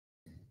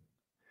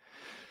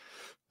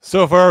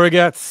So far, we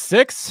got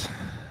six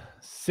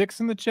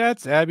in the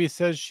chats. Abby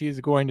says she's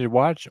going to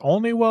watch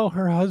only while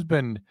her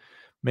husband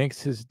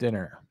makes his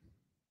dinner.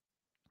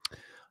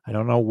 I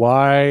don't know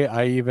why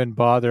I even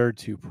bothered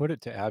to put it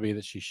to Abby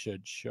that she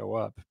should show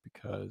up,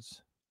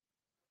 because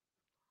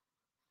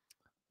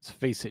let's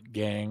face it,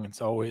 gang,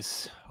 it's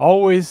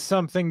always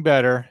something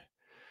better.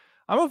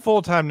 I'm a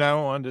full-time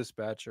 911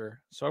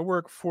 dispatcher, so I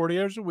work 40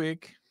 hours a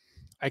week.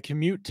 I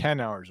commute 10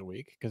 hours a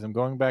week because I'm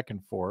going back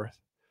and forth.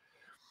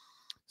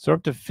 So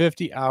up to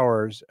 50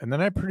 hours, and then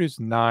I produce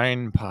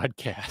 9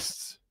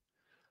 podcasts.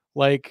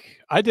 Like,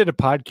 I did a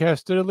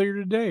podcast earlier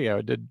today.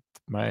 I did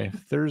my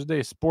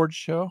Thursday sports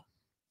show.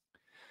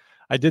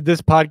 I did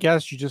this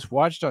podcast you just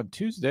watched on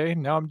Tuesday.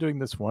 Now I'm doing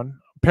this one.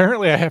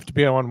 Apparently, I have to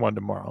be on one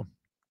tomorrow.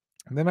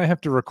 And then I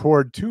have to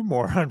record 2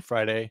 more on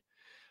Friday,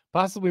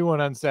 possibly one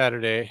on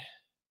Saturday.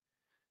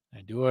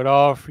 I do it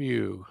all for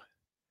you.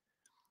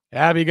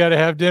 Abby got to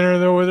have dinner,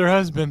 though, with her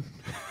husband.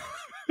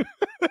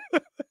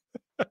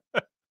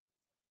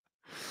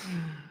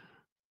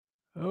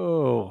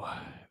 Oh,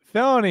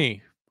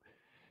 Felony.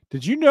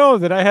 Did you know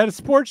that I had a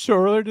sports show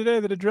earlier today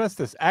that addressed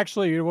this?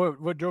 Actually, you know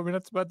what drove me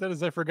nuts about that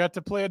is I forgot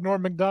to play a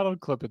Norm Macdonald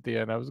clip at the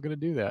end. I was going to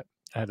do that.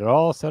 I had it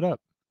all set up.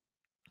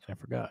 I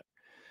forgot.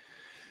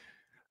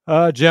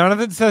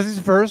 Jonathan says he's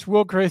first.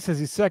 Will Cray says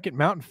he's second.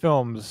 Mountain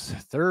Films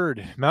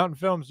third. Mountain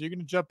Films, you're going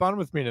to jump on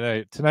with me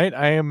tonight. Tonight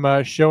I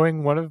am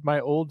showing one of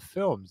my old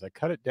films. I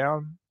cut it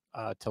down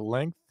to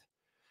length,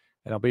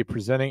 and I'll be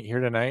presenting it here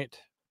tonight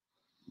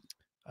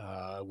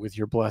with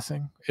your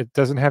blessing. It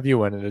doesn't have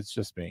you in it. It's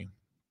just me.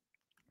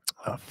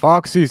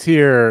 Foxy's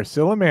here.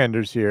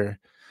 Silamander's here.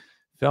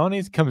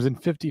 Felonies comes in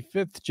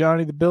 55th.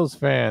 Johnny the Bills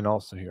fan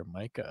also here.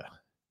 Micah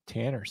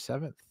Tanner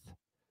 7th.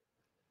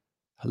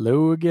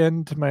 Hello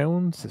again to my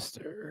own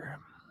sister.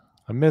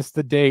 I missed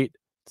the date.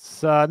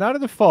 It's not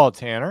in the fall,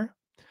 Tanner.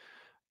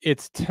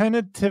 It's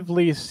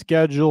tentatively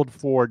scheduled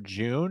for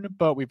June,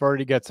 but we've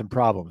already got some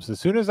problems. As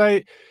soon as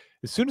I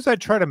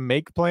try to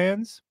make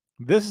plans,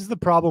 this is the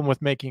problem with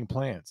making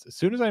plans. As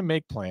soon as I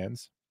make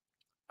plans,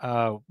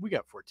 we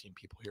got 14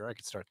 people here. I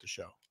could start the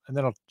show, and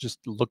then I'll just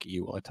look at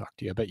you while I talk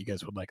to you. I bet you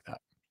guys would like that.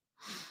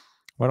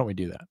 Why don't we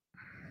do that?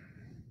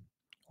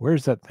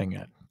 Where's that thing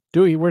at?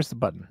 Dewey, where's the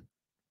button?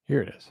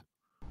 Here it is.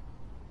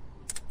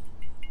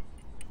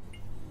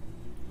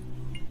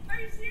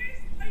 Are you serious?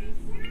 Are you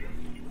serious?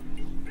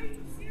 Are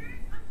you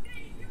serious? I'm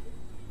saying you.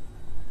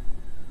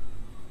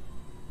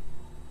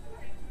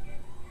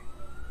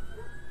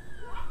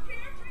 I'm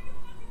scared for you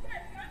fucking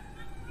dead.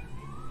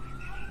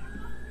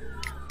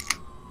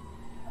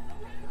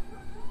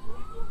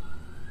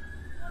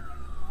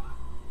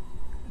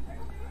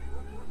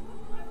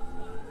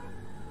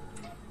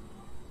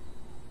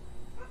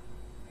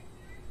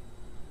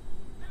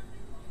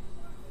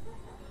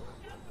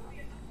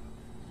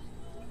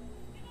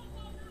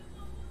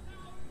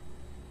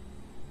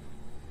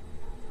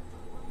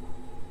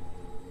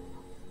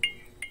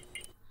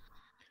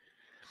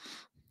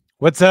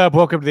 What's up?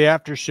 Welcome to the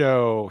after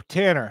show.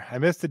 Tanner, I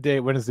missed the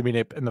date. When is the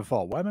meetup in the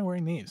fall? Why am I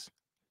wearing these?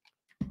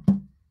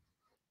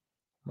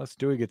 Unless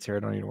Dewey gets here, I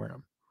don't need to wear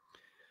them.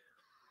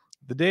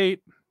 The date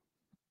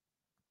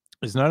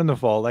is not in the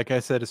fall. Like I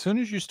said, as soon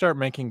as you start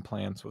making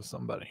plans with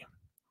somebody,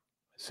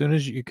 as soon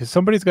as because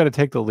somebody's got to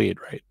take the lead,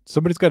 right?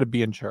 Somebody's got to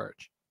be in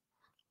charge.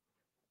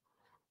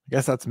 I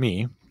guess that's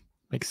me.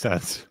 Makes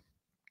sense.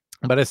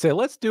 But I say,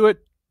 let's do it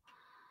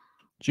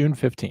June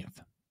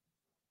 15th.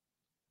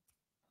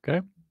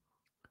 Okay.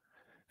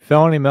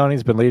 Felony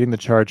Melanie's been leading the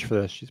charge for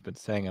this. She's been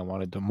saying, I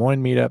want a Des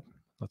Moines meetup.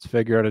 Let's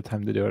figure out a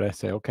time to do it. I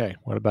say, okay,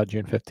 what about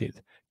June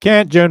 15th?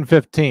 Can't June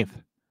 15th.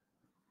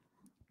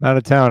 I'm out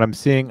of town.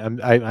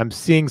 I'm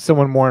seeing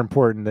someone more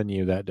important than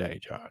you that day,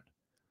 John.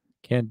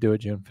 Can't do it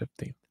June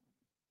 15th.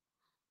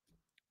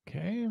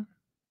 Okay.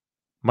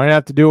 Might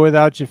have to do it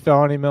without you,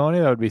 Felony Melanie.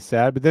 That would be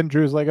sad. But then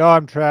Drew's like, oh,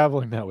 I'm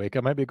traveling that week.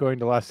 I might be going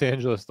to Los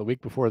Angeles the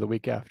week before, the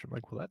week after. I'm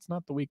like, well, that's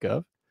not the week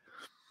of.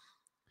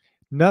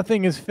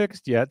 Nothing is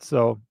fixed yet.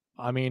 So,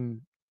 I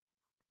mean,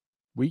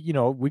 we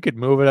could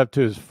move it up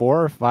to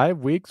 4 or 5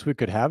 weeks. We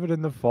could have it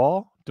in the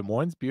fall. Des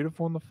Moines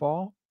beautiful in the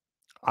fall.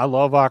 I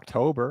love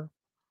October.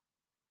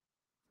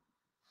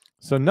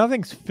 So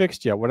nothing's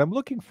fixed yet. What I'm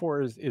looking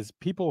for is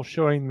people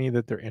showing me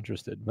that they're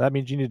interested. That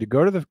means you need to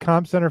go to the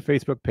Comm Center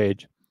Facebook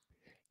page.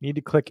 You need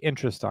to click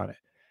interest on it.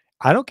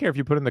 I don't care if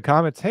you put in the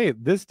comments, hey,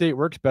 this date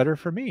works better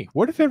for me.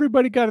 What if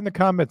everybody got in the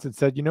comments and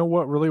said, you know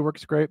what really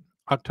works great?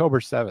 October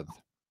 7th.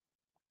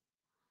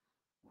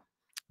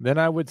 Then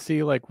I would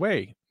see like,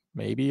 wait,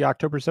 maybe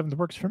October 7th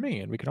works for me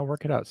and we can all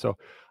work it out. So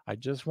I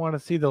just want to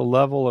see the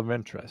level of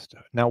interest.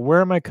 Now,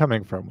 where am I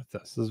coming from with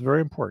this? This is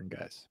very important,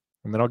 guys.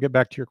 And then I'll get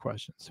back to your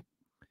questions.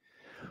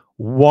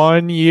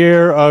 1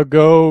 year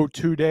ago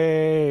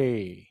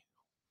today,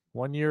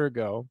 1 year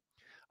ago,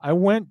 I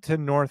went to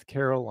North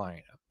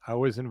Carolina. I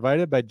was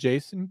invited by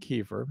Jason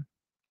Kiefer,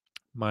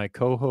 my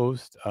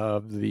co-host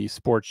of the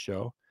sports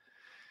show.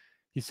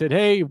 He said,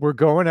 hey, we're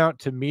going out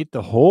to meet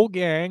the whole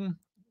gang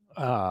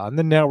on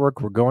the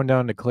network. We're going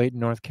down to Clayton,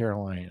 North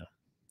Carolina.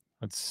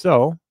 And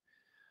so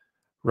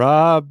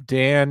Rob,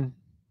 Dan,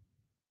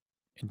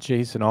 and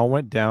Jason all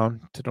went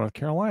down to North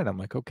Carolina. I'm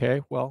like,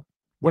 okay, well,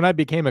 when I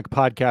became a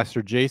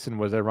podcaster, Jason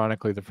was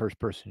ironically the first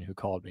person who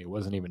called me. It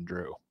wasn't even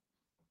Drew.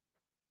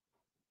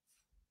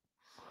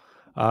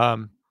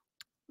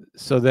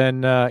 So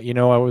then, I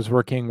was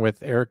working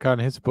with Eric on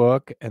his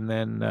book, and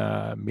then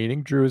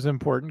meeting Drew is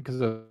important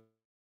because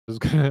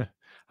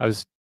I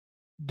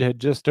had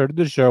just started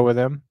the show with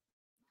him.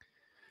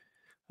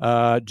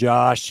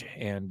 Josh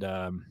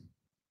and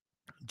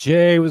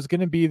Jay was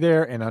going to be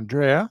there, and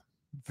Andrea,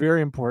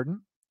 very important.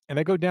 And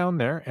I go down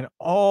there, and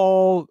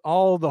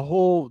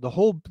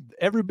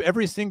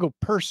every single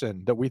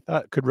person that we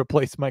thought could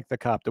replace Mike the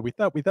Cop, that we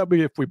thought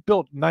if we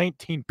built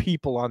 19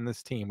 people on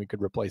this team, we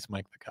could replace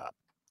Mike the Cop.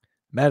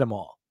 Met them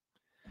all.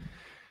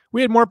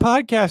 We had more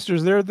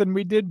podcasters there than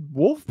we did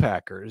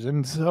Wolfpackers.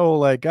 And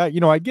so, I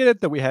get it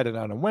that we had it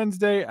on a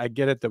Wednesday. I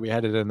get it that we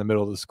had it in the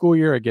middle of the school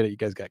year. I get it. You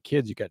guys got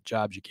kids, you got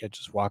jobs. You can't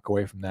just walk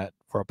away from that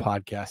for a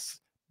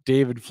podcast.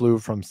 David flew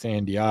from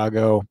San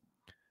Diego.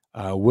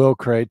 Will,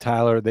 Craig,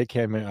 Tyler, they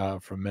came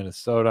from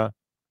Minnesota.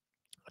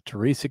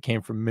 Teresa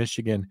came from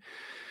Michigan.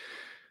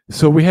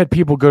 So we had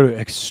people go to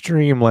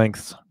extreme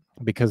lengths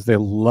because they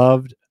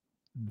loved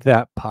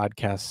that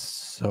podcast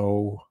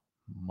so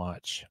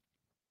much.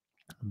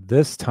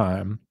 This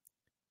time,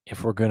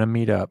 if we're going to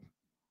meet up,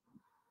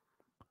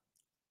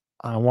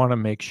 I want to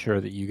make sure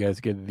that you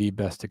guys get the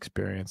best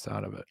experience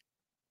out of it.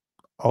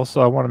 Also,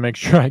 I want to make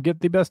sure I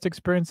get the best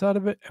experience out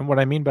of it. And what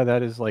I mean by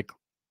that is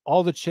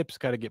all the chips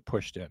got to get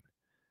pushed in.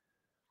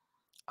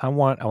 I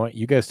want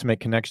you guys to make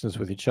connections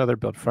with each other,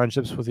 build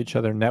friendships with each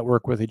other,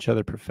 network with each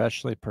other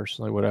professionally,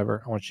 personally,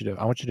 whatever. I want you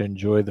to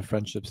enjoy the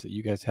friendships that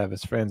you guys have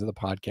as friends of the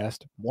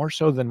podcast, more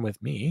so than with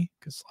me,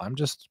 because I'm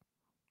just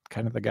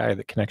kind of the guy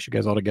that connects you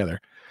guys all together.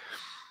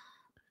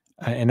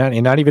 And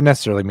not even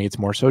necessarily me, it's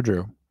more so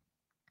Drew.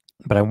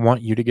 But I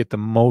want you to get the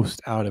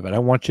most out of it. I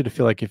want you to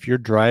feel like if you're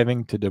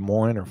driving to Des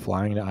Moines or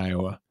flying to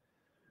Iowa,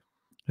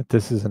 that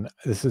this is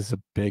a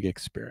big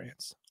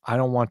experience. I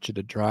don't want you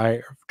to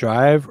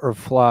drive or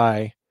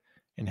fly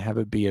and have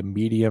it be a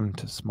medium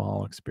to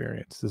small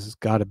experience. This has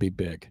got to be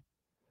big.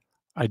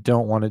 I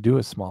don't want to do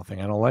a small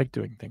thing. I don't like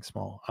doing things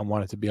small. I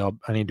want it to be I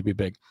need to be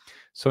big.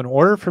 So in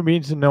order for me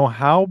to know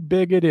how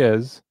big it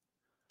is,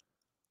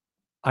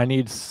 I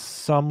need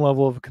some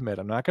level of commit.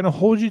 I'm not going to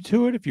hold you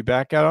to it. If you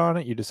back out on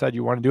it, you decide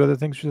you want to do other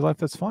things for your life,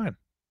 that's fine.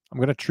 I'm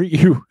going to treat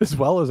you as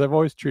well as I've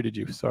always treated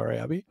you. Sorry,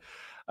 Abby.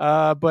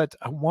 But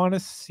I want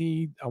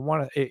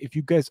to, if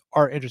you guys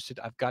are interested,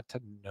 I've got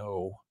to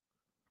know.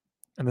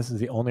 And this is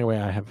the only way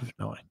I have of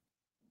knowing.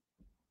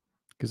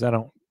 Because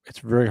it's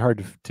very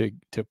hard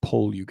to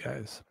pull you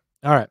guys.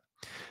 All right.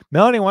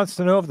 Melanie wants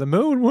to know if the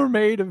moon were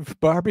made of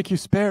barbecue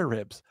spare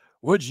ribs,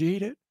 would you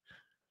eat it?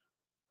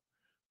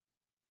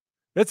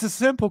 It's a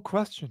simple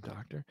question,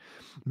 Doctor.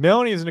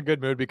 Melanie is in a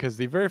good mood because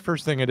the very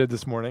first thing I did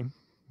this morning,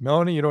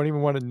 Melanie, you don't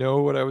even want to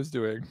know what I was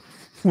doing.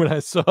 When I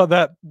saw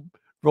that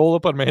roll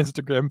up on my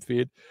Instagram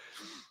feed,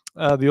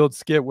 the old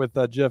skit with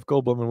Jeff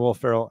Goldblum and Will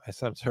Ferrell, I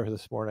sent it to her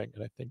this morning,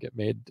 and I think it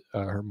made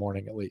her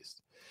morning at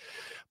least.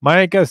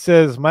 Micah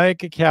says,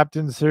 Micah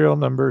Captain, serial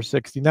number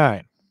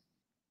 69.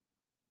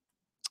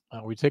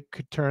 We take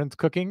turns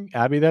cooking.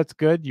 Abby, that's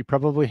good. You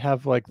probably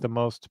have the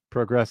most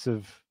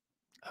progressive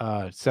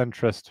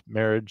centrist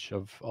marriage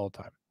of all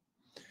time.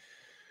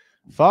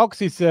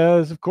 Foxy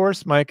says, of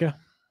course, Micah.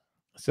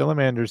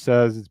 Salamander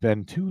says, it's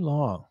been too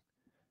long.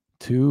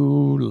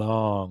 Too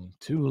long.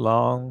 Too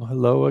long.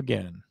 Hello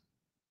again.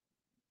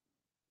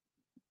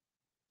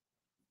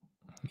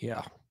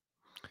 Yeah.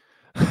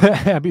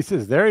 Abby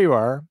says, there you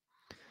are.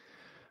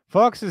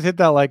 Fox has hit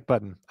that like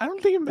button. I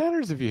don't think it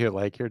matters if you hit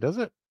like here, does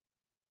it?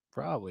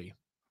 Probably.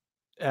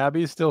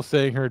 Abby's still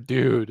saying her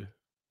dude.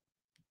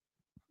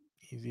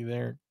 Easy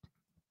there.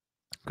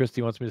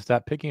 Christy wants me to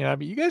stop picking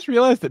Abby. You guys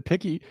realize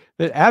that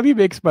Abby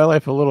makes my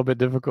life a little bit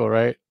difficult,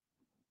 right?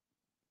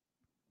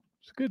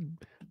 She's a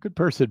good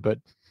person, but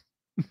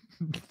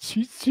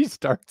she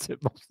starts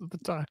it most of the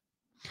time.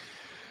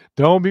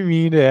 Don't be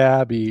mean to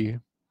Abby.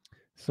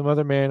 Some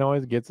other man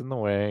always gets in the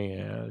way.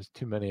 Yeah, there's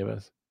too many of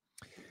us.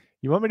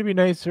 You want me to be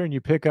nicer and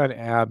you pick on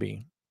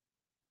Abby.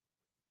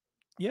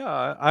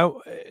 Yeah,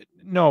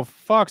 no,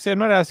 Fox, I'm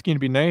not asking you to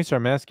be nicer.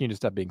 I'm asking you to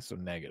stop being so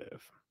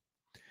negative.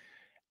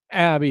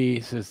 Abby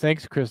says,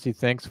 thanks, Christy.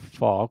 Thanks,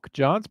 Falk.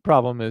 John's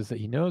problem is that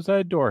he knows I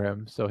adore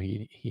him, so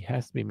he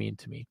has to be mean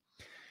to me.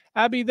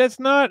 Abby, that's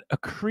not a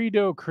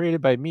credo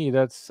created by me.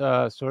 That's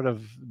sort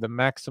of the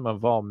maxim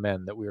of all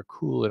men, that we are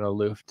cool and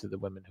aloof to the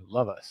women who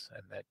love us,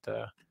 and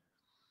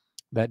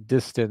that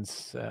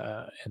distance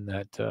and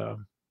that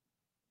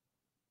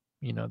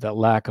that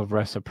lack of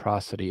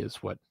reciprocity is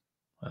what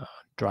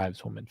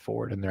drives women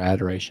forward in their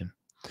adoration.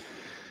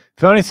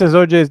 Felony says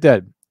OJ is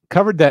dead.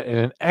 Covered that in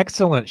an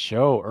excellent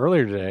show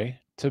earlier today.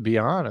 To be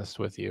honest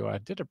with you, I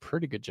did a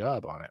pretty good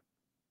job on it.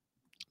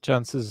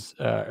 John says,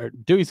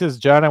 Dewey says,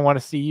 John, I want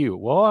to see you.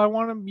 Well, I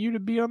want you to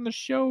be on the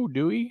show,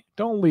 Dewey.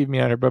 Don't leave me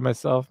out here by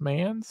myself,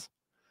 mans.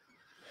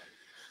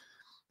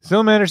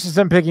 Salamander says,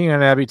 I'm picking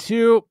on Abby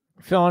too.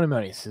 Felony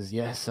Money says,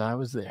 yes, I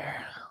was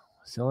there.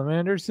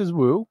 Salamander says,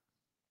 woo.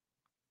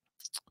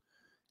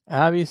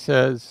 Abby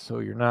says, so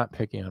you're not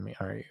picking on me,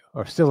 are you?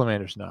 Or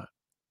Stillamander's not.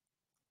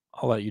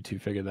 I'll let you two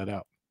figure that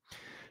out.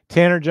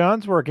 Tanner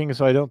John's working,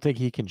 so I don't think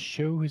he can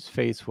show his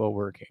face while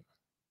working.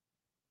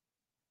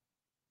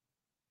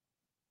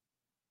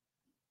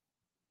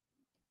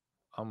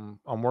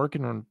 I'm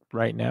working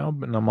right now,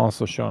 but I'm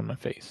also showing my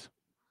face.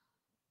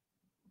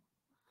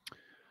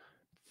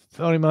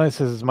 Tony Miley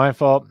says it's my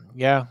fault.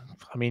 Yeah,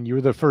 I mean, you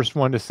were the first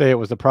one to say it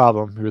was a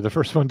problem. You were the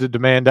first one to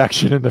demand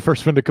action and the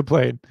first one to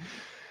complain.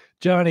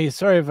 Johnny,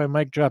 sorry if I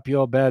mic drop you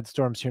all bad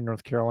storms here in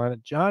North Carolina.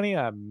 Johnny,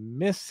 I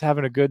miss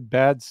having a good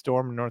bad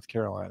storm in North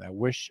Carolina. I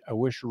wish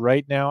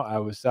right now I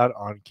was out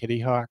on Kitty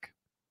Hawk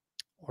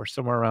or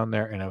somewhere around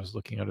there and I was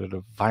looking out at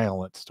a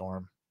violent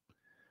storm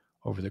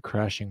over the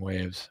crashing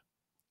waves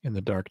in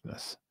the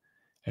darkness.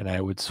 And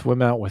I would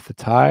swim out with the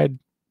tide.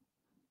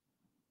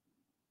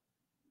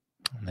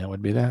 And that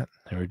would be that.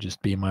 There would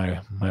just be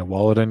my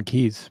wallet and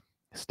keys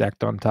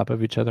stacked on top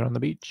of each other on the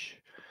beach.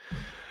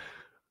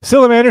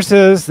 Salamander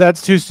says,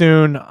 that's too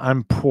soon.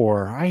 I'm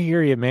poor. I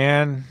hear you,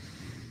 man.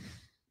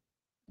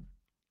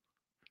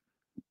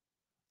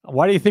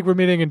 Why do you think we're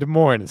meeting in Des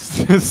Moines?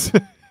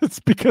 It's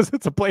because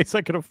it's a place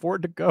I can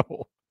afford to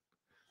go.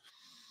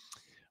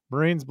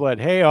 Marine's Blood.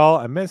 Hey, all.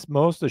 I missed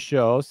most of the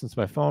show since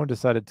my phone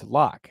decided to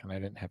lock, and I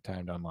didn't have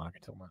time to unlock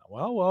until now.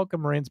 Well, welcome,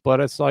 Marine's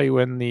Blood. I saw you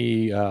in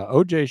the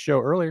OJ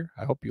show earlier.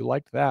 I hope you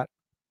liked that.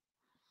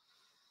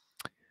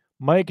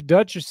 Mike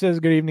Dutcher says,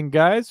 good evening,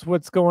 guys.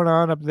 What's going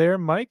on up there,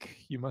 Mike?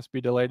 You must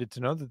be delighted to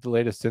know that the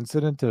latest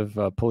incident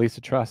of police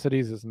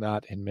atrocities is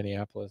not in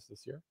Minneapolis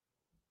this year.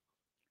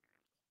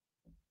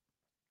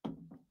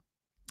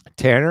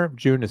 Tanner,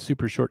 June is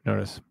super short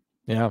notice.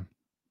 Yeah.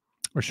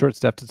 We're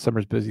short-staffed at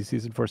summer's busy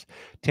season for us.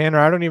 Tanner,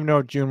 I don't even know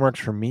if June works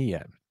for me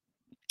yet.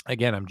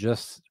 Again, I'm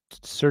just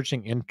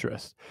searching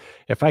interest.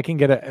 If I can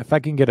get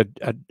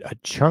a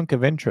chunk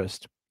of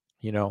interest,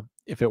 you know,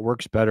 if it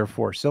works better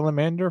for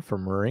Salamander, for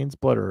Marine's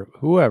Blood, or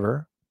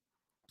whoever,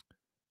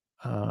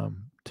 to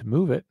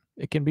move it,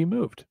 it can be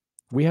moved.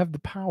 We have the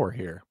power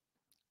here.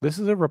 This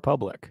is a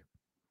republic.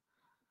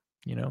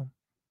 You know,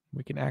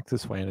 we can act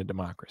this way in a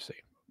democracy.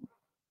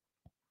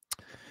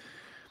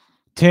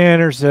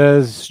 Tanner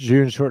says,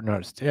 June short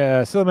notice.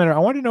 Yeah, Salamander, I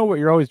want to know what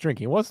you're always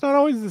drinking. Well, it's not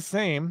always the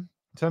same.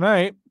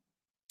 Tonight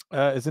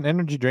is an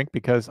energy drink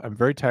because I'm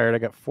very tired. I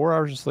got 4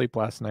 hours of sleep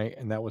last night,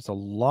 and that was a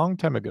long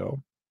time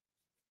ago.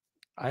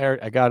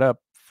 I got up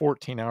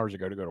 14 hours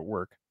ago to go to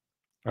work.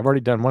 I've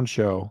already done one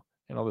show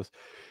and all this.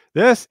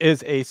 This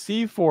is a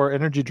C4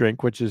 energy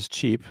drink, which is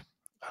cheap,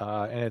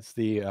 and it's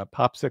the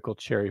popsicle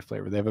cherry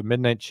flavor. They have a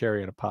midnight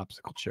cherry and a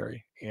popsicle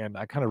cherry, and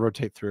I kind of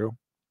rotate through.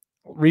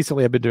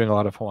 Recently, I've been doing a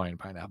lot of Hawaiian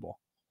pineapple.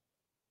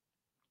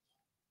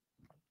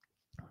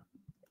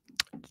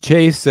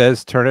 Chase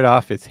says, turn it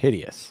off. It's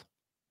hideous.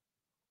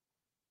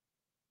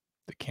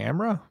 The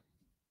camera?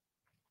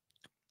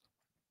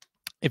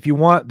 If you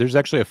want, there's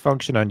actually a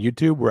function on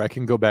YouTube where I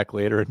can go back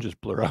later and just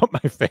blur out my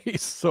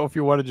face. So if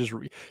you want to just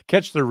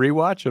catch the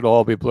rewatch, it'll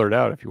all be blurred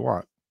out if you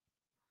want.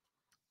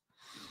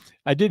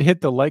 I did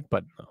hit the like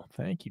button, though.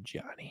 Thank you,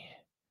 Johnny.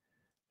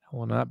 I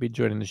will not be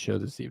joining the show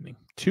this evening.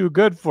 Too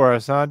good for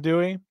us, huh,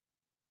 Dewey?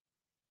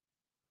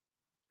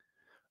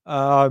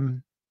 I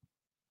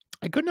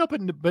couldn't help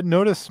but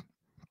notice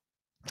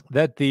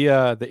that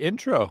the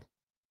intro,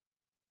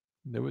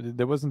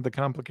 there wasn't the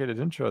complicated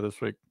intro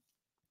this week.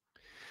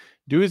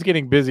 Dewey's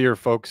getting busier,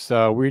 folks.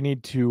 We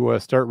need to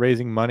start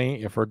raising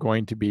money if we're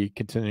going to be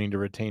continuing to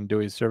retain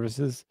Dewey's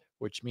services,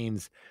 which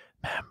means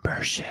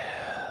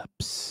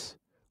memberships.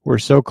 We're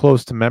so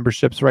close to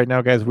memberships right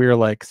now, guys. We are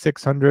like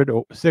 600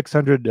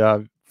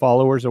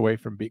 followers away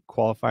from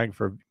qualifying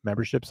for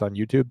memberships on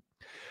YouTube.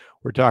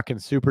 We're talking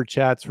super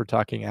chats. We're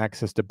talking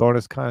access to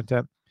bonus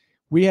content.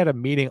 We had a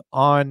meeting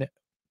on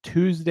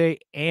Tuesday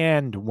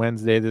and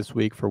Wednesday this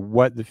week for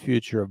what the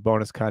future of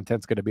bonus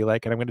content is going to be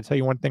like. And I'm going to tell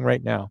you one thing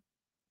right now.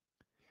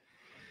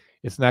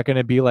 It's not going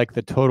to be like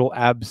the total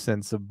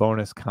absence of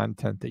bonus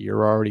content that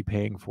you're already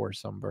paying for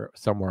somewhere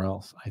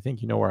else. I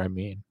think you know where I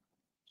mean.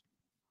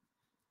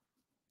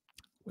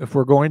 If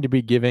we're going to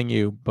be giving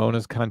you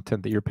bonus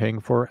content that you're paying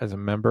for as a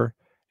member,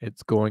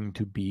 it's going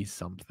to be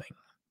something.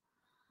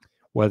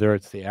 Whether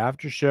it's the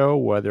after show,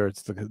 whether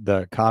it's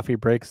the coffee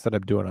breaks that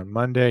I'm doing on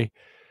Monday,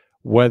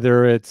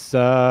 whether it's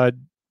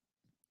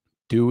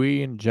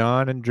Dewey and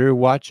John and Drew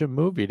watch a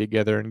movie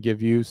together and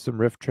give you some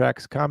riff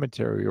tracks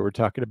commentary. We're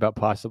talking about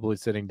possibly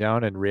sitting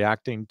down and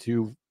reacting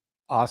to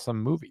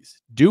awesome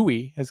movies.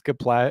 Dewey has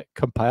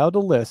compiled a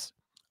list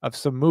of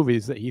some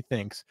movies that he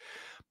thinks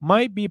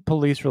might be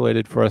police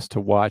related for us to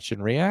watch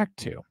and react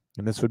to.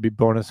 And this would be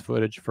bonus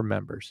footage for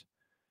members.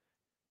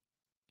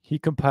 He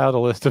compiled a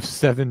list of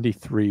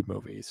 73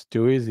 movies.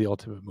 Dewey is the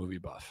ultimate movie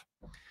buff.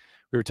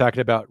 We were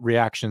talking about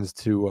reactions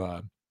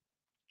to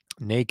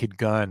Naked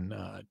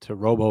Gun, to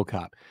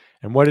RoboCop.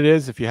 And what it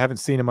is, if you haven't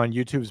seen him on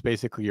YouTube, is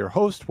basically your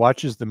host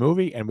watches the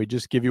movie and we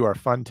just give you our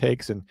fun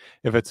takes. And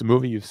if it's a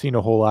movie you've seen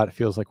a whole lot, it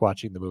feels like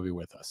watching the movie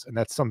with us. And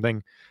that's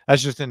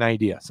just an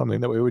idea,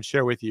 something that we would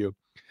share with you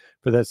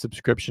for that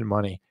subscription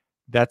money.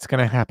 That's going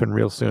to happen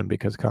real soon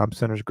because Comm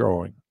Center's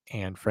growing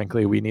And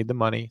frankly, we need the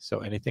money. So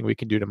anything we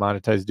can do to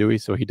monetize Dewey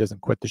so he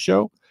doesn't quit the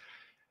show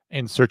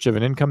in search of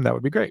an income, that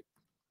would be great.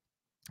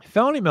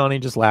 Felony Melanie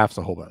just laughs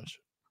a whole bunch,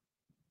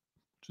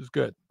 which is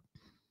good.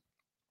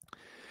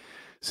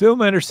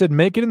 Silamander said,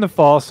 make it in the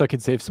fall so I can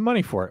save some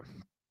money for it.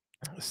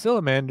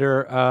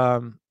 Silamander,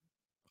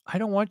 I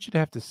don't want you to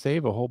have to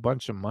save a whole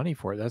bunch of money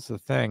for it. That's the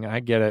thing. I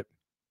get it.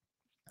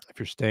 If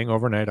you're staying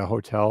overnight at a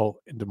hotel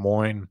in Des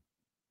Moines,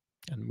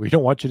 and we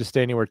don't want you to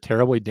stay anywhere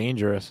terribly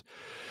dangerous,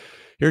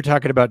 you're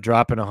talking about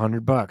dropping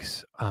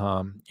 $100.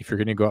 If you're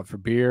going to go out for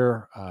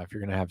beer, if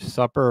you're going to have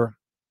supper,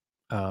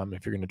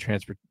 if you're going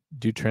to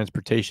do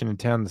transportation in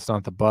town that's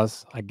not the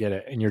bus, I get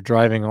it. And you're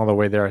driving all the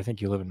way there. I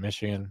think you live in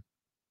Michigan.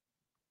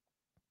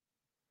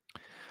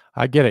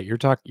 I get it. You're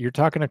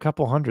talking a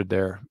couple hundred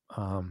there,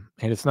 and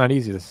it's not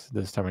easy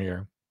this time of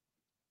year.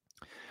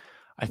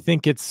 I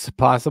think it's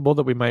possible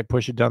that we might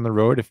push it down the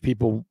road if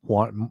people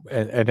want,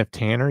 and if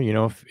Tanner,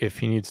 if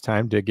he needs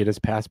time to get his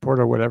passport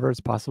or whatever, it's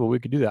possible we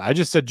could do that. I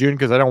just said June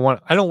because I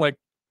don't like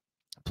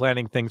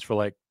planning things for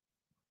like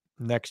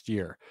next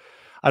year.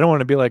 I don't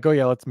want to be like, oh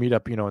yeah, let's meet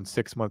up, in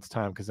 6 months'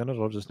 time, because then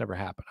it'll just never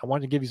happen. I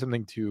want to give you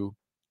something to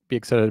be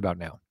excited about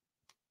now.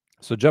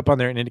 So jump on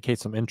there and indicate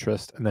some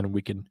interest, and then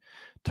we can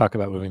talk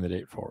about moving the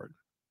date forward.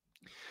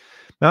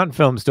 Mountain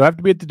Films, do I have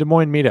to be at the Des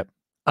Moines meetup?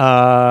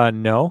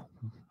 No.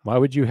 Why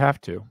would you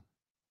have to?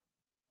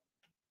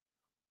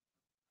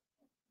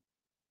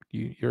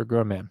 You're a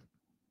grown man.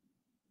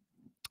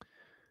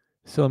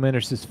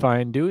 Silamander says,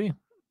 fine, Dewey.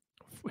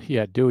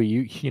 Yeah, Dewey,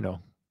 you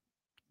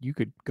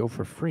could go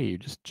for free. You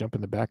just jump in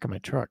the back of my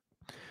truck.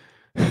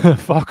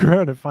 Fuck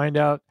around and find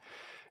out.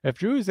 If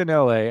Drew's in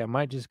LA, I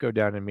might just go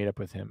down and meet up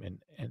with him.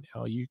 And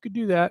you could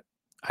do that.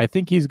 I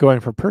think he's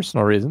going for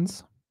personal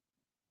reasons.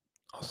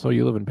 Also,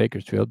 you live in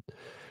Bakersfield.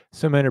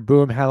 Silamander,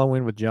 boom,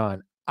 Halloween with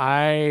John.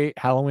 Sorry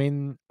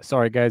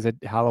guys,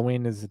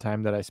 Halloween is the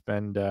time that I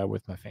spend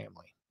with my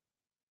family.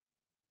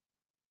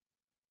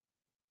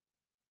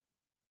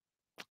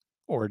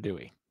 Or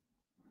Dewey.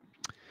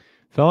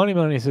 Felony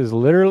Melanie says,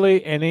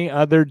 literally any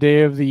other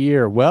day of the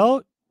year.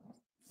 Well,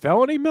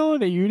 Felony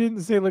Melanie, you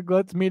didn't say, like,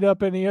 let's meet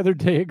up any other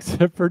day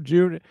except for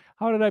June.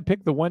 How did I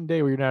pick the one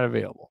day where you're not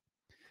available?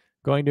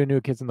 Going to a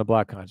New Kids on the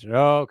Block concert.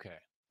 Okay.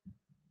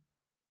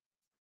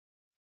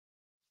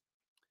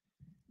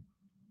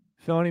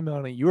 Felony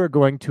Melanie, you are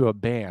going to a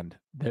band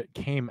that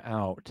came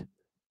out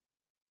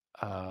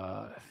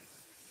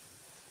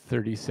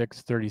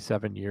 36,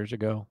 37 years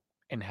ago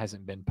and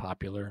hasn't been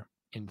popular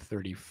in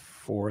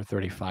 34,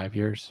 35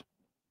 years.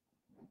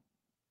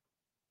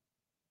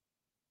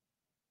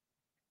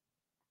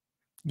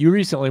 You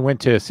recently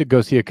went to go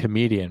see a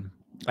comedian,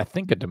 I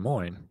think at Des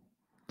Moines,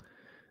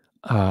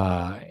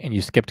 and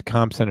you skipped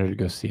Comm Center to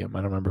go see him. I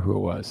don't remember who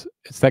it was.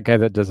 It's that guy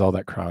that does all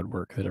that crowd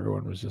work that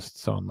everyone was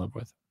just so in love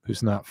with,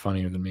 who's not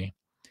funnier than me.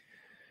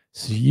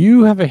 So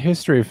you have a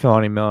history of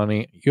Felony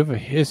Melanie. You have a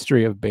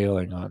history of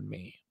bailing on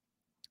me.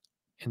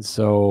 And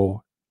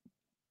so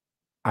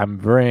I'm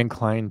very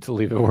inclined to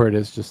leave it where it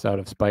is just out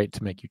of spite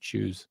to make you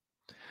choose.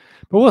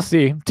 But we'll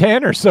see.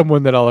 Tanner's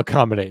someone that I'll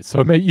accommodate.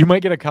 So you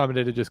might get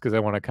accommodated just because I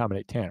want to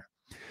accommodate Tanner.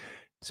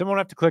 Someone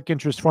will have to click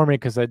interest for me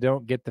because I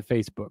don't get the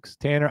Facebooks.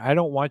 Tanner, I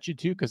don't want you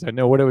to because I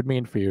know what it would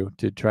mean for you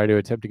to try to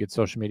attempt to get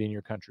social media in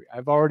your country.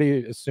 I've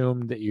already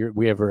assumed that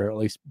we have at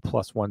least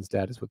 +1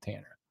 status with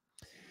Tanner.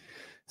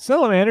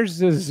 Salamander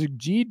says,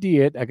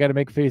 GD it. I got to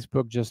make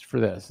Facebook just for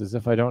this, as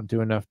if I don't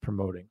do enough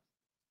promoting.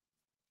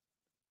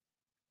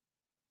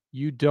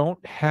 You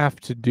don't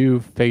have to do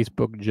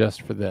Facebook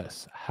just for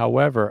this.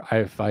 However,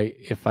 if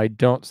I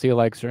don't see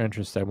likes or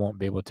interest, I won't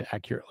be able to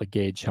accurately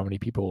gauge how many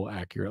people will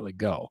accurately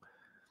go.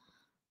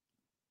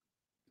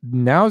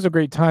 Now is a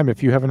great time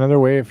if you have another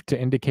way to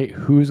indicate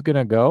who's going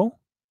to go,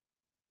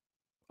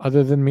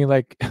 other than me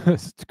like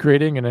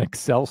creating an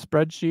Excel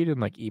spreadsheet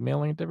and like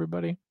emailing it to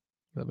everybody.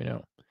 Let me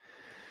know.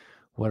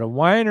 What a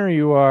whiner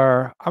you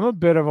are. I'm a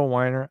bit of a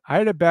whiner. I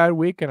had a bad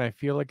week and I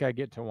feel like I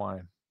get to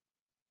whine.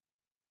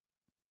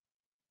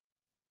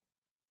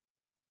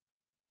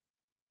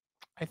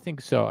 I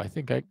think so. I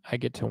think I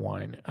get to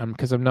whine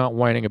because I'm not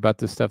whining about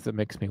the stuff that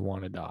makes me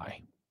want to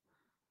die.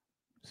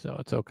 So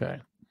it's okay.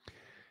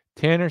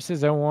 Tanner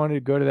says I wanted to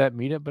go to that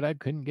meetup, but I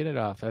couldn't get it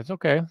off. That's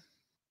okay.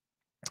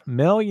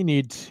 Mel, you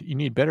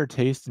need better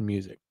taste in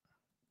music.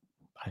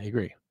 I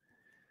agree.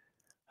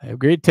 I have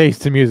great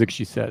taste in music,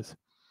 she says.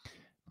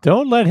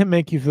 Don't let him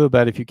make you feel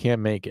bad if you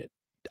can't make it.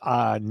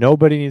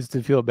 Nobody needs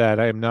to feel bad.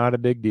 I am not a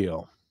big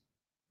deal.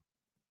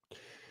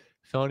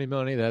 Felony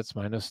Melanie, that's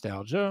my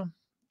nostalgia.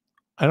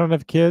 I don't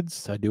have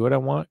kids. I do what I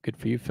want. Good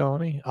for you,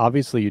 Felony.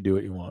 Obviously, you do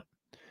what you want.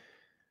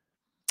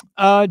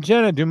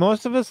 Jenna, do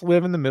most of us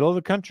live in the middle of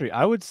the country?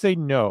 I would say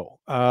no.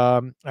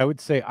 I would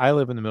say I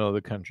live in the middle of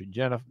the country.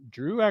 Jenna,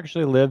 Drew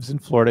actually lives in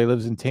Florida. He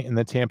lives in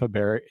the Tampa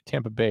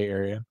Bay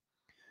area.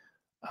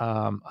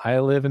 I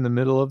live in the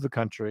middle of the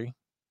country.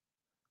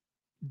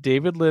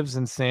 David lives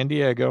in San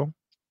Diego.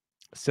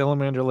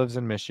 Salamander lives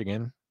in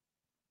Michigan.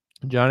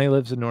 Johnny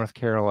lives in North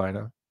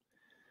Carolina.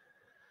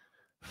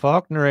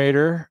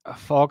 Faulknerator,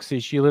 Foxy,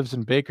 she lives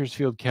in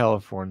Bakersfield,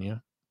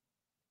 California.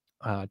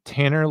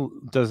 Tanner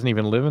doesn't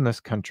even live in this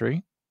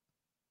country.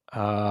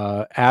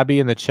 Abby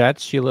in the chat,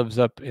 she lives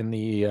up in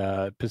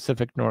the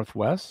Pacific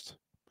Northwest.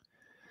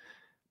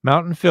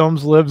 Mountain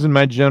Films lives in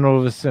my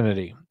general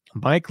vicinity.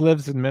 Mike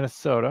lives in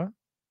Minnesota.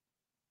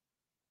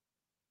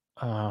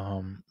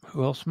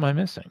 Who else am I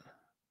missing?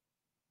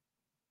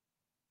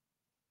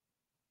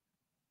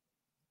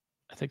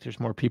 I think there's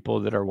more people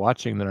that are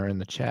watching than are in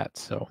the chat.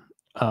 So,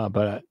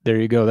 but there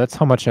you go. That's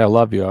how much I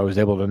love you. I was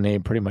able to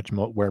name pretty much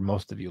where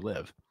most of you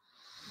live.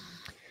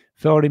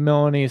 Felony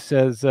Melanie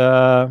says,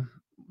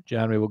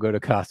 John, we will go to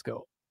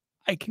Costco.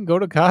 I can go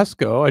to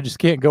Costco. I just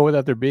can't go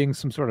without there being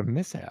some sort of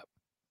mishap.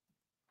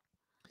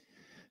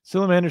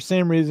 Salamander,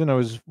 same reason. I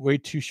was way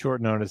too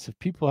short notice. If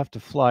people have to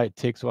fly, it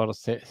takes a while to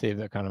save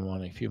that kind of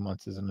money. A few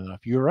months isn't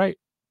enough. You're right.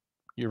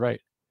 You're right.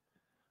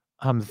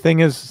 The thing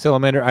is,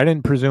 Salamander, I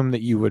didn't presume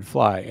that you would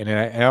fly, and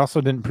I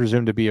also didn't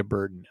presume to be a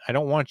burden. I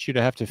don't want you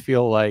to have to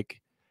feel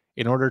like,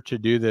 in order to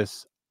do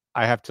this,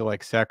 I have to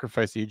like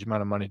sacrifice a huge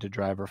amount of money to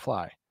drive or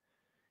fly.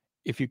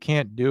 If you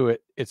can't do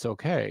it, it's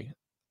okay.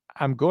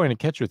 I'm going to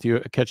catch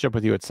up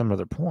with you at some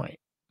other point.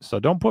 So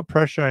don't put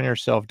pressure on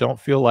yourself. Don't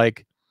feel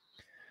like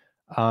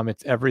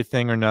it's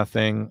everything or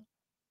nothing.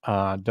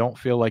 Don't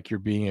feel like you're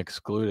being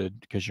excluded,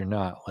 because you're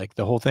not. Like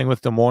the whole thing with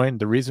Des Moines,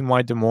 the reason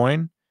why Des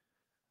Moines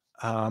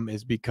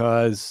is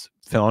because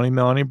Felony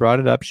Melanie brought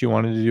it up. She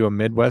wanted to do a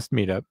Midwest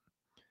meetup.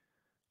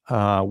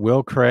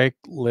 Will Craig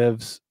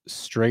lives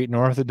straight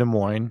north of Des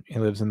Moines. He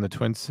lives in the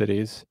Twin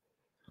Cities.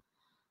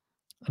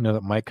 I know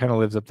that Mike kind of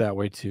lives up that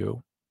way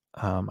too.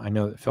 I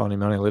know that Felony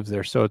Melanie lives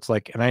there. So it's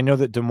like, and I know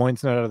that Des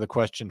Moines not out of the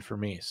question for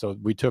me. So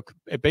we took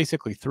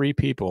basically 3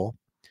 people,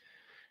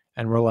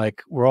 and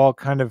we're all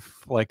kind of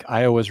like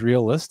Iowa's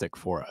realistic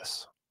for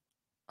us.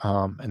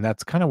 And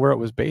that's kind of where it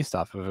was based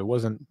off of. It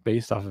wasn't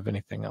based off of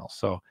anything else.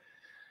 So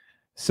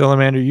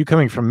Salamander, you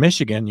coming from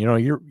Michigan,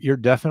 you're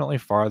definitely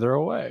farther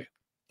away.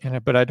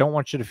 But I don't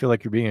want you to feel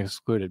like you're being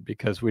excluded,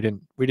 because we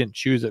didn't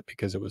choose it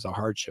because it was a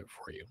hardship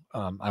for you.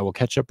 I will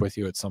catch up with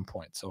you at some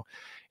point. So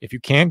if you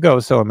can't go,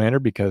 Salamander,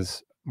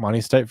 because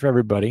money's tight for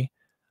everybody,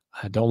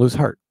 don't lose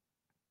heart.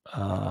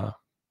 I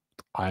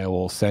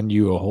will send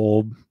you a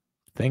whole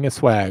thing of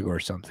swag or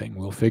something.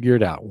 We'll figure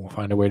it out. We'll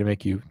find a way to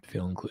make you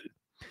feel included.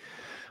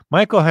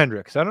 Michael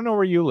Hendricks, I don't know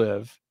where you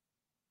live.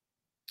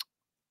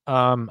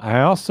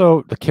 I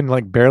also can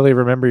barely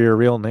remember your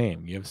real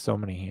name. You have so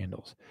many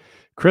handles.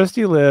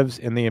 Christy lives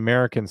in the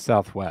American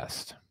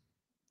Southwest.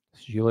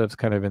 She lives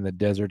kind of in the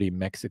deserty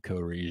Mexico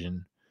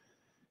region.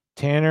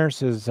 Tanner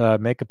says,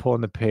 make a poll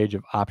on the page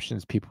of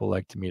options people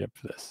like to meet up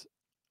for this.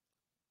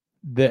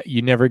 That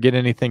you never get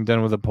anything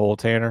done with a poll,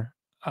 Tanner.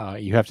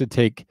 You have to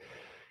take.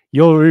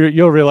 You'll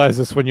realize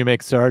this when you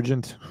make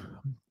sergeant.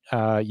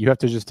 You have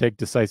to just take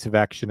decisive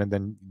action, and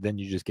then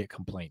you just get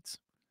complaints,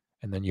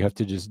 and then you have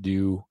to just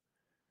do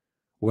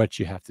what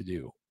you have to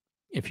do.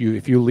 If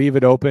you leave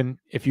it open,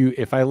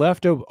 if I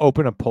left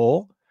open a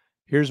poll,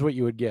 here's what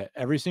you would get.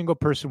 Every single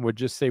person would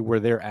just say where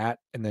they're at,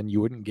 and then you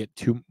wouldn't get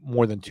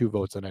more than 2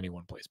 votes on any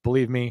one place.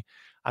 Believe me,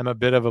 I'm a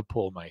bit of a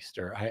poll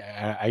meister.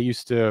 I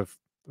used to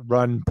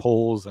run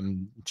polls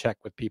and check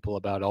with people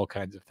about all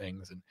kinds of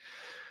things, and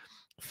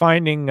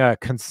finding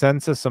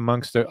consensus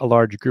amongst a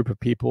large group of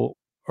people,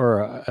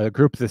 or a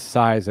group this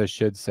size, I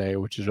should say,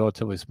 which is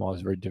relatively small,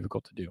 is very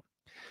difficult to do.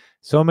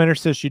 Salamander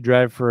says she'd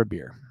drive for a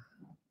beer.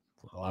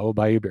 Well, I will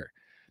buy you beer.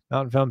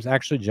 Mountain Films,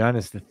 actually, John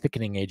is the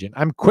thickening agent.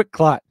 I'm Quick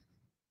Clot.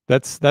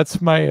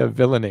 That's my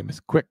villain name,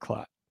 is Quick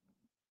Clot.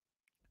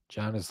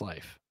 John is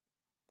life.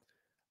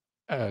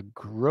 A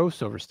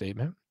gross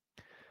overstatement.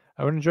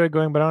 I would enjoy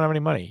going, but I don't have any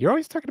money. You're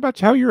always talking about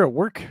how you're at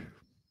work.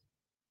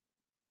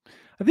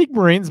 I think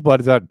Marine's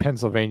Blood is out in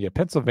Pennsylvania.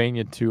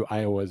 Pennsylvania to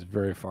Iowa is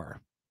very far.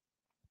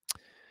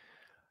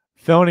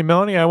 Felony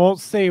Melanie, I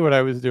won't say what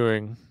I was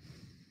doing.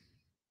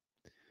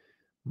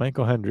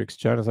 Michael Hendricks,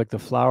 John is like the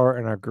flour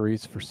in our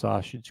grease for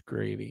sausage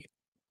gravy.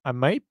 I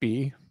might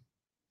be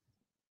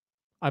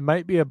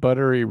a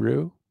buttery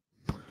roux.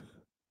 I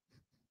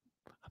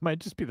might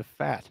just be the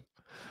fat.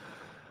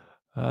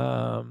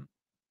 John,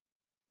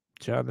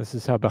 this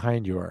is how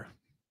behind you are.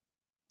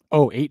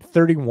 Oh,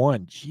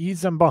 8:31.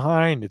 Jeez, I'm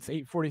behind. It's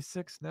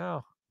 8:46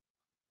 now.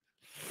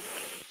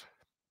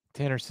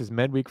 Tanner says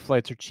midweek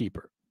flights are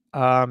cheaper.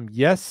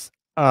 Yes.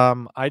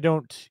 I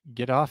don't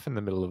get off in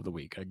the middle of the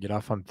week. I get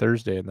off on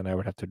Thursday, and then I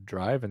would have to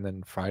drive, and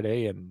then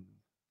Friday. And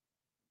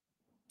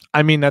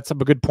I mean, that's a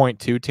good point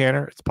too,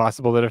 Tanner. It's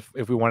possible that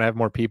if we want to have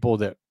more people,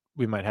 that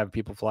we might have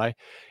people fly.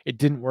 It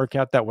didn't work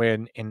out that way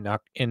in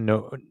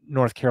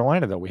North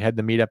Carolina, though. We had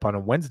the meetup on a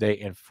Wednesday,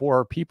 and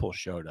 4 people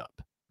showed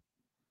up.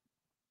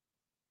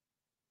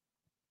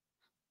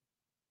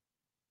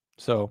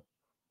 So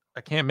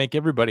I can't make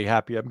everybody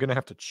happy. I'm going to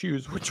have to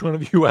choose which one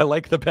of you I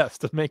like the best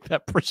to make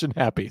that person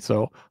happy.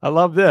 So I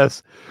love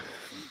this.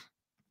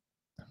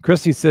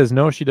 Christy says,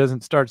 no, she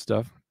doesn't start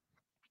stuff.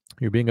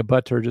 You're being a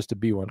butt to her just to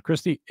be one.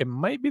 Christy, it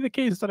might be the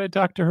case that I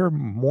talk to her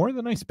more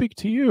than I speak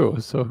to you.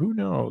 So who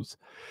knows?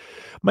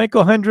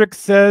 Michael Hendricks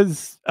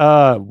says,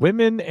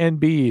 women and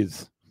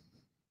bees.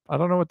 I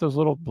don't know what those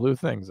little blue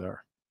things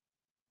are.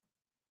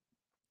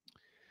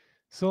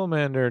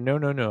 Salamander,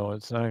 no.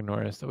 It's not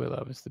ignoring us that we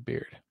love. It's the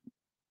beard.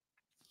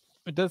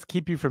 It does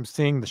keep you from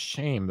seeing the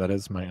shame that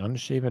is my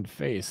unshaven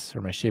face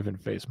or my shaven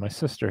face. My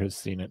sister has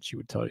seen it. She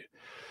would tell you.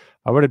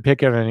 I wouldn't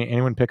pick on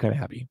anyone pick on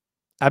Abby.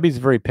 Abby's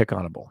very pick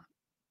onable.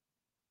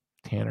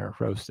 Tanner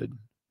roasted.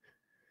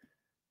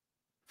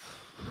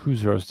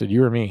 Who's roasted?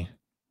 You or me?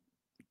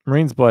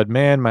 Marine's blood.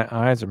 Man, my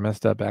eyes are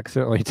messed up.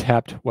 Accidentally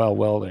tapped while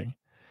welding.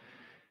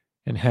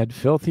 And had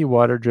filthy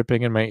water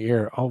dripping in my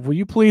ear. Oh, will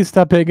you please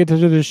stop paying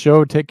attention to the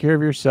show? Take care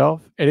of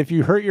yourself. And if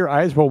you hurt your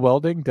eyes while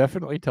welding,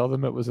 definitely tell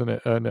them it was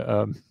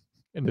an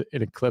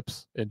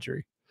eclipse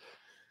injury.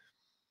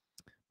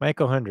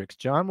 Michael Hendricks.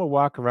 John will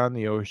walk around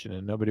the ocean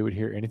and nobody would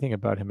hear anything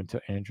about him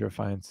until Andrea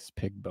finds his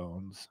pig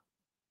bones.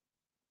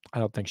 I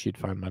don't think she'd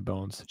find my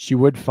bones. She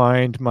would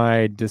find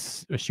my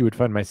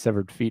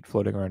severed feet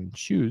floating around in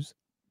shoes.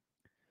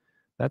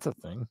 That's a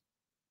thing.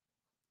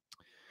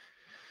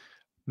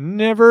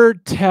 Never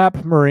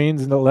tap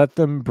Marines and let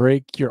them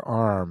break your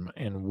arm.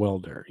 And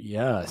welder.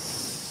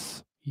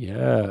 Yes.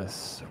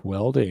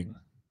 Welding.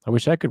 I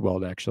wish I could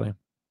weld, actually.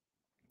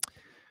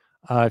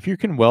 If you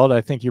can weld, I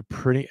think you're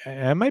pretty.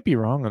 I might be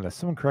wrong on this.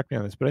 Someone correct me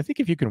on this, but I think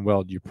if you can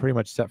weld, you're pretty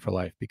much set for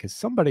life because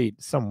somebody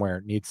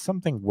somewhere needs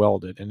something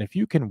welded, and if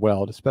you can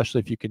weld, especially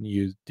if you can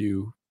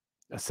do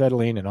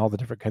acetylene and all the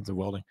different kinds of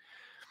welding,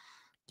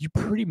 you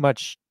pretty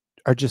much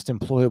are just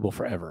employable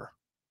forever.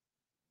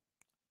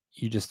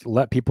 You just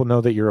let people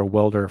know that you're a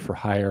welder for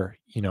hire.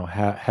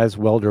 Has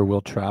welder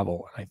will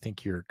travel, and I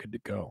think you're good to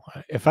go.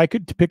 If I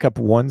could pick up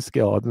one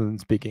skill other than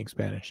speaking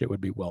Spanish, it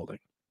would be welding.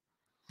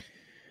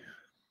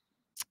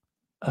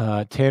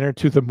 Tanner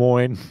to Des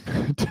Moines,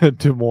 to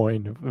Des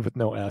Moines with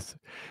no S.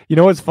 You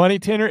know what's funny,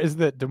 Tanner, is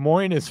that Des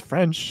Moines is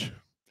French,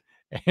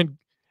 and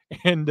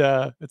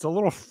it's a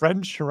little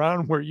French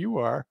around where you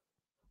are.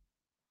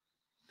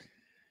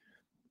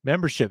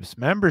 Memberships.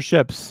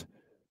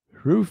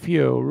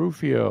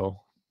 Rufio.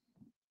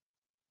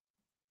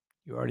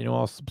 You already know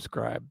I'll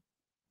subscribe.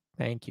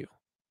 Thank you.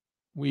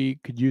 We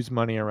could use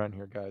money around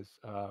here, guys.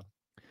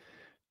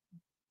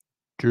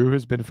 Drew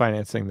has been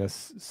financing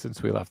this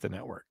since we left the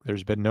network.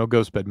 There's been no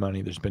Ghostbed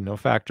money. There's been no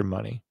Factor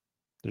money.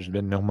 There's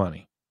been no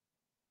money.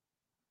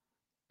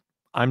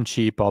 I'm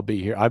cheap. I'll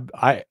be here.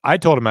 I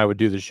told him I would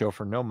do the show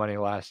for no money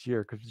last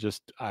year because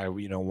just I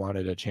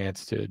wanted a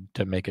chance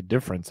to make a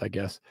difference, I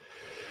guess.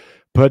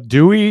 But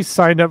Dewey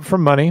signed up for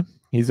money.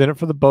 He's in it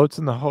for the boats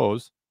and the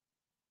hose,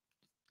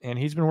 and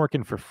he's been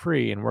working for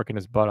free and working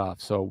his butt off.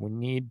 So we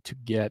need to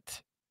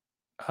get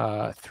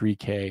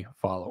 3K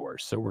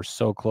followers. So we're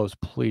so close.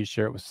 Please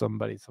share it with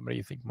somebody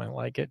you think might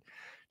like it,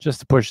 just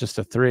to push us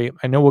to 3.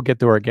 I know we'll get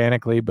there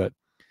organically, but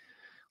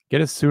get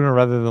it sooner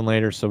rather than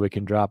later so we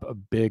can drop a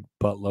big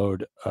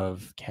buttload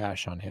of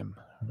cash on him.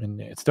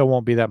 And it still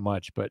won't be that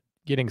much, but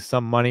getting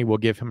some money will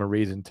give him a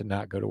reason to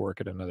not go to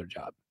work at another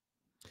job.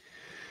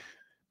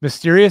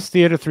 Mysterious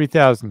Theater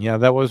 3000. Yeah,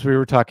 that was, we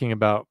were talking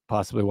about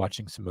possibly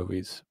watching some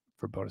movies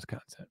for bonus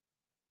content.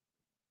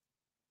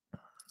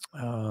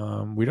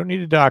 We don't need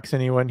to dox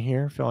anyone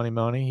here, Felony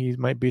Melanie. He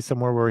might be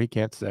somewhere where he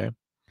can't say.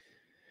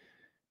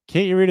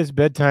 Can't you read his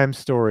bedtime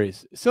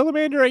stories?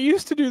 Salamander, I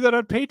used to do that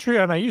on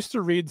Patreon. I used to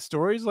read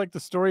stories like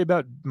the story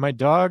about my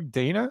dog,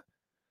 Dana.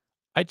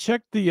 I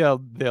checked the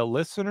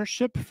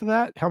listenership for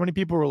that. How many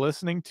people were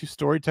listening to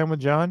Storytime with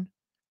John?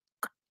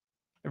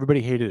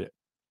 Everybody hated it.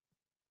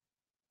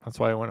 That's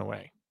why I went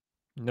away.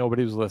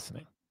 Nobody was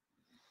listening.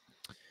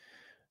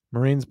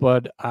 Marine's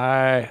blood.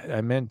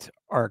 I meant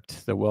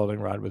arced the welding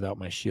rod without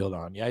my shield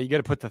on. Yeah, you got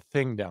to put the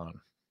thing down.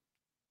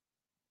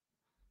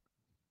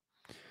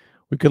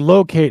 We could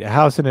locate a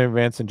house in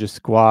advance and just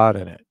squat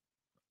in it.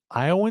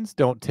 Iowans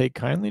don't take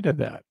kindly to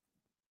that.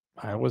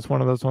 Iowa's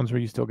one of those ones where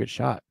you still get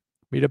shot.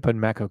 Meet up in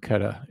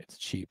Macoketa. It's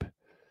cheap.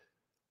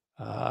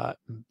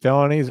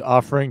 Felony's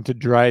offering to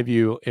drive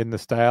you in the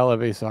style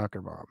of a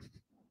soccer mom.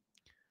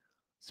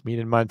 Let's meet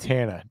in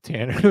Montana.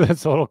 Tanner,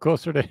 that's a little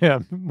closer to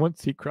him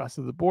once he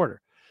crosses the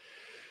border.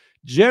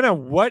 Jenna,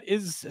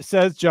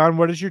 says John,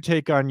 what is your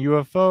take on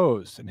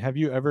UFOs? And have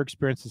you ever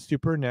experienced a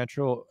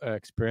supernatural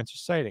experience or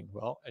sighting?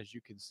 Well, as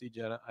you can see,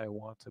 Jenna, I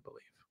want to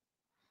believe.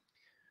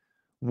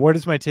 What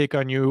is my take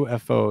on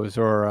UFOs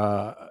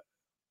or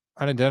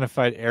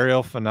unidentified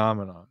aerial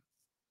phenomenon?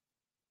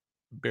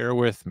 Bear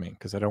with me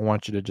because I don't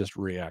want you to just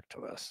react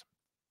to this.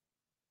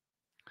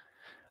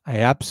 I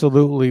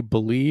absolutely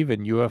believe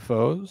in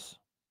UFOs.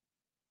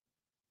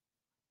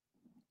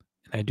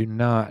 And I do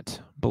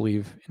not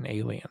believe in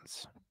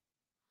aliens.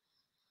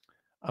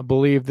 I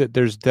believe that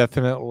there's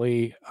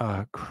definitely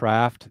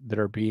craft that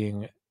are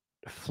being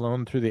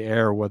flown through the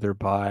air, whether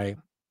by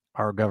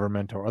our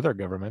government or other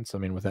governments. I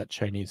mean, with that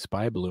Chinese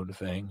spy balloon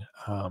thing,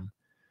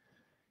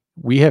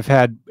 we have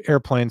had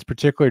airplanes,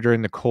 particularly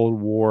during the Cold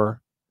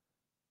War,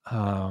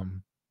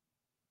 that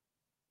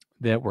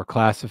were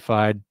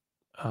classified,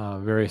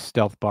 various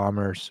stealth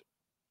bombers,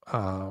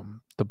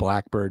 the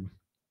Blackbird,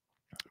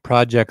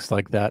 projects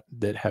like that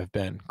have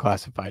been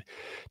classified.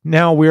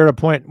 Now we're at a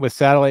point with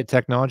satellite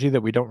technology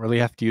that we don't really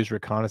have to use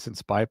reconnaissance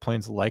spy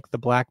planes like the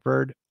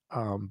Blackbird,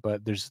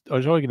 but there's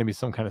always going to be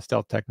some kind of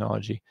stealth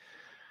technology.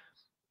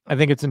 I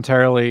think it's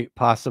entirely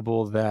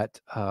possible that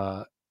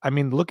I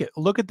mean, look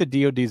at the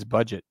DoD's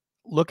budget.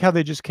 Look how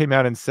they just came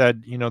out and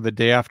said, the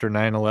day after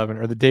 9/11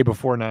 or the day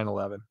before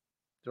 9/11.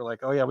 They're like,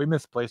 "Oh yeah, we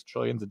misplaced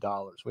trillions of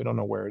dollars. We don't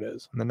know where it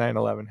is." And then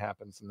 9/11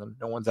 happens and then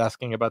no one's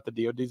asking about the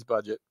DoD's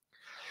budget.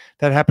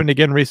 That happened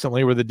again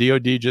recently where the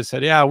DoD just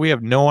said, "Yeah, we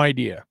have no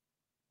idea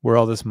where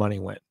all this money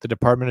went." The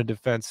Department of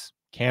Defense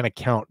can't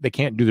account. They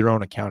can't do their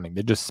own accounting.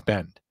 They just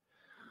spend.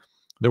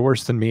 They're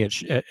worse than me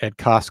at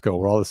Costco,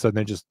 where all of a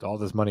sudden all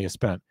this money is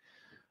spent.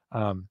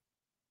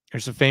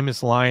 There's a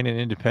famous line in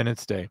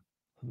Independence Day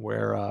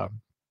where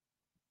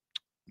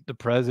the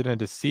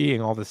president is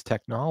seeing all this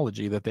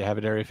technology that they have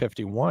at Area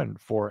 51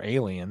 for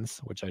aliens,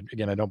 which I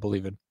don't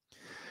believe in.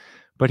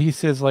 But he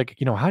says, like,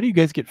 how do you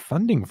guys get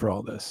funding for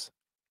all this?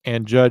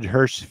 And Judge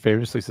Hirsch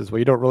famously says, well,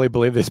 you don't really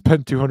believe they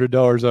spent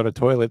 $200 on a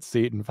toilet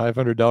seat and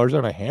 $500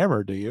 on a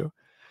hammer, do you?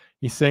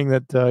 He's saying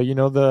that,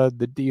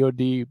 the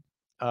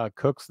DOD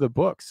cooks the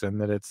books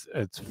and that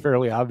it's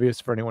fairly obvious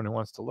for anyone who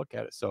wants to look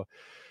at it. So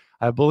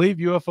I believe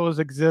UFOs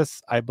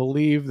exist. I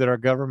believe that our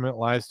government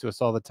lies to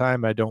us all the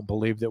time. I don't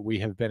believe that we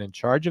have been in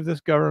charge of this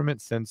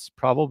government since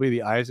probably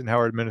the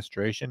Eisenhower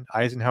administration.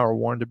 Eisenhower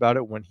warned about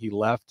it when he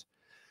left.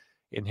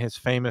 In his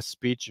famous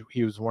speech,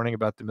 he was warning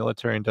about the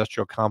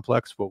military-industrial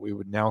complex, what we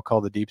would now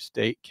call the deep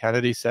state.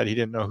 Kennedy said he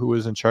didn't know who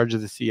was in charge of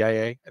the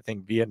CIA. I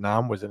think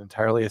Vietnam was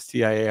entirely a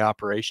CIA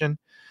operation.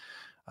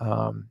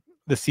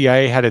 The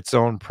CIA had its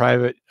own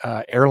private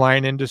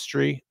airline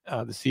industry.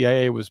 The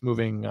CIA was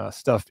moving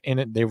stuff in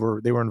it. They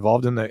were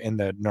involved in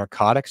the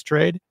narcotics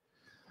trade.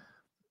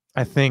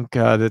 I think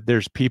that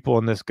there's people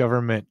in this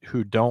government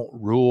who don't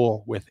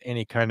rule with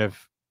any kind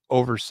of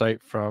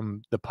oversight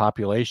from the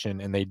population,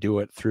 and they do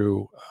it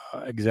through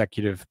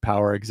executive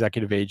power,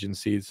 executive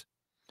agencies,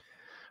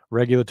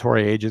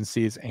 regulatory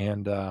agencies,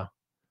 and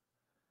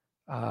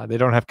they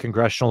don't have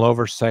congressional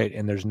oversight,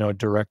 and there's no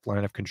direct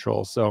line of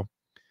control. So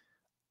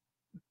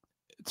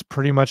it's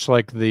pretty much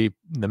like the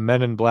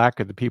men in black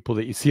are the people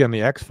that you see on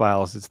the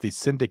X-Files. It's these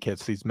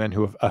syndicates, these men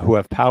who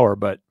have power,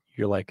 but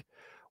you're like,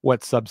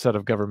 what subset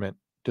of government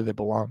do they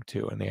belong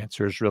to? And the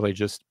answer is really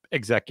just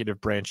executive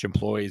branch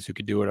employees who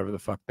can do whatever the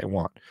fuck they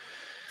want.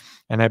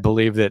 And I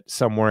believe that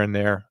somewhere in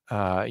there,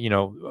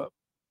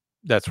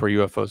 that's where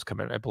UFOs come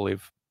in. I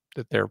believe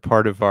that they're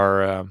part of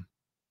our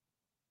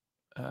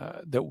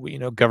that we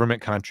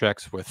government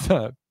contracts with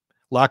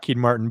Lockheed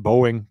Martin,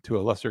 Boeing to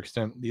a lesser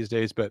extent these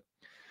days, but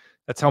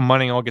that's how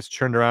money all gets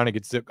turned around.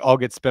 It all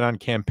gets spent on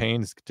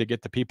campaigns to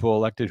get the people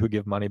elected who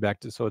give money back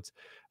to. So it's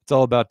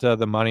all about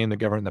the money and the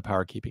government, the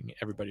power, keeping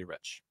everybody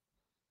rich.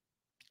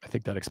 I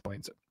think that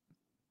explains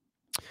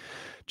it.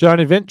 John,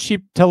 invent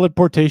cheap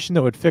teleportation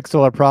that would fix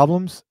all our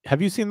problems.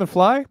 Have you seen The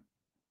Fly?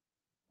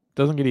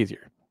 Doesn't get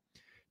easier.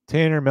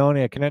 Tanner,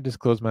 Melanie, I cannot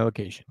disclose my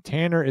location.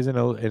 Tanner is in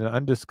an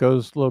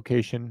undisclosed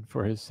location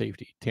for his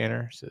safety.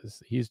 Tanner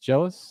says he's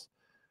jealous.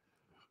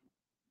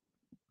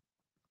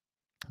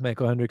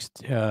 Michael Hendricks,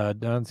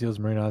 Don Seals,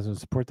 Marine Osmond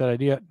support that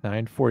idea.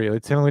 940.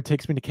 It's how long it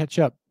takes me to catch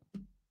up.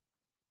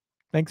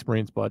 Thanks,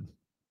 Marines Blood.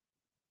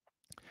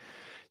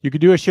 You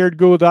could do a shared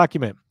Google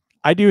document.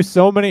 I do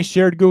so many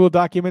shared Google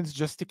documents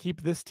just to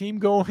keep this team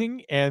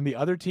going and the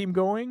other team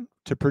going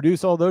to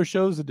produce all those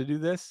shows and to do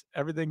this.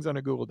 Everything's on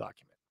a Google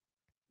document.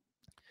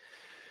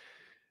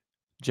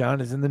 John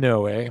is in the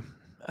know, eh?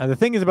 The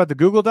thing is about the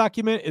Google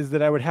document is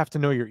that I would have to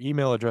know your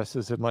email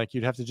addresses and like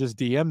you'd have to just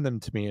DM them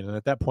to me. And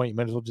at that point, you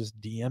might as well just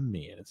DM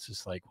me. And it's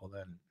just like, well,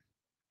 then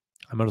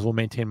I might as well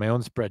maintain my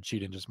own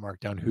spreadsheet and just mark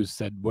down who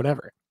said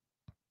whatever.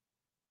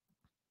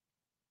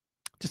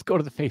 Just go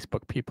to the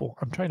Facebook, people.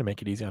 I'm trying to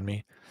make it easy on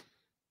me.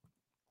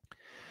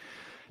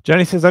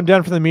 Johnny says, I'm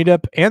down for the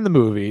meetup and the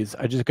movies.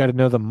 I just got to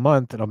know the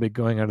month and I'll be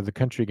going out of the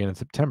country again in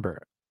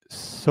September.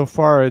 So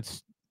far,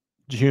 it's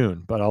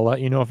June, but I'll let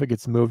you know if it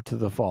gets moved to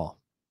the fall.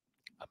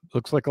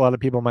 Looks like a lot of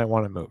people might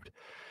want it moved,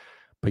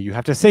 but you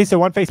have to say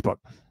so on Facebook.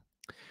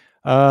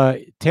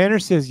 Tanner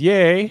says,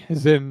 yay,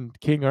 as in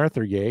King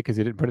Arthur, yay, because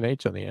he didn't put an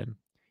H on the end.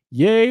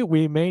 Yay,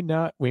 we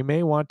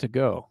may want to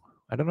go.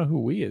 I don't know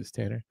who we is,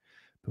 Tanner,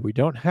 but we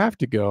don't have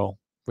to go.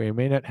 We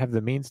may not have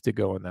the means to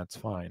go, and that's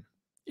fine.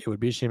 It would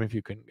be a shame if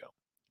you couldn't go.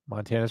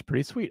 Montana's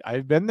pretty sweet.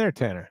 I've been there,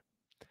 Tanner.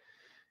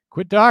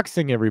 Quit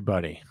doxing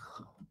everybody.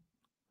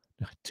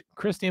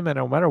 Christy,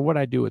 no matter what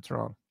I do, it's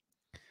wrong.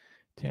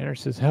 Tanner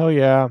says, hell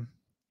yeah.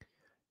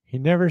 He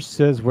never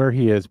says where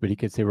he is, but he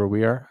could say where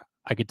we are.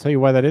 I could tell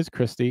you why that is,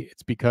 Christy.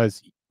 It's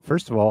because,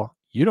 first of all,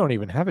 you don't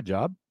even have a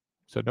job,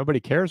 so nobody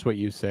cares what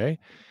you say.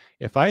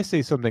 If I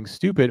say something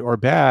stupid or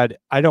bad,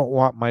 I don't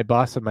want my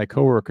boss and my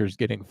coworkers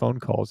getting phone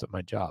calls at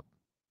my job.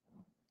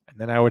 And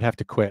then I would have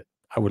to quit.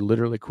 I would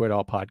literally quit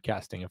all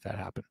podcasting if that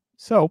happened.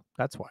 So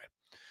that's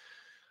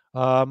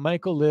why.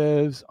 Michael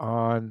lives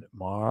on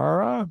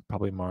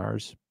probably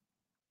Mars.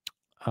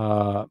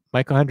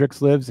 Michael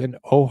Hendricks lives in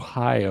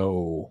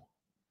Ohio.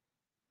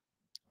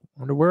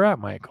 Wonder where at,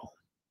 Michael.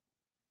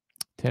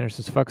 Tanner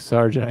says, fuck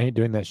Sergeant. I ain't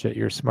doing that shit.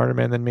 You're a smarter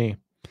man than me.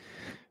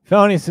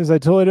 Felony says, I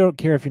totally don't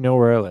care if you know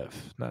where I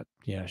live.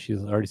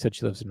 She's already said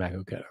she lives in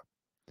Maquoketa.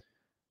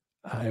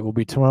 It will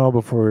be tomorrow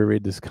before we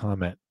read this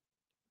comment.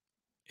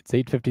 It's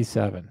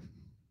 8:57.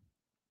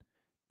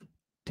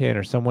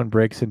 Tanner, someone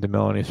breaks into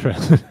Melanie's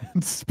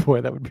residence.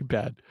 Boy, that would be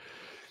bad.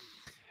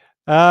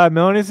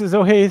 Melanie says,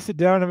 "Oh hey, sit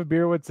down, have a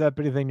beer. What's up?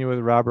 Anything new with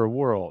Robert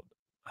World?"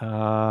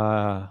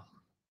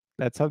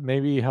 That's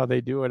maybe how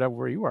they do it up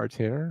where you are,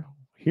 Tanner.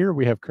 Here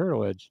we have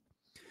curtilage.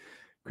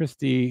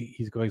 Christy,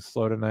 he's going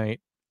slow tonight.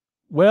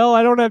 Well,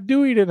 I don't have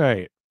Dewey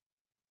tonight.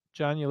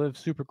 John, you live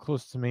super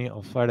close to me.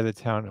 I'll fly to the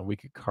town and we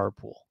could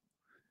carpool.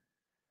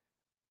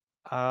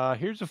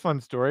 Here's a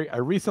fun story. I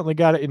recently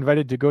got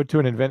invited to go to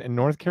an event in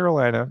North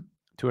Carolina,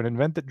 to an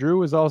event that Drew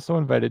was also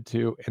invited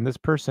to, and this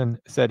person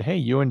said, "Hey,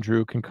 you and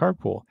Drew can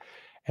carpool."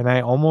 And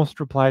I almost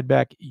replied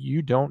back,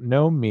 "You don't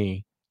know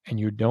me and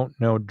you don't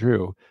know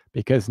Drew,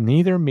 because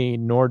neither me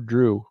nor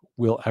Drew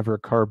will ever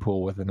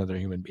carpool with another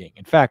human being."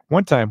 In fact,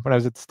 one time when I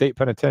was at the state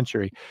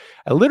penitentiary,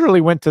 I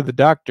literally went to the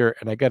doctor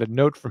and I got a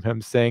note from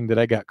him saying that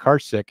I got car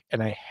sick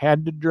and I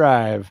had to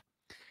drive,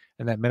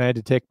 and that meant I had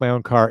to take my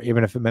own car,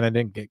 even if it meant I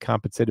didn't get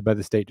compensated by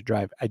the state to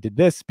drive. I did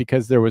this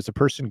because there was a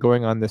person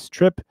going on this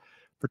trip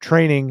for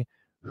training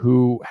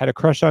who had a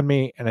crush on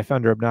me, and I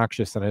found her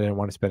obnoxious, and I didn't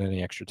want to spend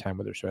any extra time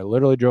with her. So I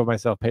literally drove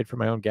myself, paid for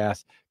my own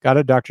gas, got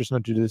a doctor's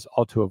note to do this,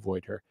 all to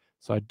avoid her.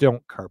 So I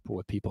don't carpool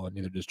with people, and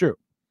neither does Drew.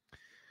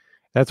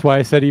 That's why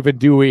I said even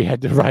Dewey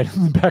had to ride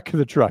in the back of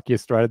the truck. He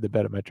used to ride in the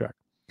bed of my truck.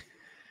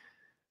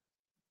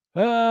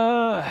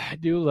 I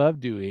do love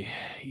Dewey.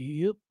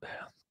 Yep.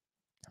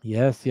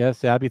 Yes,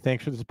 Abby.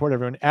 Thanks for the support,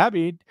 everyone.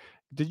 Abby,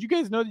 did you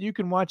guys know that you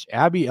can watch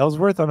Abby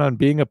Ellsworth on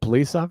Being a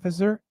Police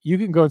Officer? You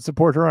can go and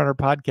support her on her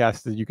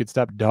podcast, so you could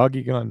stop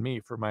dogging on me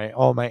for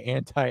all my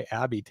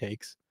anti-Abby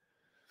takes.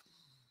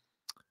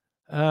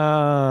 He's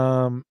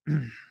a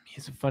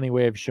funny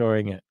way of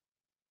showing it.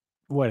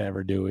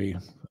 Whatever, Dewey.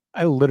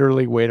 I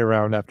literally wait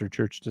around after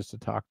church just to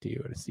talk to you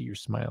and to see your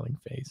smiling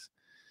face.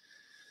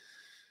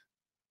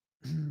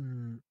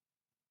 I'm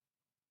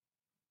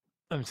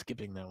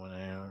skipping that one.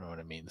 I don't know what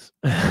it means.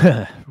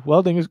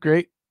 Welding is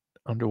great.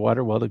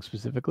 Underwater welding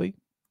specifically.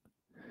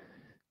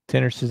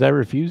 Tanner says, "I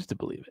refuse to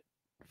believe it.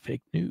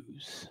 Fake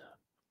news."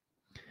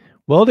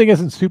 Welding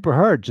isn't super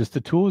hard. Just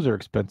the tools are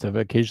expensive.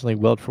 I occasionally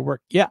weld for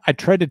work. Yeah, I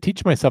tried to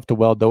teach myself to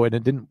weld, though, and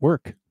it didn't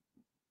work.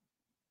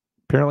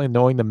 Apparently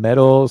knowing the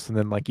metals and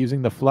then like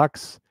using the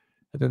flux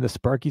and then the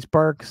sparky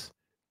sparks,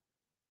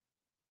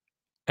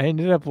 I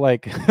ended up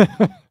like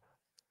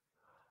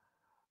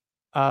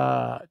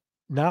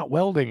not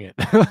welding it.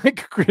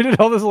 Like created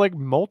all this like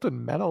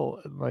molten metal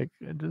and like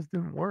it just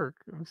didn't work.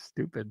 It was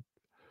stupid.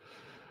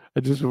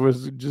 It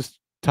just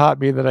taught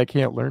me that I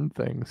can't learn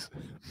things.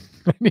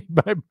 I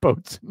need my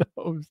boats and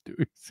hose,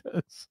 Dewey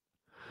says.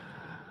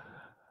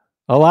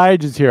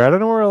 Elijah's here. I don't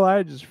know where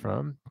Elijah's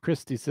from.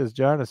 Christy says,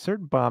 "John, a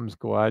certain bomb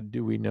squad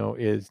do we know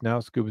is now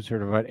scuba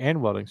certified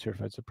and welding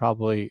certified, so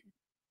probably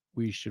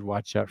we should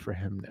watch out for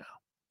him now."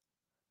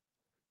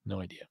 No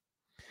idea.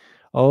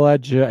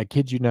 Elijah, I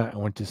kid you not, I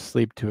went to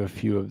sleep to a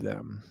few of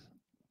them.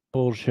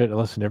 Bullshit. I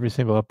listened to every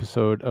single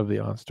episode of the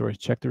On Stories.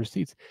 Check the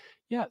receipts.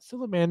 Yeah,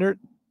 Salamander,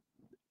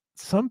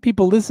 some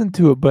people listened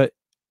to it, but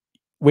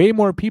way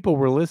more people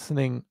were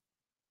listening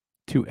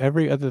to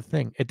every other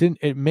thing.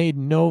 It made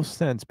no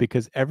sense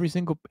because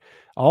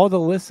all the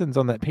listens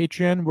on that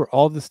Patreon were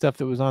all the stuff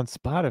that was on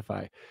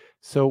Spotify.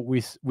 So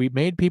we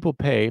made people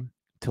pay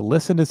to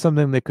listen to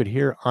something they could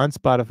hear on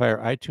Spotify or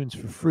iTunes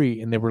for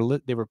free, and they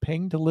were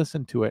paying to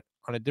listen to it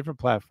on a different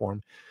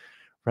platform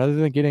rather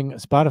than getting a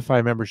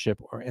Spotify membership,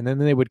 and then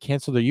they would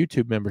cancel their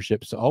YouTube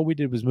membership. So all we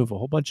did was move a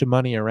whole bunch of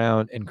money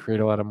around and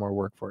create a lot of more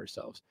work for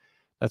ourselves.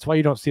 That's why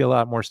you don't see a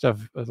lot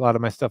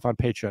of my stuff on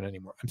Patreon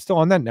anymore. I'm still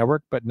on that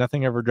network, but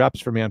nothing ever drops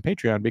for me on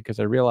Patreon because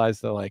I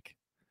realized that like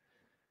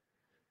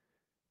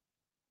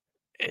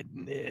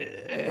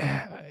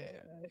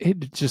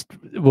it just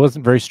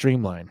wasn't very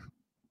streamlined.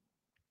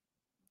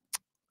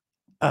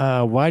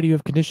 Why do you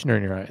have conditioner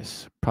in your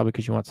eyes? Probably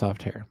because you want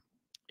soft hair.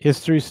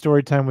 History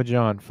story time with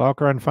John.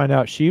 Falker on Find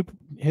Out Sheep.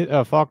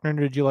 Faulkner,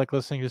 did you like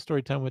listening to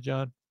Story Time with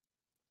John?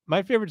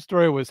 My favorite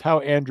story was how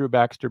Andrew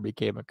Baxter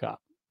became a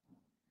cop.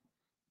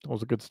 That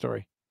was a good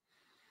story.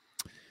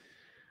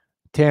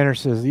 Tanner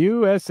says, the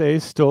USA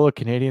stole a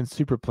Canadian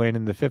superplane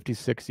in the 50s,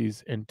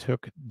 60s and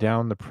took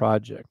down the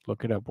project.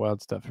 Look it up,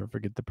 wild stuff. I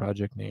forget the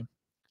project name.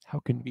 How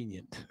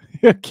convenient.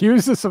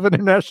 Accuse us of an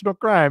international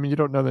crime and you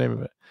don't know the name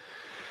of it.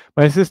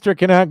 My sister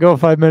cannot go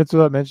 5 minutes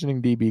without mentioning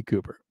D.B.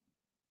 Cooper.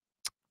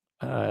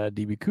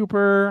 D.B.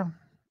 Cooper.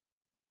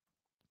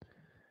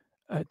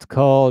 It's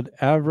called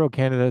Avro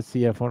Canada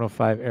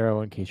CF-105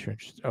 Arrow, in case you're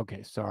interested.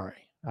 Okay,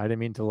 sorry. I didn't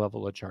mean to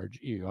level a charge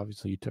at you.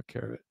 Obviously, you took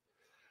care of it.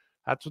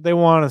 That's what they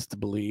want us to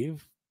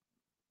believe.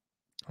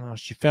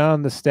 She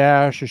found the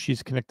stash, or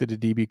she's connected to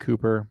DB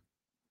Cooper.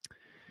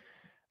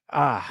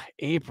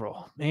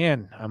 April.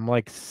 Man, I'm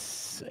like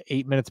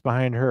 8 minutes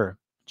behind her.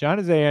 John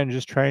is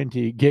just trying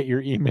to get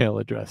your email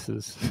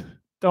addresses.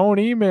 Don't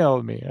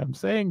email me. I'm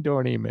saying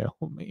don't email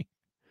me.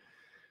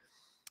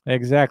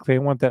 Exactly. I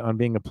want that on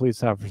Being a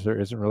Police Officer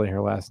isn't really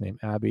her last name.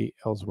 Abby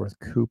Ellsworth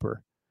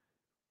Cooper.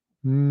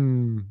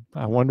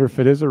 I wonder if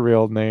it is a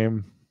real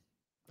name.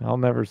 I'll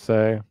never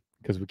say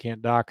because we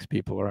can't dox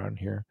people around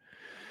here.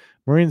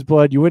 Marine's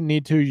Blood, you wouldn't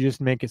need to. You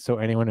just make it so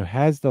anyone who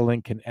has the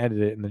link can edit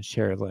it and then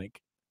share a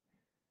link.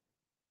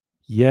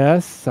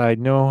 Yes, I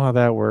know how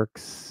that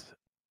works.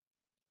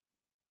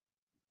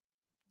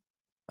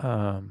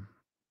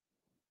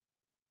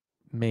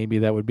 Maybe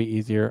that would be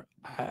easier.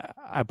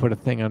 I put a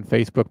thing on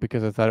Facebook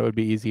because I thought it would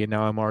be easy, and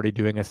now I'm already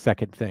doing a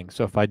second thing.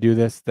 So if I do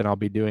this, then I'll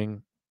be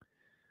doing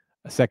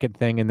a second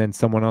thing, and then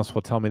someone else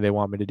will tell me they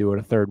want me to do it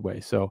a third way.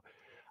 So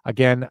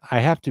again, I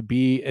have to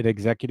be an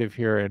executive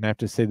here, and I have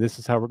to say this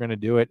is how we're going to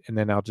do it, and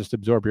then I'll just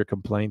absorb your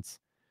complaints.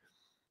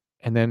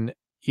 And then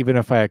even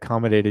if I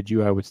accommodated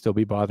you, I would still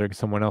be bothering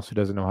someone else who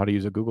doesn't know how to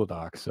use a Google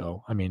Doc.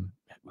 So, I mean,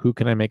 who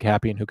can I make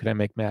happy and who can I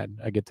make mad?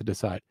 I get to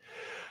decide.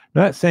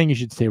 I'm not saying you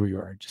should stay where you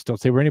are. Just don't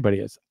stay where anybody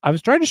is. I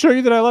was trying to show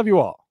you that I love you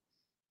all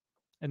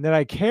and that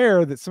I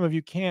care that some of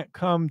you can't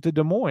come to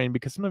Des Moines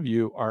because some of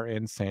you are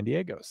in San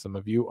Diego. Some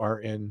of you are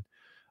in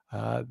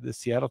the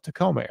Seattle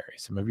Tacoma area.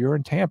 Some of you are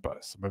in Tampa.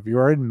 Some of you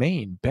are in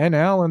Maine. Ben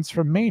Allen's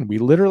from Maine. We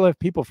literally have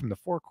people from the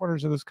four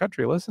corners of this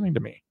country listening to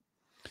me.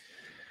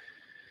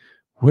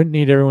 Wouldn't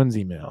need everyone's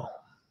email.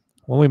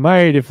 Well, we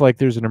might if like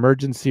there's an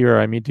emergency or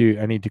I need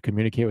to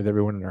communicate with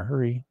everyone in a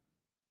hurry.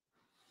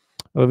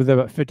 I live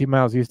about 50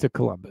 miles east of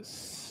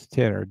Columbus.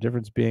 Tanner,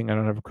 difference being I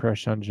don't have a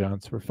crush on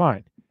John, so we're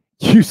fine.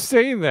 You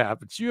say that,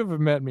 but you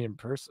haven't met me in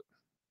person.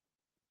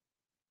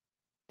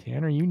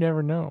 Tanner, you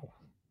never know.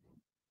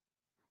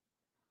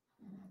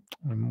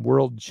 I'm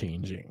world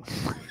changing.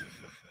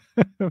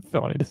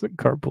 Felony doesn't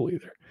carpool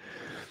either.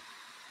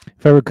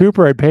 If I were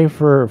Cooper, I'd pay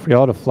for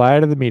y'all to fly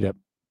to the meetup.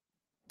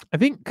 I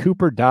think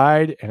Cooper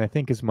died, and I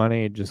think his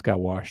money just got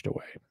washed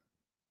away.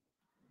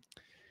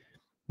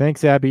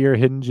 Thanks, Abby. You're a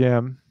hidden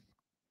gem.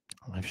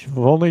 If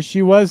only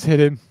she was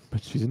hidden,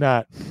 but she's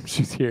not.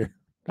 She's here.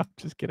 I'm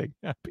just kidding,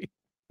 Abby.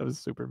 That was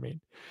super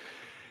mean.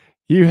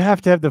 You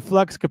have to have the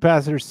flux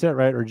capacitor set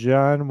right, or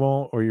John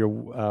won't, or your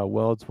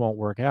welds won't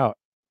work out.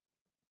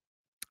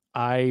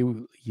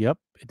 Yep,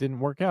 it didn't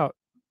work out.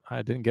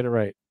 I didn't get it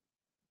right.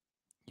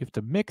 You have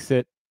to mix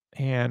it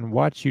and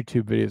watch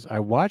YouTube videos. I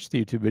watched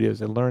the YouTube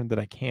videos and learned that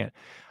I can't.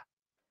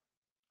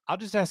 I'll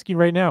just ask you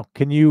right now,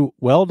 can you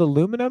weld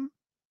aluminum?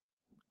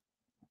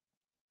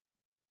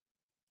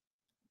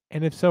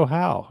 And if so,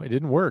 how? It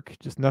didn't work.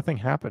 Just nothing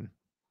happened.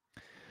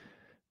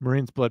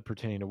 Marine's Blood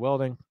pertaining to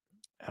welding.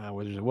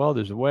 Where there's a weld,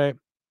 there's a way.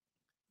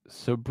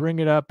 So bring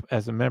it up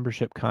as a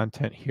membership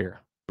content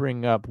here.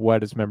 Bring up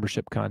what is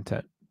membership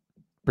content.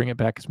 Bring it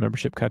back as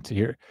membership content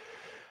here.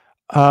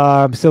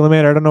 Silly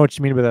man, I don't know what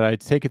you mean by that. I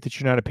take it that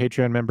you're not a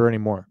Patreon member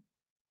anymore.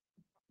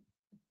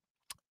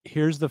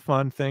 Here's the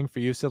fun thing for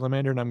you,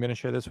 Silamander, and I'm going to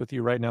share this with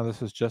you right now.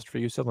 This is just for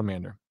you,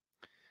 Silamander.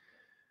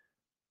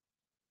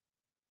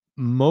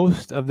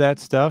 Most of that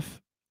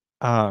stuff,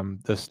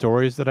 the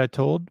stories that I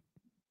told,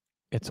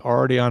 it's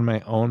already on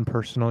my own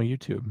personal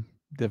YouTube.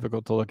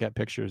 Difficult to look at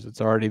pictures.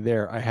 It's already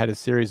there. I had a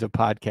series of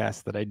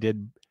podcasts that I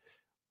did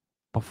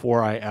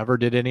before I ever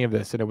did any of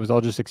this, and it was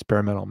all just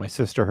experimental. My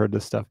sister heard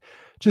this stuff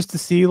just to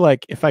see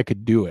like if I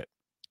could do it.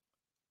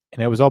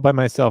 And it was all by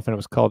myself, and it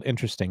was called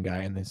Interesting Guy.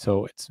 And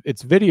so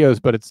it's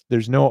videos, but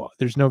there's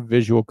no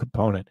visual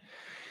component.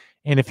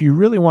 And if you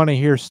really want to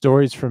hear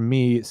stories from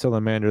me,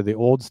 Salamander, the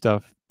old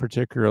stuff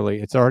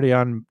particularly, it's already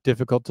on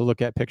Difficult to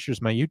Look at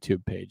Pictures, my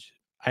YouTube page.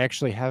 I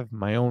actually have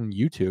my own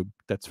YouTube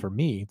that's for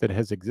me that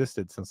has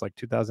existed since like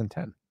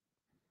 2010.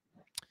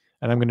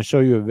 And I'm going to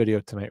show you a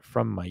video tonight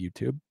from my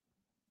YouTube.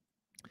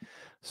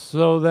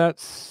 So that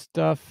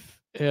stuff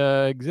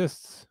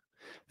exists.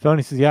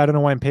 Felony says, yeah, I don't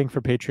know why I'm paying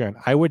for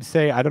Patreon. I would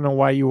say, I don't know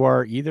why you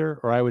are either,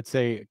 or I would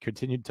say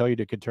continue to tell you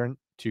to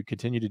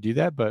continue to do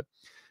that. But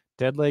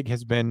Deadleg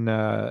has been,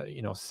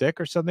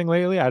 sick or something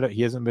lately.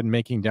 He hasn't been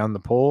making down the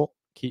poll.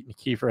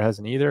 Kiefer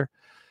hasn't either.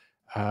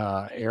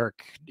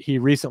 Eric, he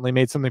recently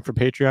made something for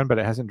Patreon, but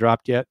it hasn't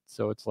dropped yet.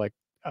 So it's like,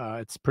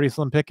 it's pretty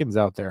slim pickings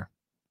out there.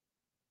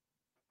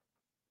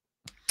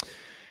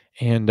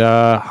 And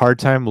Hard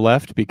Time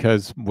left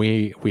because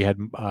we had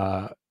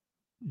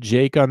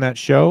Jake on that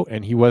show,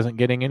 and he wasn't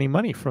getting any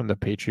money from the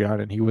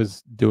Patreon, and he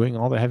was doing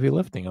all the heavy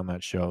lifting on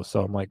that show.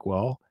 So I'm like,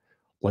 well,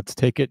 let's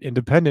take it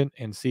independent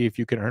and see if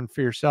you can earn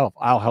for yourself.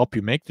 I'll help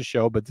you make the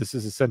show, but this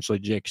is essentially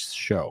Jake's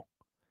show.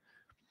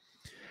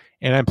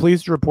 And I'm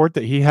pleased to report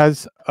that he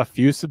has a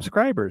few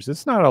subscribers.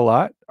 It's not a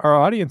lot. Our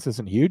audience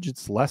isn't huge.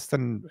 It's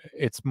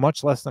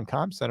much less than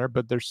Comm Center,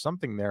 but there's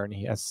something there, and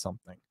he has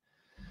something.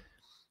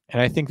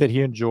 And I think that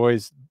he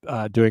enjoys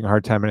doing a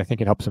Hard Time, and I think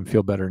it helps him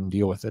feel better and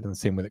deal with it in the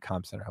same way that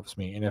Comm Center helps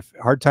me. And if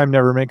Hard Time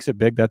never makes it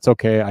big, that's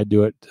okay. I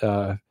do it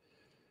for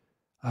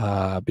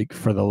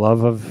the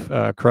love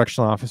of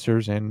correctional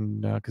officers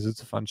and because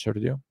it's a fun show to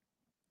do.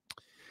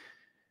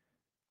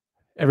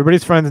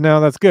 Everybody's friends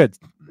now. That's good.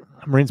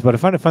 Marines, but I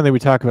find it fun that we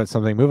talk about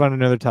something. Move on to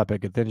another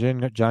topic. And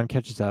then John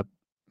catches up.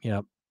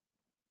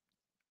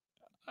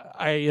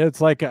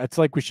 It's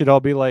like we should all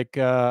be like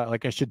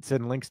I should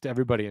send links to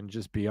everybody and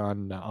just be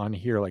on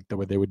here like the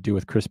way they would do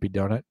with Crispy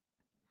Donut.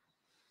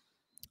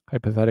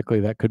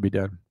 Hypothetically, that could be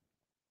done.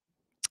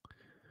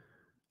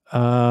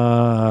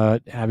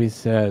 Abby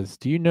says,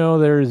 do you know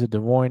there is a Des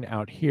Moines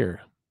out here?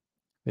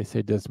 They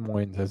say Des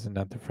Moines, as in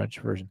not the French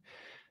version.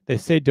 They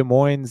say Des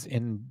Moines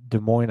in Des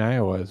Moines,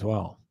 Iowa as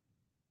well.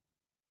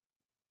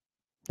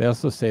 They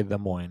also say Des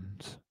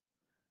Moines.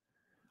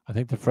 I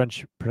think the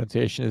French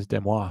pronunciation is Des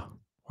Moines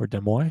or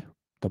Des Moines.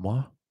 Des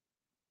Moines?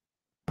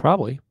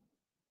 Probably.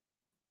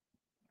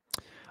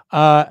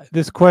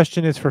 This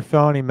question is for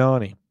Felony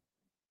Melanie.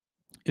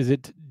 Is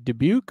it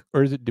Dubuque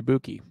or is it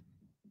Dubuque?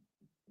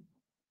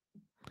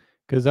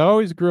 Because I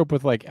always grew up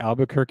with like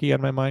Albuquerque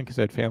on my mind because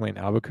I had family in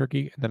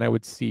Albuquerque, and then I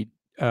would see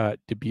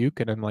Dubuque,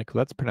 and I'm like,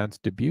 well, that's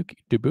pronounced Dubuque.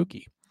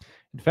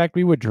 In fact,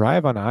 we would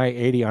drive on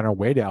I-80 on our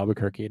way to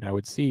Albuquerque, and I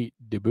would see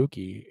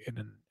Dubuque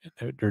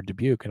or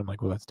Dubuque, and I'm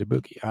like, well, that's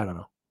Dubuque. I don't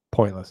know.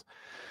 Pointless.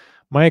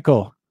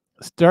 Michael,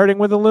 starting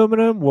with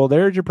aluminum. Well,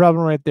 there's your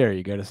problem right there.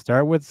 You got to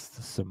start with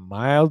some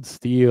mild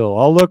steel.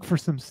 I'll look for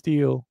some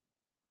steel.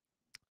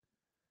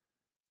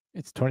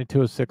 It's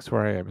 22:06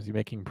 where I am. Is he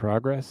making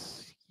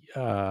progress?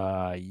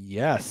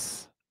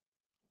 Yes.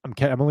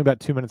 I'm only about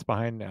 2 minutes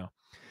behind now.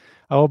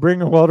 I will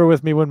bring a welder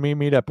with me when we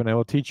meet up, and I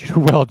will teach you to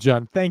weld,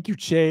 John. Thank you,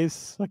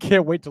 Chase. I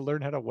can't wait to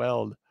learn how to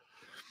weld.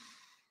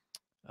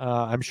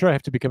 I'm sure I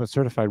have to become a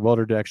certified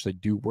welder to actually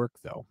do work,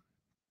 though.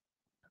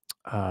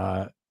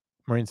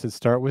 Maureen says,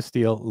 start with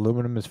steel.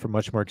 Aluminum is for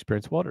much more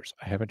experienced welders.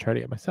 I haven't tried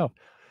it yet myself.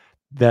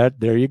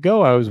 There you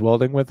go. I was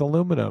welding with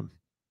aluminum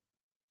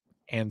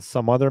and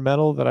some other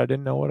metal that I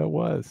didn't know what it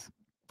was.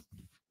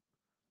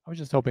 I was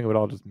just hoping it would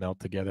all just melt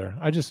together.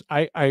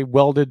 I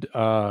welded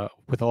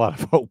with a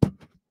lot of hope.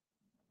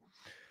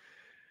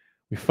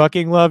 We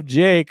fucking love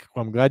Jake.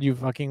 Well, I'm glad you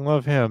fucking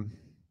love him.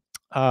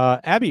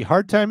 Abby,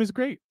 Hard Time is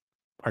great.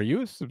 Are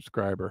you a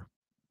subscriber?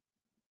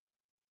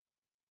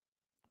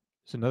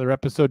 There's another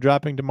episode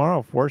dropping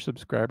tomorrow for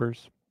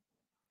subscribers.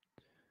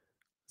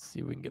 Let's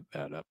see if we can get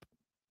that up.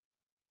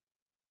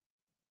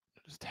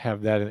 Just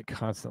have that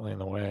constantly in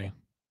the way.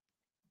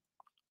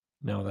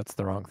 No, that's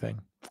the wrong thing.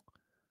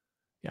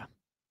 Yeah.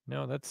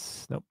 No,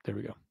 nope. There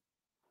we go.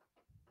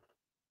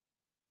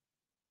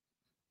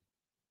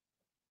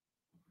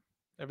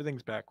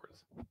 Everything's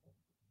backwards. So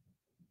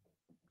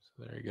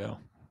there you go.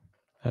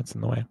 That's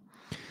in the way.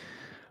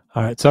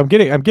 All right. So I'm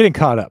getting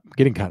caught up.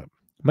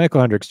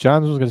 Michael Hendricks.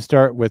 John was going to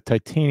start with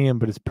titanium,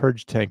 but his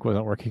purge tank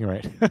wasn't working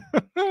right.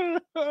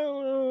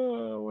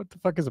 What the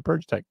fuck is a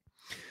purge tank?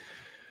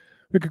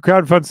 We could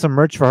crowdfund some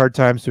merch for Hard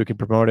Times so we can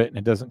promote it, and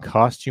it doesn't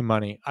cost you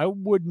money. I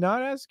would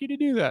not ask you to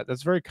do that.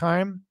 That's very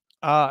kind.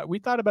 We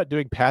thought about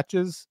doing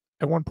patches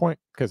at one point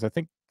because I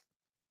think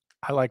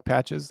I like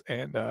patches,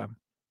 and I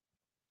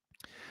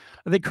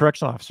think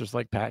correctional officers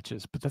like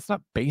patches, but that's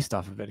not based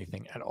off of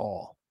anything at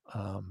all.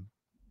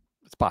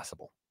 It's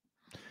possible.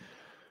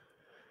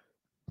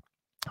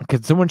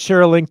 Could someone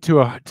share a link to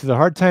the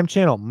Hard Time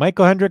channel?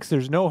 Michael Hendricks,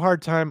 there's no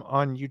Hard Time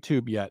on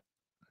YouTube yet.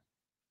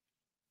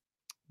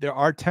 There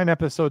are 10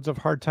 episodes of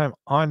Hard Time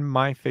on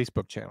my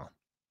Facebook channel.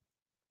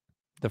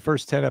 The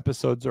first 10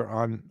 episodes are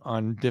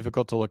on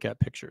difficult to look at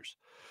pictures.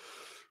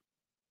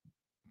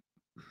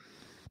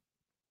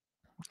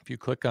 If you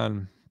click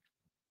on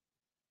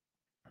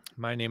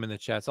my name in the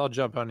chats, I'll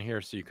jump on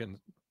here so you can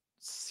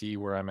see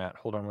where I'm at.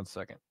 Hold on one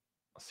second.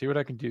 I'll see what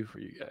I can do for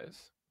you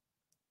guys.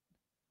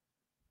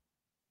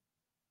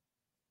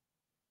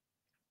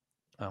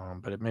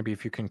 But maybe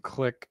if you can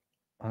click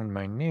on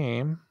my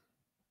name,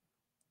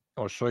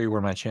 I'll show you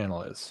where my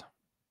channel is.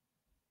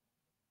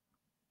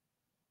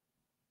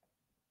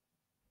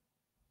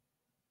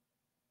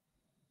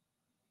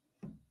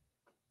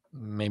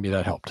 Maybe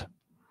that helped.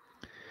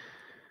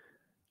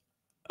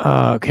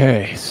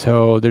 Okay,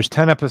 so there's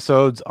 10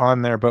 episodes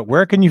on there, but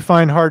where can you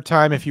find Hard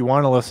Time if you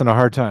want to listen to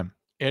Hard Time?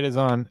 It is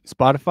on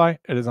Spotify.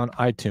 It is on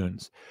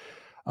iTunes.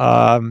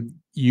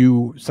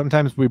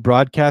 Sometimes we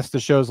broadcast the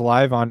shows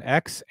live on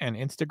X and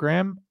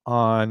Instagram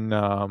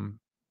on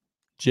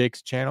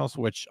Jake's channels,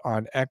 which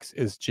on X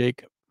is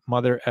Jake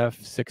Mother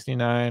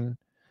F69,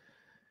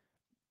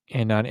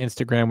 and on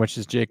Instagram, which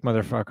is Jake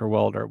Motherfucker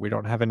Welder. We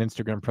don't have an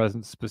Instagram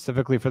presence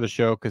specifically for the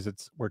show because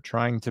we're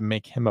trying to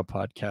make him a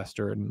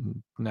podcaster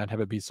and not have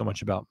it be so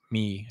much about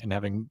me and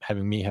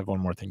having me have one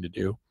more thing to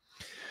do.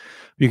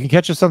 You can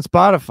catch us on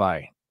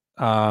Spotify.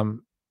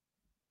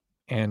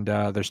 And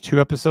there's 2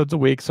 episodes a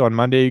week. So on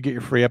Monday, you get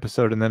your free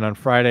episode. And then on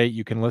Friday,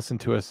 you can listen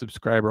to a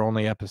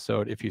subscriber-only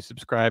episode if you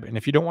subscribe. And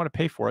if you don't want to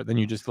pay for it, then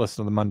you just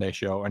listen to the Monday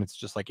show. And it's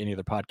just like any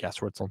other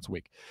podcast where it's once a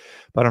week.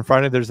 But on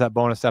Friday, there's that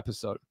bonus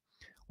episode.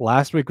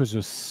 Last week was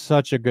just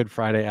such a good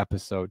Friday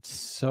episode.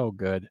 So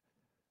good.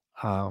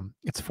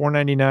 It's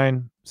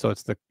 $4.99. So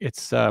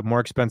it's more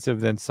expensive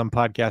than some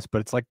podcasts,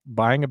 but it's like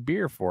buying a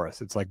beer for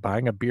us. It's like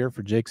buying a beer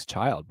for Jake's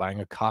child,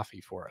 buying a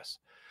coffee for us.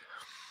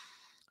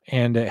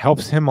 And it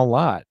helps him a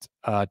lot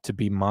to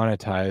be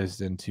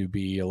monetized and to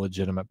be a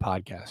legitimate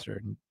podcaster.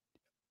 And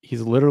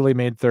he's literally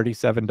made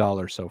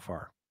 $37 so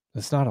far.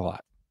 That's not a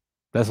lot.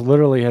 That's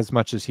literally as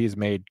much as he's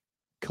made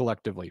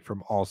collectively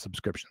from all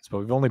subscriptions. But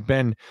we've only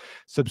been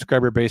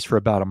subscriber based for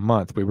about a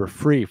month. We were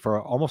free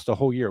for almost a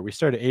whole year. We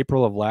started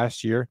April of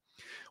last year.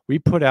 We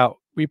put out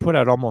we put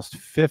out almost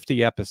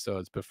 50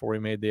 episodes before we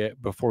made the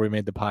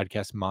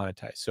podcast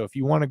monetized. So if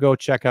you want to go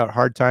check out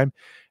Hard Time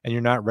and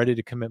you're not ready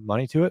to commit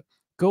money to it,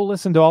 go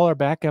listen to all our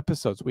back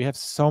episodes. We have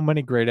so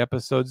many great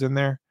episodes in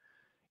there.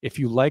 If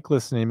you like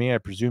listening to me, I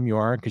presume you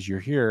are because you're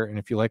here. And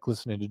if you like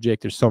listening to Jake,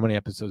 there's so many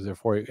episodes there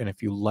for you. And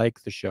if you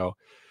like the show,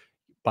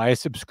 buy a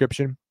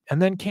subscription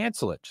and then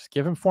cancel it. Just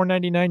give him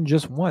 $4.99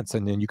 just once,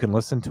 and then you can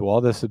listen to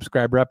all the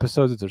subscriber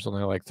episodes. There's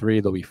only like 3.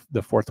 There'll be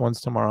the 4th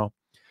one's tomorrow.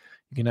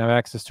 You can have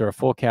access to our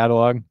full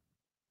catalog,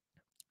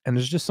 and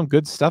there's just some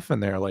good stuff in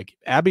there. Like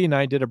Abby and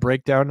I did a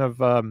breakdown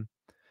of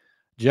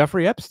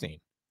Jeffrey Epstein.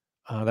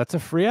 That's a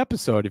free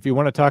episode. If you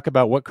want to talk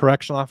about what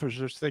correctional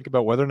officers think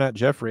about whether or not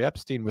Jeffrey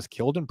Epstein was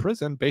killed in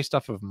prison based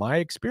off of my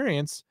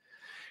experience,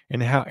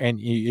 and how, and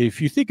if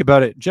you think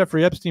about it,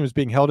 Jeffrey Epstein was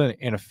being held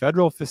in a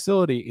federal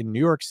facility in New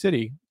York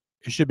City.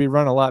 It should be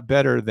run a lot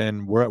better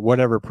than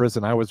whatever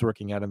prison I was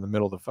working at in the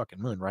middle of the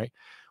fucking moon, right?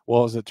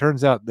 Well, as it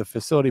turns out, the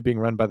facility being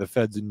run by the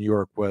feds in New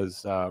York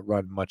was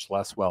run much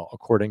less well,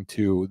 according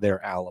to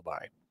their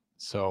alibi.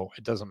 So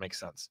it doesn't make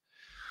sense.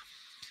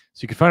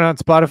 So you can find it on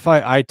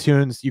Spotify,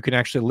 iTunes. You can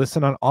actually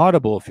listen on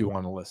Audible if you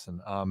want to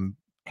listen.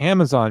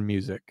 Amazon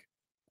Music.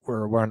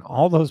 We're on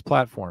all those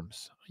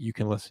platforms. You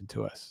can listen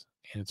to us,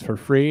 and it's for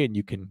free. And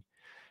you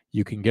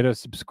can get a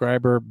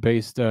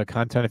subscriber-based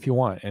content if you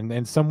want. And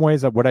in some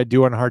ways, what I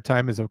do on Hard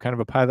Time is a kind of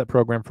a pilot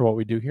program for what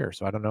we do here.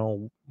 So I don't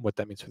know what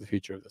that means for the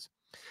future of this.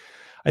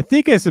 I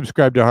think I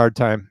subscribed to Hard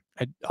Time.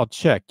 I'll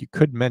check. You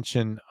could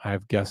mention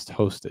I've guest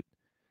hosted.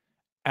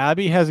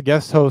 Abby has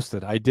guest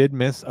hosted. I did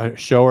miss a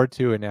show or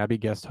two, and Abby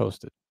guest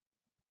hosted.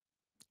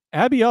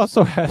 Abby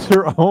also has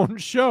her own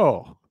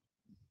show.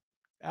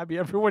 Abby,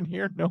 everyone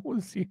here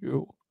knows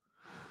you.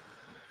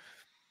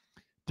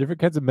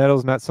 Different kinds of metal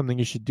is not something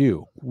you should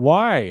do.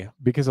 Why?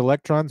 Because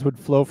electrons would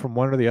flow from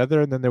one or the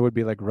other, and then there would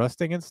be like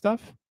rusting and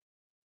stuff?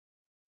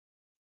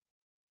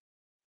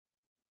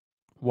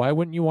 Why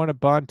wouldn't you want to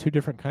bond 2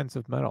 different kinds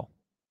of metal?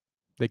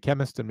 The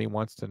chemist in me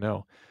wants to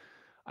know.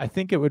 I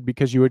think it would,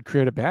 because you would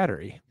create a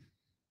battery.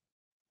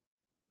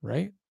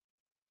 Right?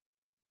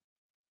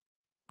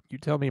 You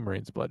tell me,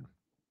 Marine's blood.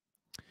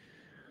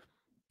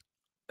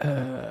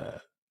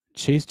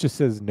 Chase just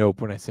says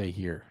nope when I say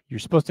here. You're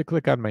supposed to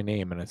click on my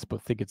name, and I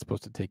think it's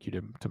supposed to take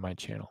you to my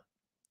channel.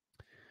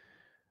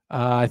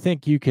 I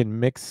think you can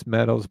mix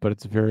metals, but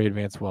it's very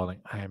advanced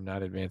welding. I am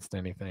not advanced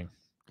anything.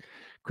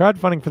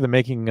 Crowdfunding for the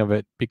making of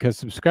it, because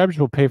subscribers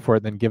will pay for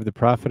it, then give the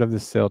profit of the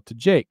sale to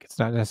Jake. It's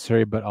not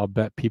necessary, but I'll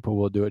bet people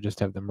will do it. Just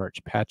have the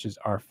merch. Patches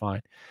are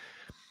fine.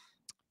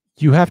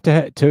 You have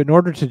to in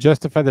order to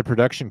justify the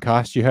production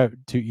cost, you have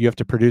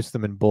to produce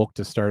them in bulk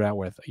to start out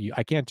with.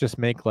 I can't just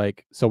make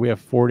like, so we have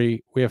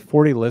 40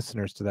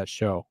 listeners to that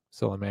show,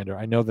 Salamander.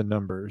 I know the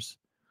numbers.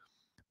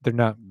 They're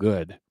not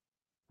good,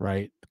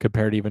 right?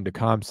 Compared even to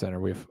Comm Center.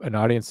 We have an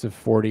audience of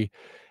 40.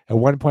 At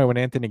one point when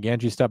Anthony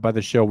Ganji stopped by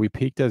the show, we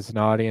peaked as an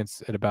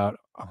audience at about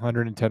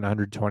 110,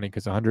 120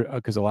 because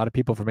a lot of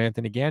people from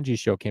Anthony Ganji's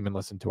show came and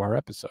listened to our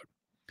episode.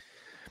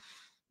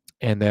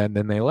 And then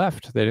they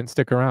left. They didn't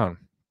stick around,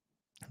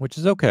 which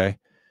is okay.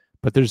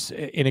 But there's,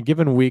 in a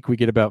given week, we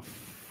get about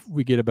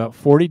 40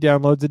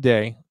 downloads a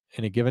day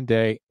in a given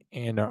day,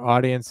 and our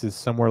audience is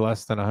somewhere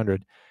less than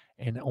 100,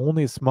 and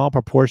only a small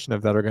proportion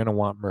of that are going to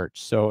want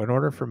merch. So in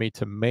order for me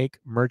to make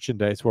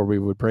merchandise where we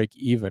would break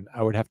even,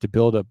 I would have to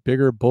build a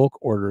bigger bulk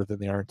order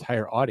than our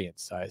entire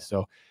audience size.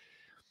 So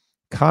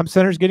Comm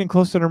Center's getting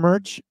close to their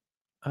merch,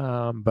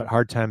 but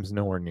Hard Time's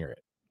nowhere near it.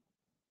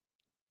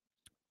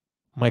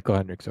 Michael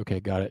Hendricks.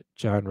 Okay, got it.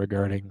 John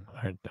regarding,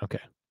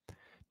 okay.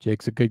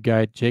 Jake's a good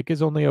guy. Jake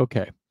is only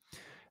okay.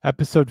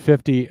 Episode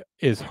 50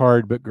 is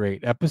hard but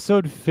great.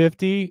 Episode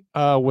 50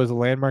 was a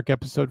landmark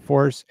episode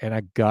for us, and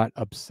I got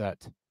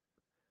upset.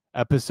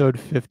 Episode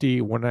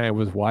 50, when I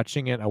was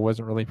watching it, I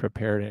wasn't really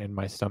prepared, and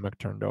my stomach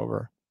turned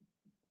over.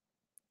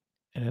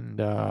 And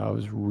I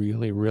was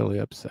really, really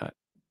upset.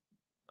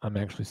 I'm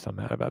actually so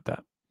mad about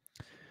that.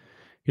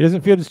 He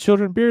doesn't feed his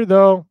children beer,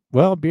 though.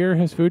 Well, beer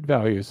has food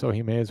value, so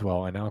he may as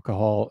well. And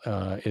alcohol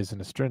is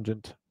an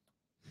astringent.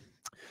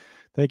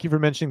 Thank you for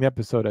mentioning the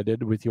episode I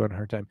did with you on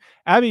Hard Time.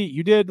 Abby,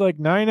 you did like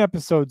 9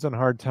 episodes on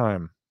Hard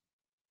Time.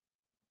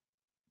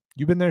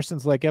 You've been there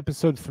since like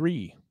episode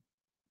 3.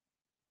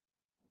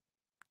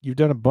 You've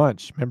done a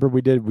bunch. Remember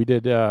we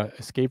did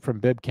Escape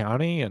from Bibb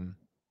County, and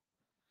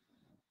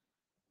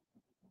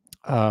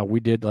we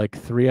did like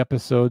 3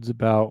 episodes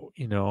about,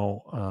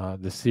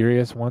 the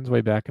serious ones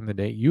way back in the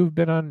day. You've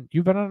been on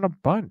a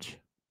bunch.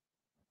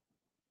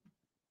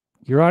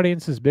 Your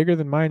audience is bigger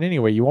than mine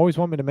anyway. You always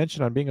want me to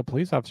mention On Being a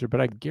Police Officer,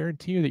 but I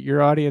guarantee you that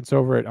your audience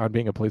over at On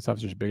Being a Police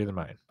Officer is bigger than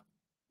mine.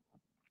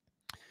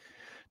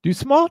 Do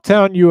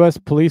small-town USA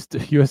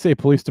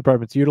police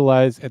departments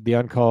utilize the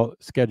on-call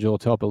schedule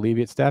to help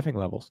alleviate staffing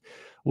levels?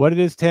 What it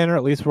is, Tanner,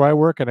 at least where I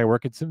work, and I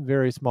work in some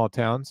very small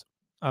towns,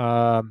 in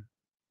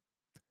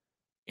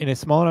a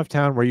small enough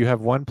town where you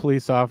have 1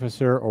 police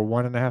officer or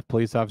 1.5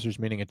 police officers,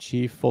 meaning a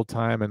chief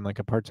full-time and like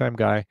a part-time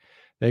guy,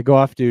 they go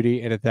off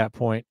duty, and at that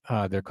point,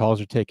 their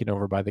calls are taken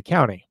over by the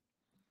county.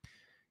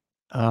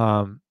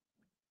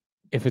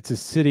 If it's a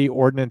city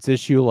ordinance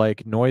issue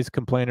like noise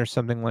complaint or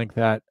something like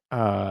that,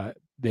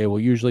 they will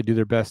usually do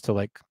their best to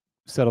like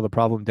settle the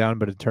problem down.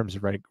 But in terms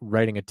of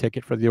writing a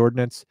ticket for the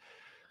ordinance,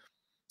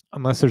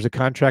 unless there's a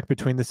contract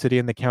between the city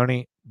and the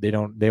county,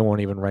 they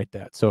won't even write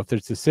that. So if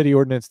there's a city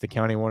ordinance, the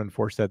county won't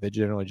enforce that. They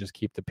generally just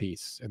keep the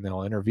peace, and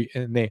they'll interview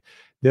and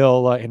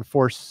they'll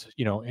enforce,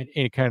 you know,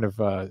 any kind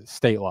of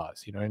state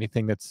laws, you know,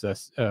 anything that's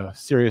a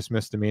serious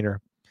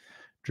misdemeanor,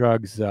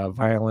 drugs,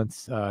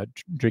 violence,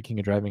 drinking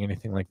and driving,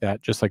 anything like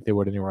that, just like they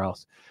would anywhere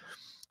else.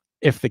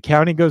 If the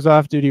county goes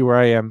off duty where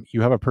I am,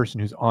 you have a person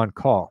who's on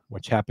call,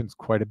 which happens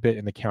quite a bit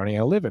in the county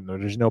I live in.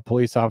 There's no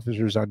police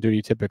officers on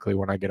duty typically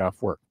when I get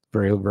off work,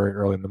 very, very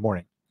early in the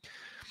morning.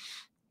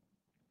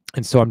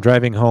 And so I'm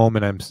driving home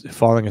and I'm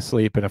falling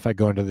asleep. And if I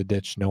go into the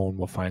ditch, no one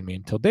will find me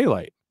until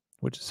daylight,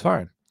 which is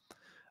fine.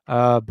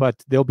 But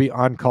they'll be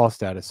on call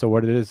status. So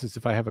what it is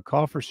if I have a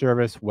call for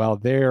service while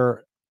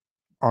they're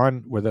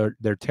on, where they're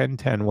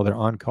 1010, while they're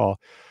on call,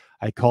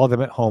 I call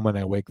them at home and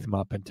I wake them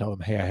up and tell them,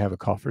 hey, I have a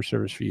call for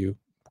service for you.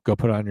 Go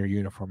put on your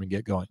uniform and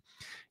get going.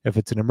 If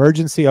it's an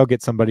emergency, I'll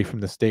get somebody from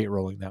the state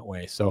rolling that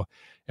way. So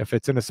if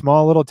it's in a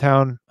small little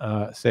town,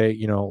 say,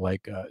 you know,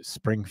 like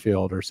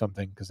Springfield or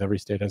something, because every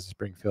state has a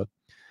Springfield,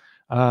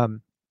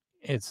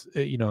 it's,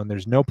 you know, and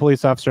there's no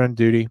police officer on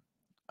duty,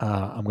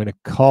 I'm going to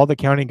call the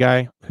county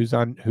guy who's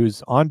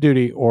on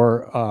duty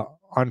or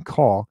on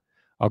call.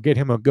 I'll get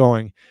him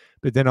going,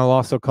 but then I'll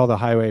also call the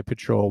highway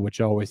patrol, which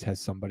always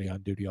has somebody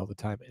on duty all the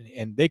time.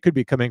 And they could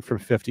be coming from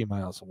 50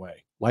 miles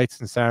away.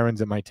 Lights and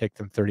sirens, it might take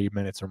them 30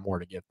 minutes or more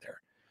to get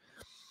there.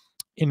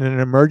 In an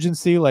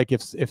emergency, like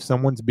if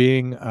someone's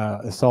being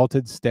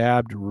assaulted,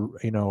 stabbed,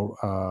 you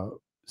know,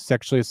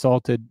 sexually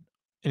assaulted,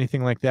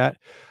 anything like that,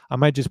 I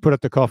might just put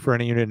up the call for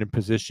any unit in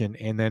position,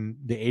 and then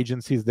the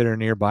agencies that are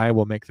nearby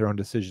will make their own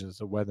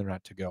decisions of whether or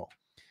not to go.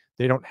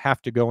 They don't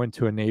have to go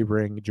into a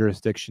neighboring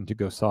jurisdiction to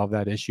go solve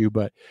that issue,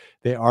 but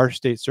they are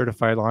state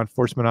certified law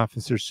enforcement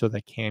officers, so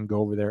they can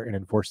go over there and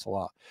enforce the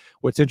law.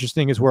 What's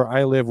interesting is where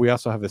I live, we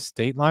also have a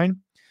state line.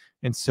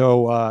 And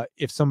so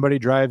if somebody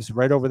drives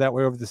right over that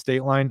way over the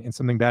state line and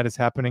something bad is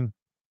happening,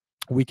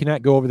 we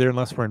cannot go over there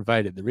unless we're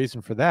invited. The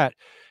reason for that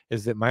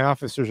is that my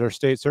officers are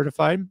state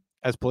certified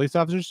as police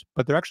officers,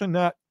 but they're actually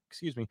not,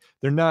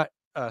 they're not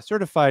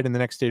certified in the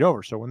next state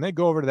over. So when they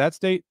go over to that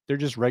state, they're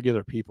just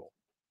regular people.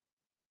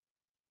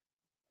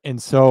 And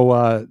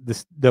so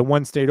the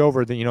one state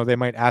over, that, you know, they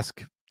might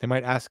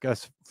ask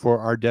us for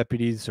our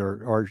deputies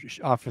or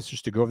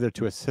officers to go over there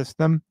to assist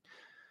them,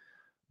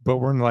 but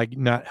we're like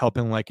not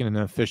helping like in an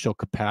official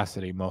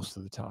capacity most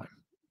of the time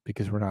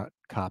because we're not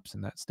cops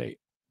in that state.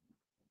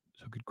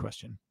 So good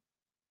question.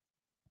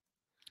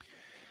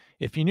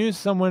 If you knew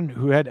someone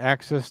who had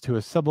access to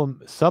a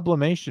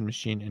sublimation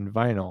machine in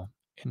vinyl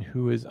and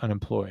who is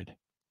unemployed.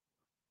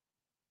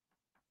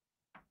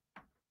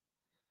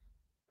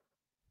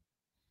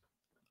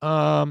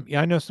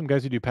 Yeah, I know some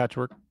guys who do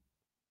patchwork.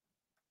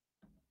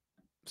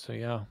 So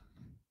yeah.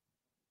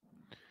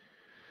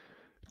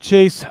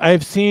 Chase,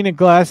 I've seen a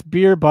glass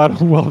beer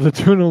bottle welded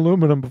to an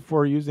aluminum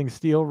before using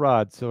steel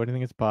rods, so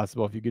anything is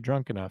possible if you get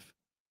drunk enough.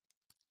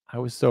 I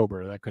was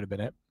sober. That could have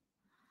been it.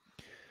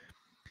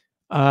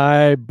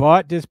 I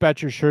bought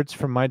dispatcher shirts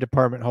from my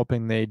department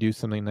hoping they do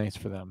something nice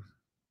for them.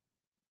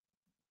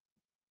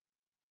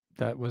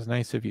 That was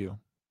nice of you.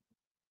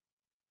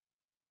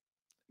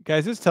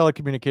 Guys, it's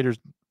Telecommunicators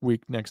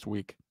Week next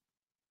week.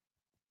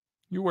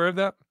 You aware of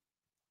that?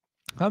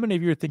 How many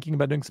of you are thinking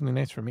about doing something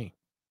nice for me?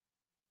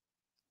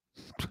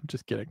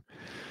 Just kidding.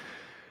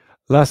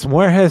 Las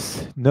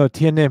mujeres no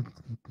tienen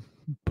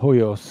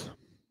pollos.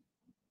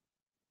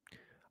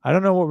 I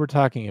don't know what we're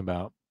talking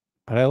about,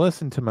 but I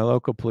listen to my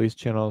local police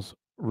channels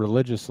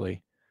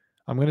religiously.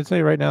 I'm going to tell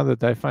you right now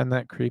that I find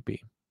that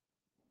creepy.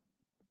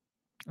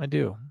 I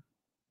do.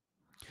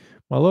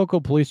 My local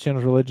police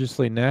channels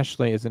religiously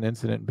nationally is an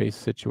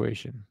incident-based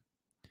situation.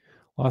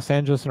 Los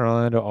Angeles and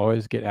Orlando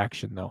always get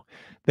action, though.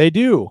 They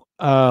do.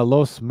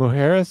 Los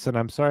Mujeres, and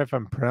I'm sorry if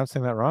I'm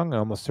pronouncing that wrong. I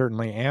almost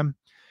certainly am.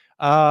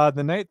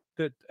 The night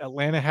that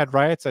Atlanta had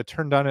riots, I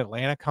turned on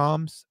Atlanta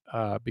comms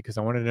because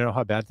I wanted to know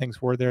how bad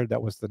things were there.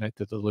 That was the night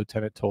that the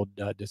lieutenant told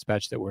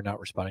dispatch that we're not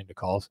responding to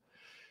calls.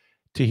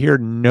 To hear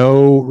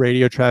no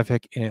radio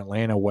traffic in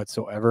Atlanta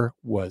whatsoever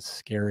was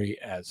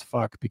scary as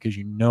fuck, because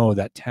you know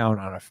that town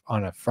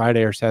on a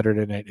Friday or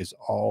Saturday night is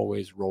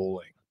always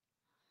rolling.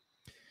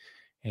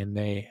 And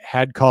they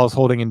had calls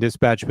holding in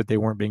dispatch, but they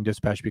weren't being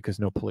dispatched because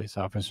no police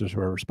officers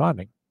were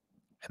responding.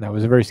 And that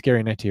was a very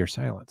scary night to hear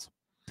silence.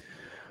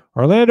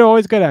 Orlando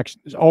always got action.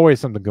 There's always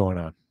something going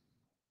on.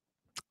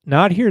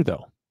 Not here,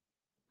 though.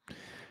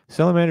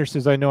 Salamander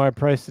says, I know I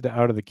priced it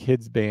out of the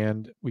kids'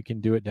 band. We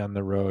can do it down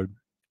the road.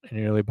 I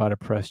nearly bought a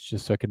press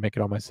just so I could make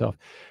it all myself.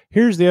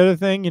 Here's the other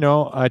thing. You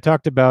know, I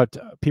talked about,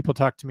 people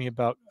talked to me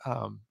about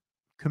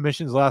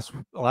commissions last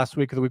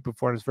week or the week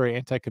before, and it's very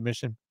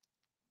anti-commission.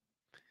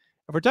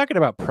 If we're talking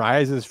about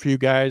prizes for you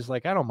guys,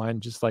 like, I don't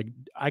mind, just like,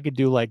 I could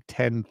do like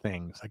 10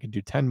 things. I could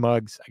do 10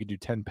 mugs. I could do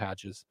 10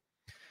 patches.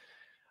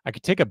 I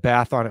could take a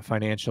bath on it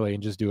financially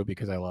and just do it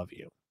because I love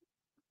you.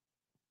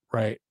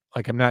 Right?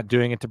 Like, I'm not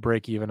doing it to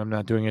break even. I'm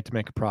not doing it to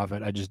make a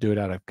profit. I just do it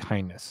out of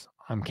kindness.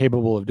 I'm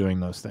capable of doing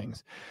those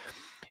things.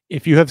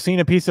 If you have seen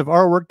a piece of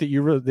artwork that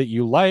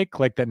you like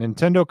that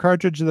Nintendo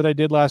cartridge that I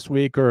did last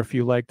week, or if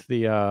you liked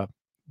the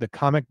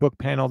comic book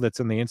panel that's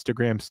in the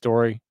Instagram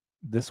story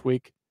this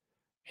week,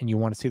 and you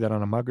want to see that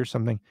on a mug or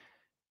something,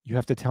 you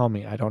have to tell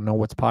me. I don't know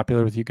what's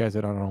popular with you guys.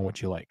 I don't know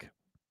what you like.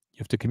 You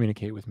have to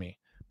communicate with me,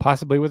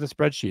 possibly with a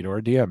spreadsheet or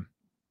a DM.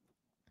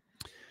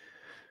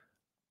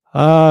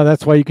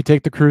 That's why you could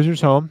take the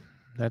cruisers home.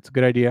 That's a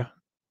good idea.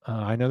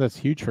 I know that's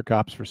huge for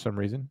cops for some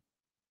reason.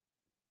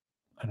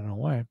 I don't know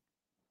why.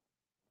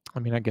 I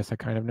mean, I guess I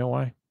kind of know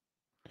why.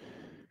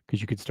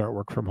 Because you could start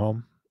work from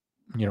home.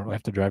 You don't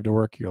have to drive to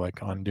work. You're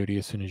like on duty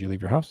as soon as you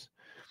leave your house.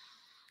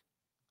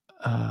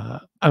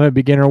 I'm a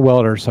beginner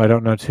welder, so I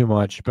don't know too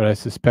much, but I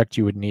suspect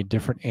you would need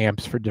different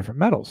amps for different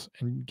metals,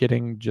 and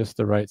getting just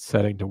the right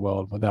setting to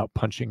weld without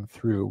punching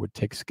through would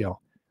take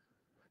skill.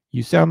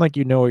 You sound like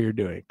you know what you're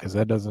doing, because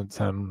that doesn't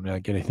sound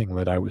like anything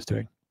that I was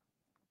doing.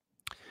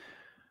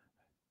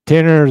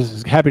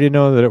 Tanner's happy to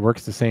know that it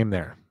works the same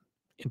there.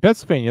 In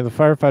Pennsylvania, the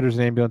firefighters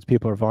and ambulance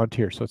people are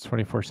volunteers, so it's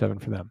 24/7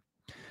 for them.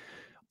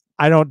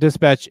 I don't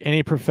dispatch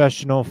any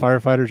professional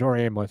firefighters or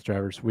ambulance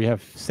drivers. We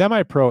have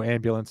semi-pro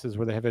ambulances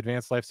where they have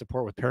advanced life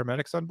support with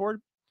paramedics on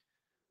board,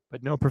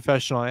 but no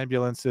professional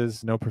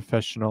ambulances, no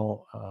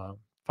professional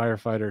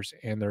firefighters,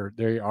 and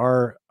they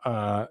are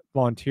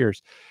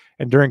volunteers.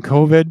 And during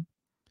COVID,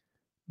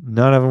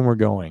 none of them were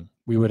going.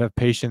 We would have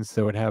patients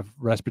that would have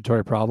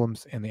respiratory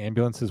problems, and the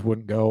ambulances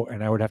wouldn't go.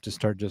 And I would have to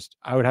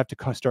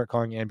start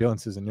calling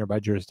ambulances in nearby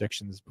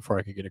jurisdictions before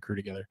I could get a crew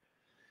together.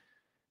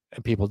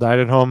 And people died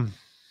at home.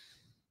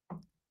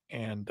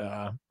 And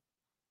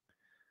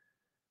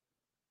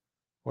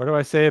what do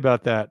I say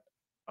about that?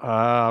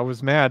 I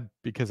was mad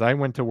because I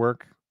went to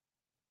work,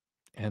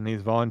 and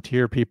these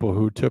volunteer people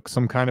who took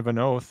some kind of an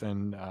oath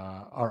and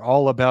are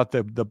all about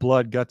the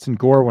blood, guts, and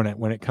gore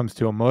when it comes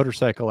to a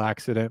motorcycle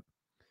accident.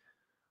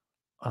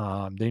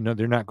 They know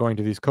they're not going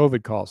to these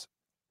COVID calls.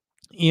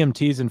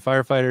 EMTs and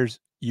firefighters,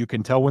 you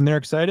can tell when they're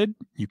excited.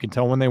 You can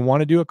tell when they want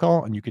to do a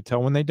call, and you can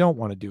tell when they don't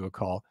want to do a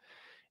call.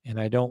 And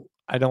I don't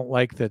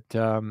like that.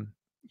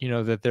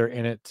 That they're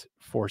in it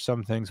for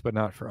some things, but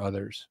not for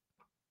others.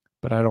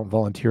 But I don't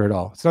volunteer at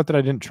all. It's not that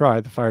I didn't try.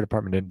 The fire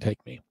department didn't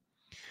take me.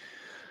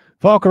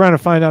 Falk around to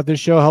find out this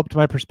show helped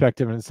my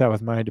perspective, and sat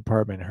with my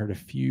department. I heard a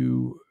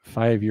few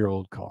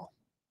 5-year-old call.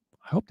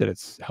 I hope that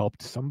it's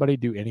helped somebody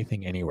do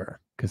anything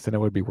anywhere, because then it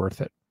would be worth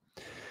it.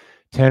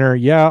 Tanner,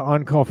 yeah,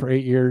 on call for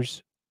 8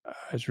 years.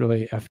 It's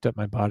really effed up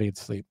my body and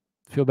sleep.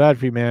 Feel bad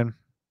for you, man.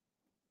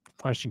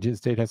 Washington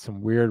State has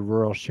some weird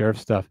rural sheriff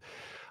stuff.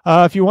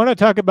 If you want to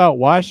talk about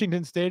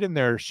Washington State and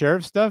their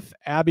sheriff stuff,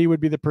 Abby would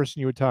be the person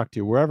you would talk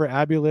to. Wherever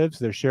Abby lives,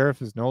 their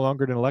sheriff is no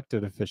longer an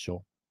elected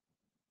official,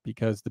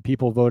 because the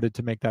people voted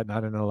to make that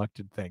not an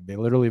elected thing. They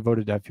literally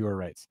voted to have fewer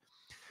rights.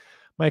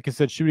 Micah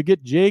said, should we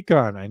get Jake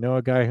on? I know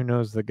a guy who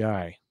knows the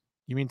guy.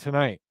 You mean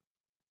tonight?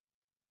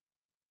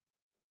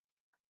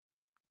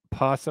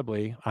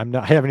 Possibly. I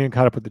haven't even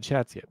caught up with the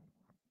chats yet.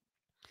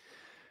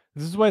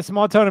 This is why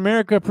small town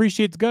America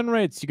appreciates gun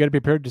rights. You got to be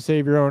prepared to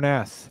save your own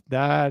ass.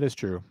 That is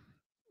true.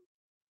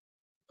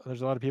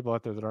 There's a lot of people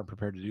out there that aren't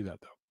prepared to do that,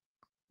 though.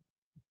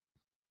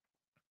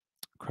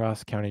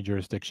 Cross-county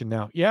jurisdiction.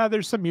 Now, yeah,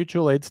 there's some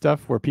mutual aid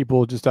stuff where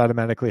people just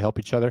automatically help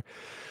each other.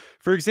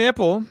 For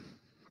example,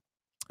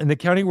 in the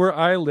county where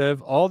I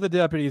live, all the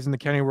deputies in the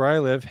county where I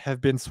live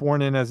have been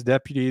sworn in as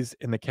deputies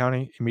in the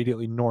county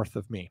immediately north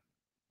of me.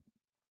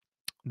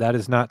 That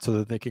is not so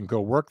that they can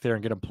go work there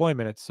and get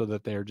employment. It's so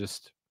that they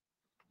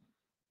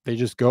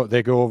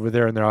go over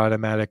there and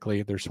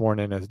they're sworn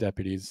in as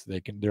deputies.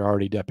 They're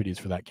already deputies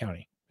for that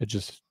county.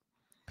 It's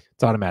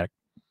automatic.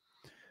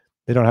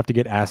 They don't have to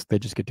get asked. They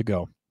just get to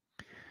go.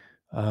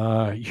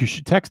 You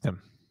should text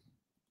him.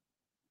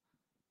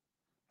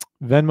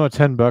 Venmo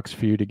 $10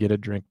 for you to get a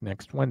drink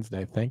next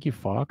Wednesday. Thank you,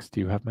 Fox.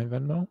 Do you have my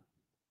Venmo?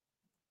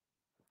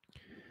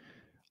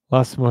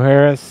 Las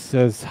Mujeres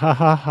says, ha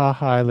ha ha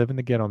ha, I live in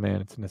the ghetto,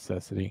 man. It's a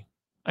necessity.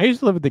 I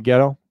used to live in the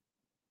ghetto.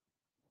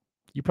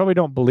 You probably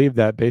don't believe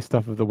that based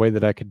off of the way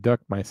that I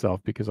conduct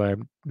myself, because I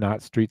am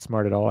not street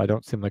smart at all. I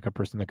don't seem like a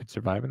person that could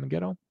survive in the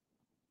ghetto.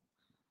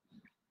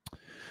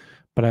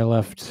 But I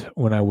left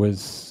when I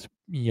was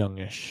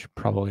youngish,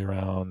 probably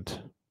around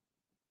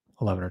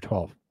 11 or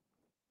 12.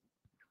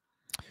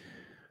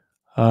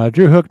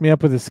 Drew hooked me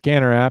up with a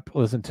scanner app.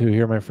 Listen to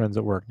Hear My Friends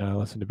at Work. Now I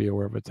listen to be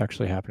aware of what's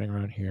actually happening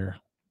around here.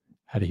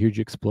 Had a huge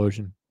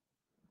explosion.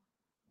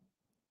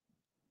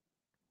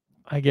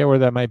 I get where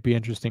that might be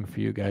interesting for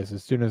you guys.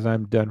 As soon as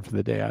I'm done for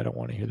the day, I don't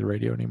want to hear the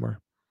radio anymore.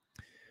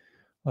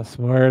 Las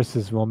Mujeres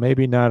says, well,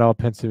 maybe not all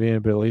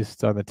Pennsylvania, but at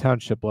least on the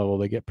township level,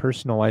 they get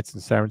personal lights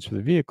and sirens for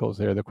the vehicles.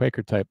 They're the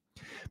Quaker type.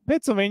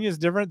 Pennsylvania is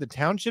different. The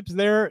townships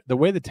there, the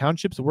way the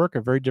townships work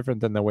are very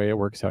different than the way it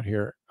works out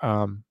here.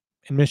 In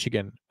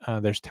Michigan,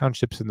 there's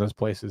townships in those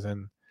places,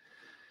 and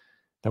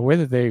the way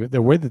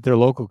that their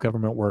local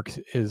government works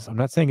is, I'm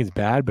not saying it's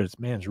bad, but it's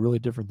really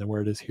different than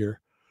where it is here.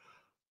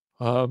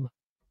 So,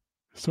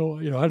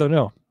 I don't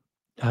know.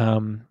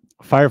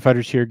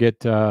 Firefighters here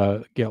get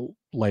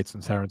lights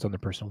and sirens on their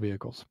personal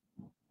vehicles.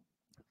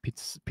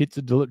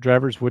 Pizza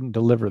drivers wouldn't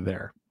deliver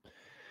there.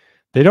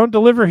 They don't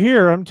deliver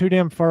here. I'm too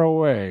damn far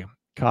away.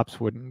 Cops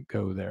wouldn't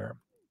go there.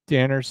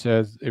 Danner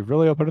says it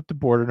really opened up the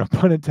border, no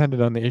pun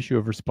intended, on the issue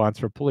of response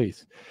for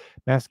police.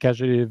 Mass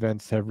casualty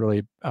events have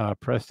really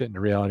pressed it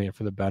into reality and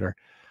for the better.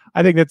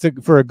 I think that's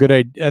for a good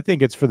idea. I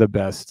think it's for the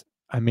best.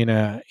 I mean,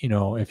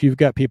 if you've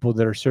got people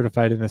that are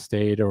certified in a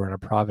state or in a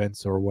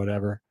province or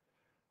whatever,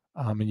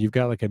 and you've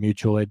got like a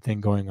mutual aid thing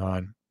going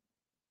on,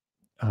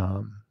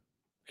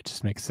 it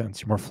just makes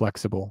sense. You're more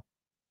flexible.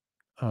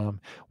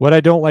 What I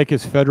don't like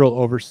is federal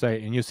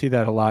oversight, and you see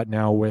that a lot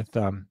now with,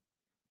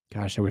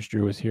 gosh, I wish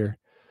Drew was here.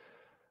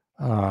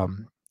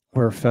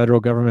 Where federal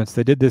governments,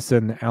 they did this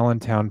in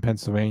Allentown,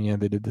 Pennsylvania.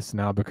 They did this in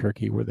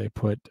Albuquerque, where they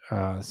put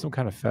some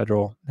kind of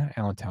federal, not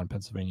Allentown,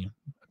 Pennsylvania,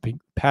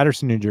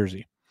 Patterson, New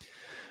Jersey,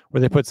 where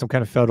they put some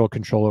kind of federal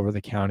control over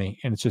the county,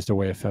 and it's just a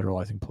way of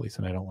federalizing police,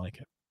 and I don't like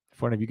it.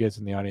 If one of you guys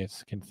in the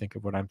audience can think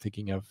of what I'm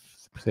thinking of,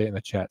 say it in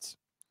the chats.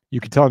 You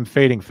can tell I'm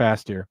fading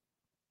fast here.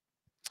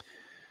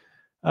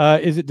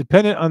 Is it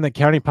dependent on the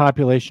county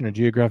population or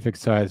geographic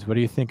size? What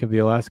do you think of the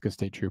Alaska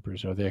State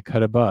Troopers? Are they a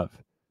cut above?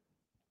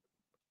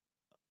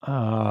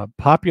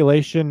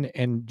 Population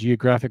and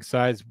geographic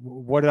size.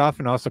 What it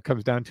often also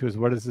comes down to is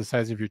what is the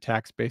size of your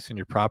tax base and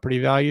your property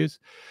values.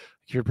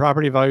 If your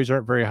property values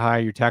aren't very high,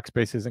 your tax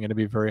base isn't going to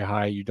be very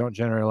high. You don't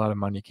generate a lot of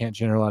money. You can't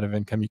generate a lot of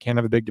income. You can't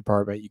have a big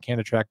department. You can't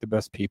attract the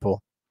best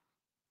people.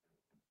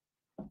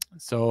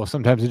 So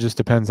sometimes it just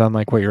depends on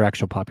like what your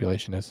actual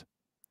population is.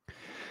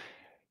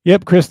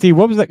 Yep, Christy.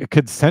 What was that? A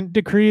consent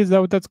decree? Is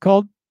that what that's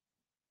called?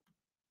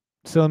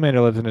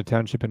 Salamander lives in a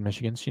township in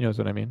Michigan. She knows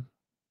what I mean.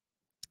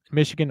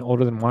 Michigan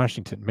older than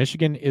Washington.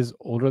 Michigan is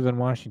older than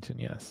Washington,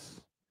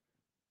 yes.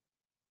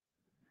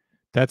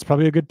 That's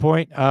probably a good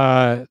point.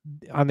 On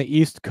the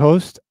East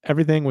Coast,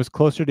 everything was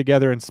closer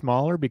together and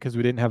smaller because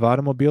we didn't have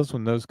automobiles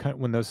when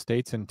those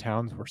states and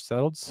towns were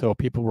settled. So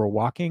people were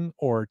walking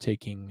or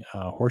taking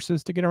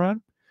horses to get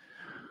around.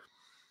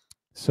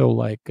 So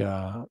like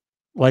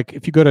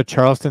if you go to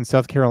Charleston,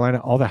 South Carolina,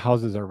 all the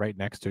houses are right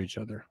next to each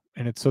other,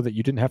 and it's so that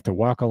you didn't have to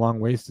walk a long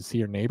ways to see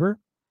your neighbor.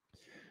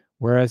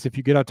 Whereas if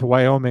you get out to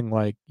Wyoming,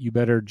 like you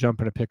better jump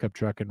in a pickup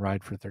truck and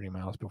ride for 30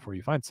 miles before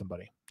you find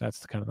somebody.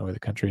 That's kind of the way the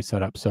country is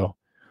set up. So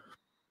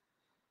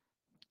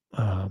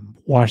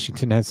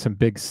Washington has some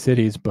big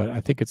cities, but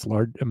I think it's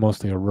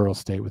mostly a rural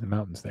state with the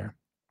mountains there.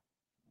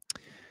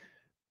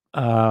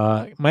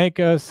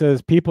 Micah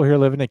says people here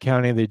live in a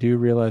county. They do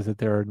realize that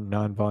there are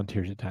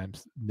non-volunteers at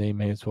times. They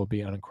may as well be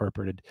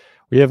unincorporated.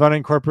 We have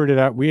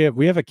unincorporated.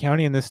 We have a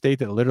county in this state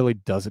that literally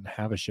doesn't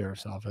have a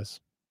sheriff's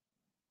office.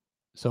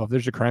 So if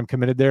there's a crime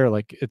committed there,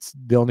 like it's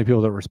the only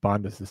people that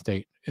respond is the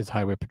state is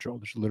highway patrol.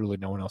 There's literally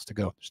no one else to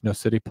go. There's no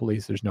city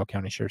police. There's no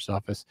county sheriff's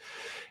office.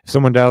 If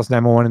someone dials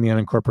 911 in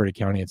the unincorporated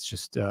county, it's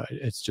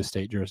just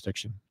state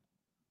jurisdiction.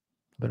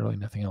 Literally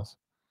nothing else.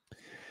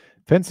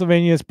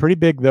 Pennsylvania is pretty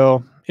big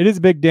though. It is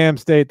a big damn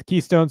state, the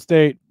Keystone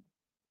State.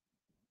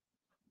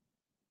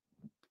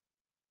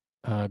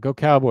 Go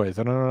Cowboys.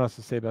 I don't know what else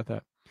to say about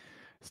that.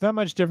 It's not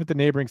much different than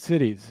neighboring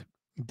cities.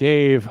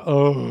 Dave.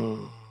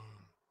 Oh.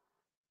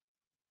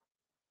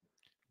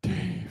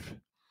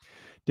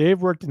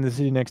 Dave worked in the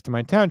city next to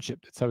my township.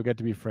 That's how we got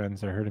to be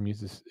friends. I heard him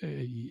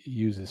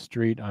use a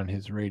street on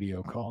his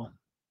radio call.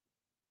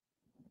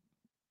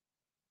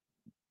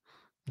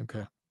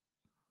 Okay.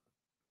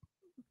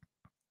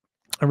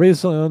 I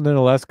recently learned that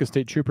Alaska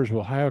State Troopers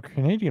will hire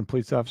Canadian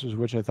police officers,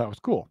 which I thought was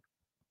cool.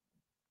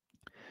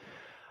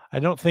 I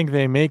don't think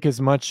they make as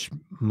much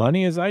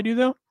money as I do,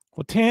 though.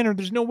 Well, Tanner,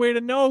 there's no way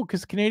to know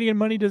because Canadian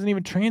money doesn't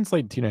even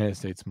translate to United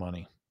States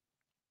money.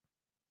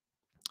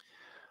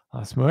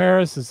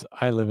 Smoera says,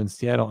 I live in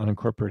Seattle,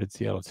 unincorporated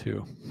Seattle,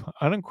 too.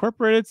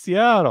 Unincorporated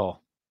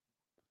Seattle.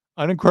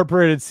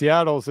 Unincorporated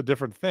Seattle is a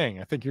different thing.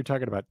 I think you're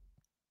talking about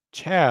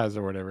Chaz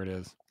or whatever it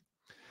is.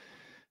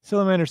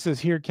 Salamander says,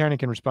 here, county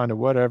can respond to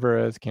whatever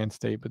as can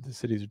state, but the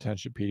cities or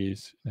township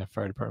PDs and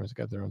fire departments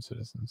got their own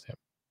citizens. Yep.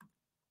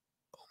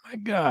 Oh, my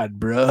God,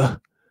 bruh.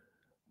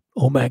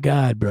 Oh, my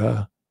God,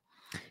 bruh.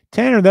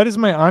 Tanner, that is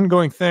my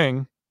ongoing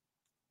thing.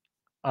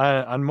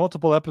 On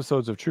multiple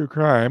episodes of True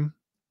Crime,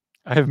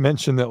 I have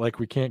mentioned that like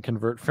we can't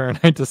convert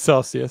Fahrenheit to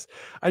Celsius.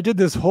 I did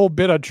this whole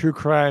bit on True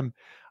Crime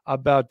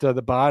about the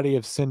body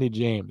of Cindy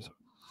James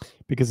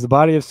because the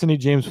body of Cindy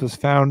James was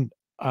found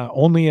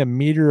only a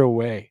meter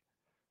away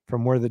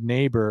from where the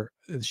neighbor,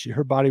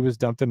 her body was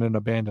dumped in an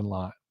abandoned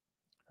lot.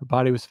 Her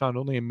body was found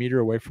only a meter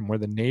away from where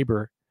the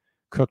neighbor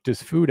cooked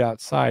his food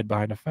outside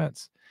behind a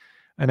fence.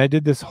 And I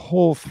did this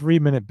whole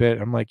 3-minute bit.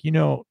 I'm like,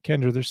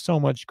 Kendra, there's so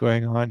much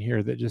going on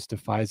here that just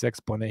defies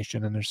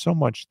explanation. And there's so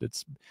much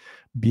that's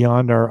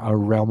beyond our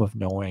realm of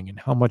knowing and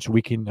how much we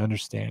can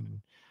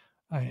understand.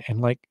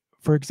 And like,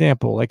 for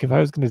example, like if I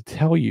was going to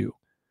tell you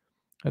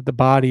that the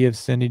body of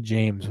Cindy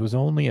James was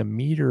only a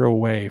meter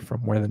away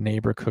from where the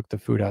neighbor cooked the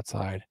food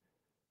outside,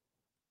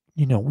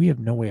 we have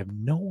no way of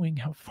knowing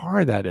how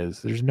far that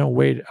is. There's no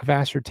way of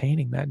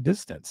ascertaining that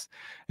distance.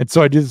 And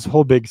so I do this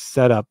whole big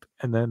setup,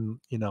 and then,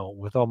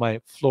 with all my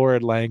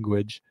florid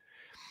language,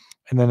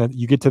 and then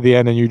you get to the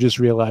end and you just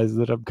realize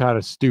that I'm kind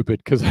of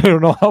stupid because I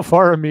don't know how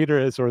far a meter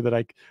is, or that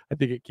I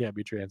think it can't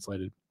be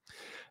translated.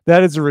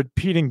 That is a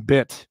repeating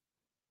bit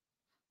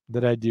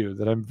that I do,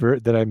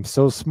 that I'm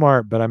so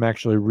smart, but I'm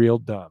actually real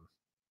dumb.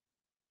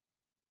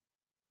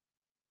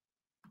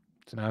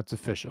 So now it's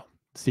official.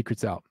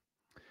 Secret's out.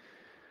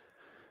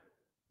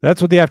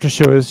 That's what the after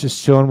show is,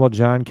 just chilling while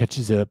John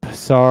catches up.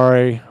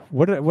 Sorry.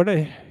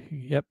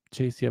 Yep,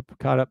 Chase, yep,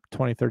 caught up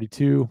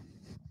 2032.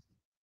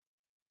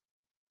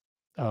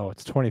 Oh,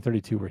 it's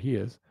 2032 where he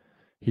is.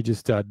 He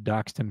just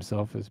doxed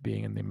himself as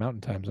being in the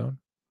mountain time zone.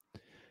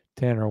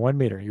 Tanner, 1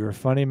 meter. You're a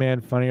funny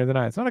man, funnier than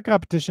I. It's not a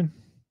competition.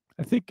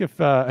 I think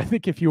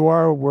if you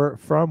are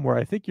from where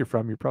I think you're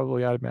from, you're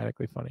probably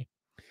automatically funny.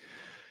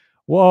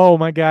 Whoa,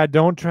 my God,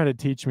 don't try to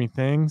teach me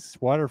things.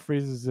 Water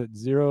freezes at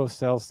 0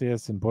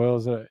 Celsius and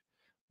boils at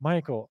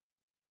Michael.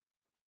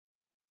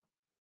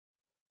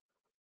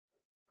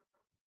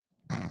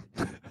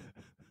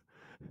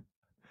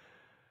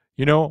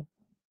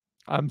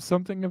 I'm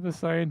something of a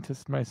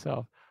scientist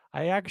myself.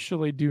 I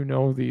actually do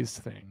know these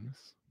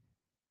things.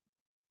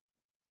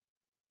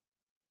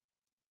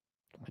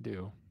 I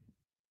do.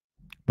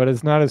 But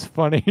it's not as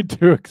funny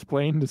to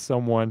explain to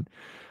someone.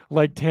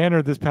 Like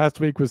Tanner this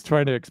past week was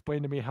trying to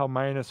explain to me how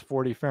minus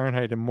 40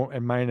 Fahrenheit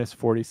and minus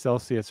 40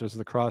 Celsius is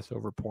the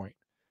crossover point.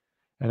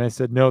 And I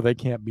said, no, they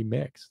can't be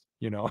mixed.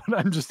 And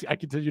I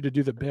continue to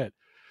do the bit.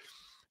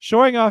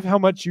 Showing off how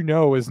much you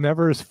know is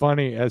never as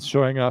funny as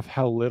showing off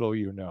how little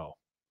you know.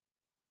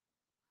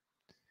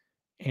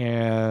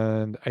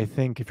 And I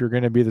think if you're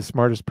going to be the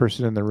smartest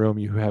person in the room,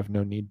 you have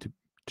no need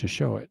to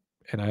show it.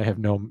 And I have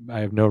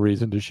no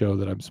reason to show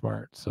that I'm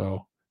smart.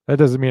 So that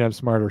doesn't mean I'm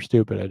smart or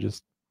stupid.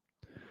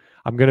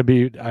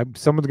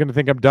 Someone's going to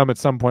think I'm dumb at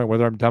some point,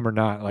 whether I'm dumb or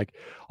not. Like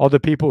all the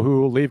people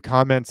who leave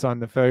comments on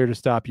the Failure to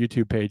Stop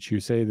YouTube page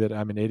who say that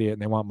I'm an idiot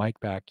and they want Mike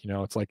back.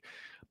 It's like,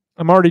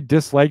 I'm already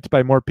disliked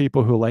by more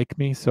people who like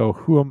me.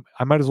 So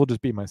I might as well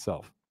just be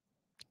myself.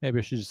 Maybe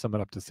I should just sum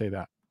it up to say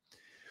that.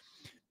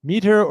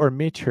 Meter or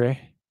mitre.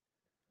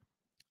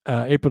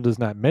 April does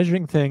not.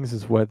 Measuring things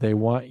is what they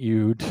want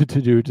you to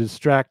do to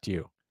distract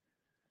you.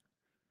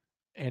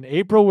 And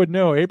April would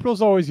know.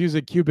 April's always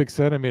using cubic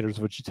centimeters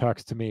when she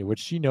talks to me, which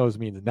she knows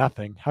means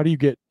nothing. How do you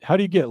get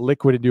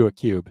liquid into a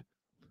cube?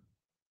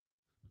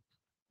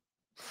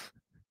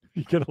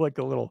 You get like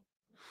a little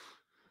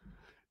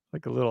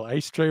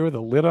ice tray with a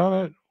lid on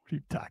it. What are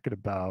you talking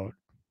about?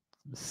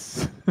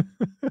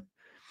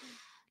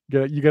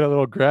 You got a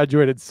little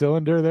graduated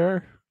cylinder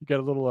there. You got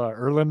a little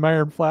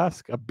Erlenmeyer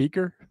flask, a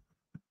beaker.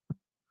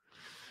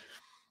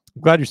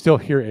 I'm glad you're still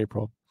here,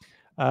 April.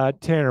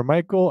 Tanner,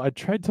 Michael, I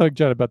tried telling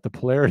John about the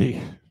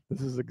polarity.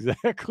 This is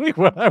exactly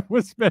what I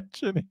was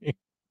mentioning.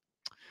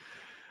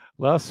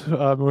 Las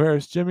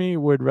Mujeres, Jimmy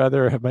would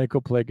rather have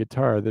Michael play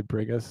guitar than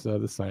bring us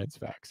the science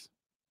facts.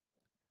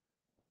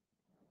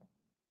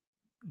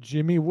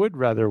 Jimmy would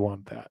rather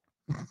want that.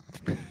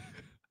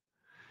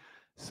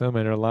 Some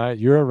inner lie.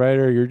 You're a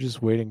writer. You're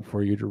just waiting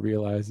for you to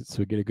realize it so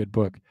we get a good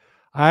book.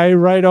 I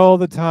write all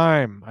the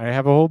time. I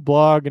have a whole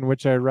blog in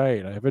which I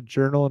write. I have a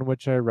journal in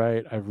which I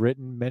write. I've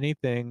written many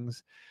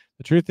things.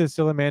 The truth is,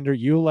 Salamander,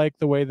 you like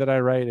the way that I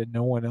write and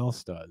no one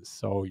else does.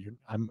 So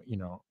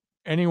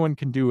anyone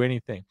can do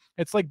anything.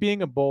 It's like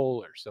being a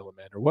bowler,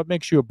 Salamander. What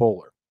makes you a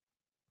bowler?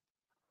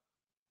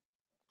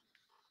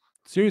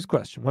 Serious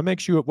question. What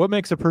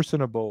makes a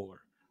person a bowler?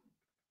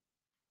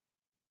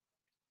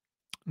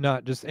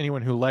 Not just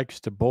anyone who likes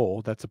to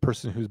bowl. That's a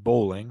person who's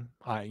bowling.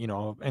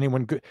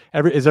 Anyone good.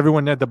 Is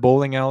everyone at the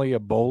bowling alley a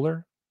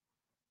bowler?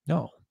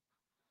 No.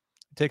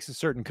 It takes a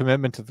certain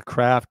commitment to the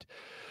craft,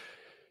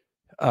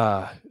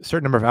 a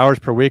certain number of hours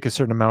per week, a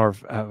certain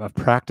amount of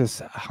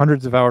practice,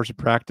 hundreds of hours of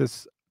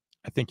practice.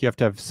 I think you have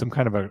to have some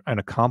kind of an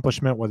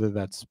accomplishment, whether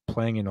that's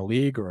playing in a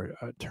league or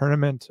a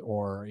tournament,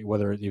 or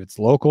whether it's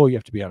local, you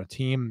have to be on a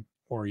team,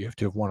 or you have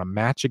to have won a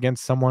match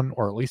against someone,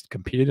 or at least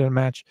competed in a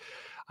match.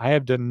 I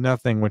have done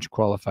nothing which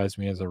qualifies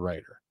me as a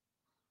writer.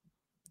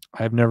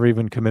 I've never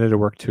even committed to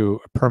work to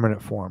a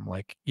permanent form.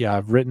 Like, yeah,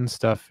 I've written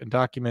stuff in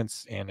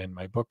documents and in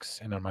my books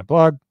and on my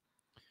blog.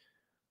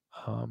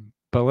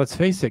 But let's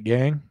face it,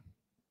 gang.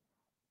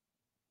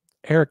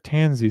 Eric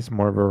Tansy's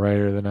more of a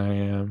writer than I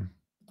am.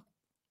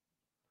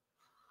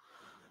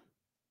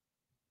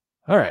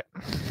 All right.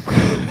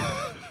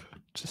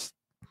 Just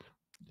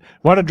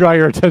want to draw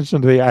your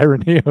attention to the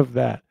irony of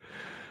that.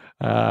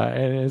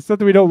 And it's not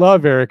that we don't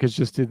love Eric. It's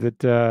just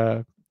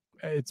that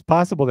it's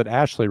possible that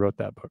Ashley wrote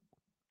that book.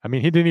 I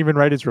mean, he didn't even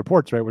write his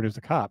reports, right, when he was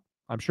a cop.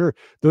 I'm sure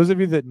those of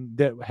you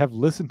that have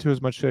listened to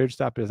as much Failure to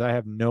Stop as I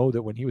have know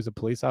that when he was a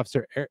police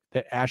officer,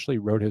 that Ashley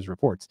wrote his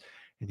reports.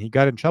 And he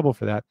got in trouble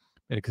for that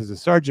because the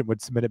sergeant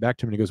would submit it back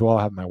to him. And he goes, well,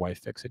 I'll have my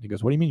wife fix it. And he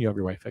goes, what do you mean you have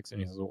your wife fix it?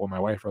 And he says, well, my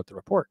wife wrote the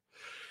report.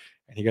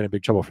 And he got in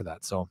big trouble for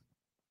that. So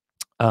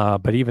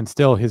But even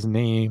still, his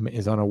name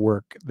is on a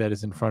work that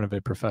is in front of a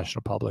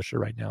professional publisher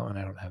right now, and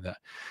I don't have that.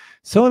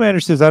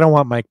 Salamander says, I don't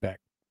want Mike back.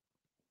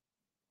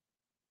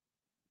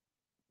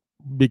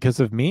 Because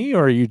of me,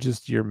 or are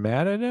you're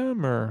mad at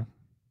him, or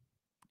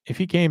if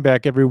he came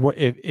back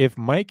if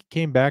Mike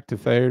came back to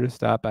Failure to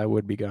Stop, I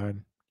would be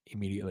gone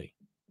immediately.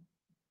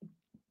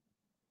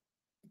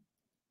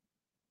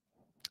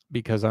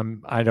 Because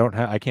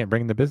I can't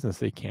bring the business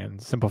they can.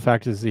 Simple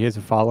fact is he has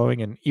a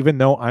following, and even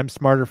though I'm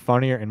smarter,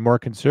 funnier, and more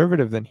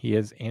conservative than he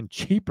is and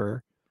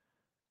cheaper,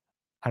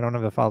 I don't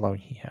have the following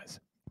he has.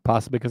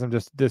 Possibly because I'm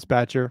just a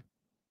dispatcher.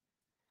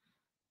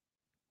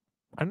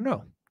 I don't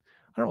know.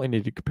 I don't really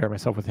need to compare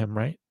myself with him,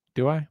 right?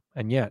 Do I?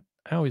 And yet,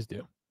 I always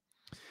do.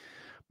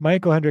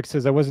 Michael Hendricks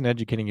says, I wasn't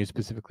educating you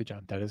specifically,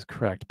 John. That is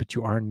correct, but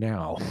you are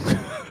now.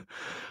 I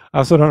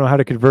also don't know how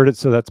to convert it,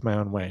 so that's my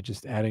own way.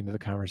 Just adding to the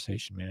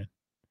conversation, man.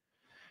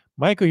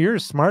 Michael, you're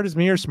as smart as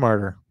me or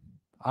smarter.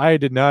 I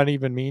did not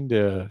even mean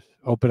to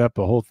open up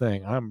a whole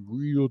thing. I'm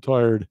real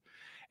tired.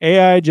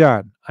 AI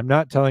John, I'm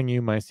not telling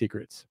you my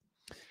secrets.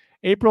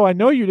 April, I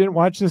know you didn't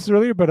watch this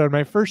earlier, but on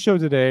my first show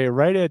today,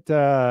 right at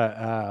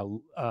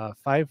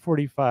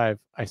 5:45,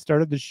 I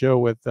started the show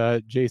with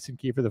Jason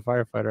Kiefer, the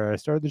firefighter. I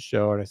started the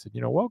show, and I said,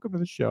 welcome to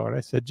the show. And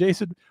I said,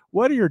 Jason,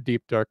 what are your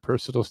deep, dark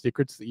personal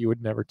secrets that you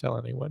would never tell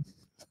anyone?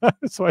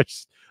 So I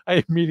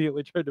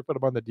immediately tried to put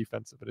him on the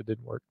defensive, but it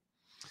didn't work.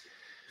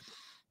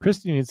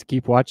 Christy needs to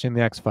keep watching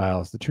the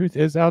X-Files. The truth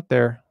is out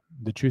there.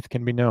 The truth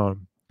can be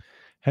known.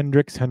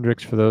 Hendricks,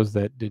 for those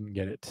that didn't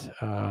get it.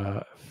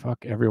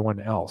 Fuck everyone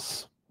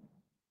else.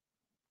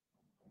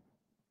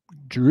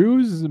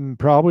 Drew's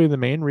probably the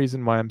main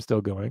reason why I'm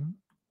still going.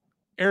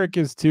 Eric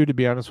is too, to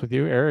be honest with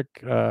you.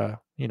 Eric, I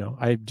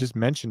just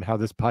mentioned how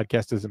this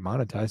podcast isn't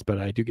monetized, but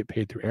I do get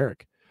paid through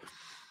Eric.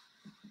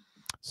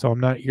 So I'm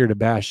not here to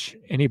bash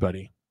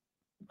anybody,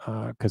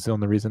 because the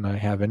only reason I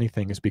have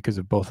anything is because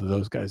of both of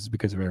those guys, is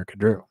because of Eric and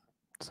Drew.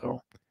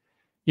 So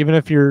even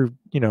if you're,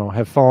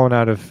 have fallen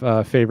out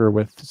of favor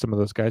with some of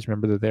those guys,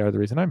 remember that they are the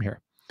reason I'm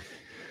here.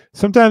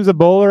 Sometimes a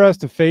bowler has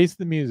to face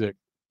the music.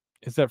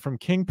 Is that from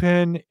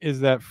Kingpin?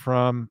 Is that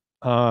from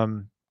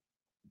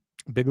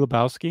Big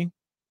Lebowski?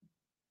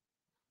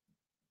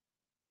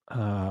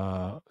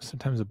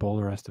 Sometimes a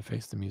bowler has to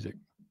face the music.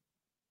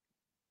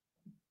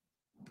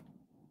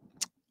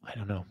 I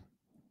don't know.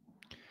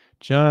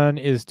 John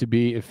is to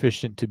be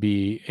efficient to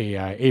be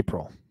AI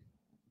April.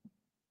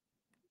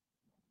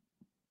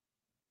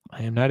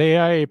 I am not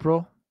AI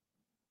April.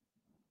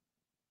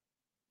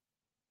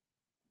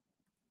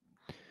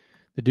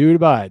 The dude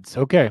abides.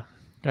 Okay.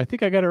 I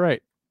think I got it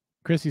right.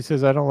 Christy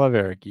says, I don't love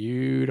Eric.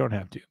 You don't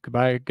have to.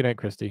 Goodbye. Good night,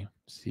 Christy.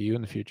 See you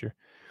in the future.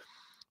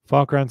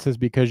 Falkron says,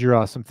 because you're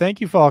awesome.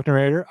 Thank you,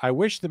 Falknerator. I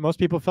wish that most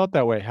people felt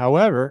that way.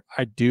 However,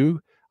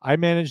 I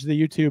manage the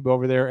YouTube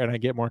over there, and I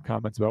get more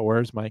comments about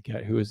where's Mike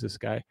at? Who is this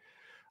guy?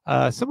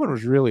 Someone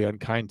was really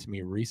unkind to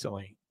me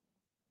recently.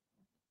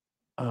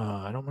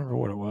 I don't remember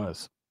what it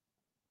was.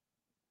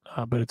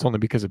 But it's only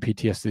because of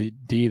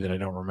PTSD that I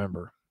don't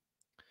remember.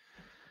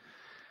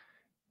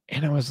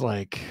 And I was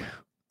like,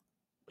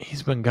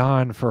 he's been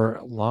gone for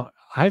long.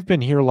 I've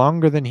been here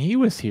longer than he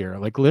was here.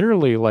 Like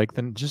literally, like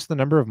just the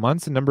number of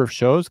months and number of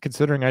shows,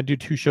 considering I do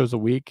 2 shows a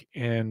week.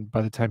 And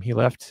by the time he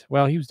left,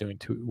 well, he was doing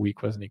 2 a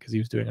week, wasn't he? Because he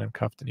was doing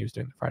Uncuffed and he was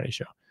doing the Friday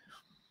show.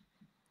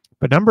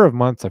 But number of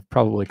months, I've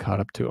probably caught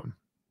up to him.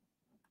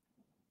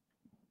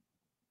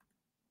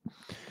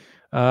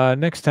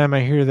 Next time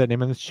I hear that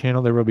name on this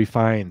channel, there will be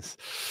fines.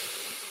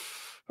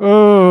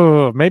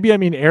 Oh, maybe I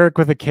mean Eric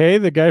with a K,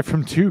 the guy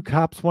from 2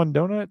 Cops, 1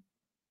 Donut.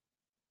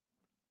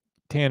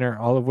 Tanner,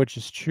 all of which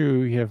is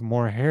true. You have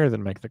more hair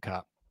than Mike the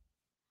Cop.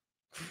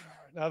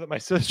 Now that my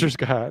sister's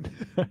gone,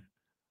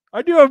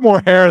 I do have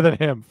more hair than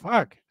him.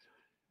 Fuck.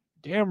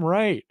 Damn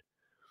right.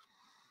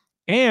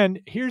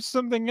 And here's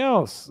something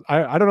else.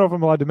 I don't know if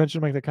I'm allowed to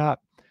mention Mike the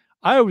Cop.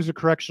 I was a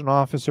correctional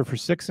officer for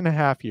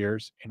 6.5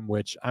 years, in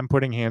which I'm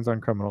putting hands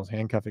on criminals,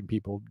 handcuffing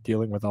people,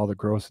 dealing with all the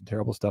gross and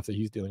terrible stuff that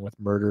he's dealing with,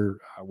 murder,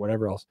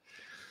 whatever else.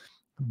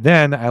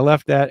 Then I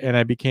left that and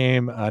I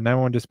became a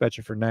 911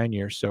 dispatcher for 9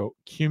 years. So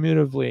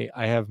cumulatively,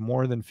 I have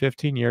more than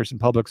 15 years in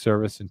public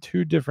service in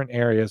 2 different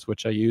areas,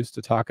 which I use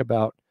to talk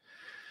about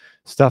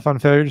stuff on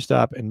Failure to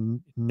Stop.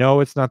 And no,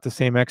 it's not the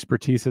same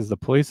expertise as the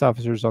police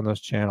officers on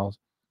those channels,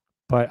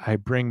 but I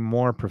bring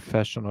more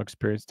professional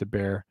experience to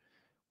bear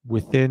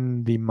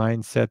within the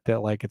mindset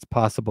that like it's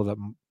possible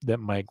that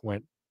Mike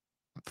went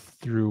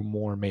through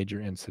more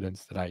major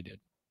incidents than I did.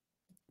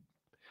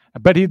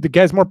 But the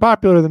guy's more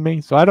popular than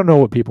me, so I don't know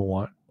what people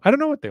want. I don't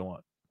know what they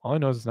want. All I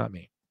know is it's not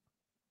me.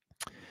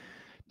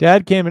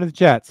 Dad came into the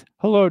chats.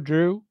 Hello,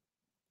 Drew.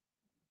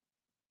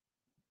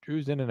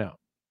 Drew's in and out.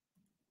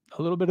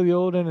 A little bit of the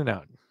old in and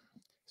out.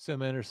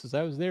 Salamander says,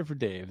 I was there for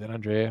Dave, then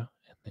Andrea,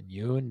 and then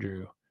you and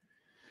Drew.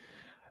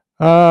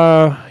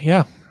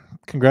 Yeah.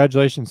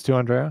 Congratulations to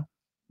Andrea.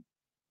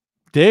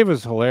 Dave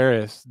was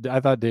hilarious. I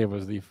thought Dave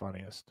was the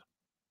funniest.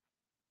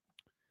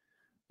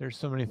 There's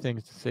so many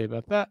things to say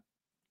about that.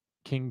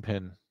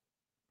 Kingpin.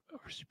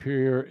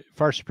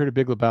 Far superior to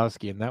Big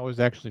Lebowski, and that was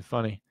actually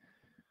funny.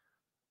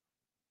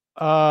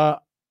 I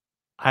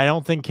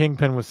don't think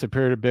Kingpin was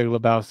superior to Big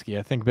Lebowski.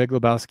 I think Big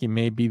Lebowski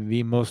may be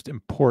the most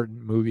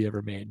important movie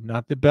ever made.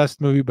 Not the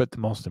best movie, but the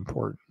most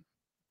important.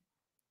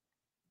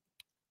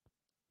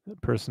 The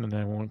person that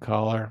I won't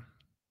call her.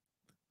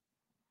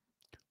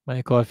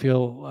 Michael, I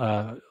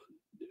feel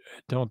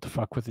don't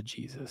fuck with the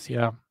Jesus.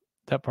 Yeah,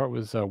 that part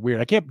was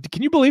weird. I can't.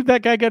 Can you believe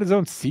that guy got his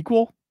own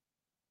sequel?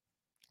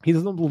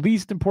 He's the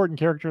least important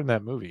character in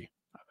that movie.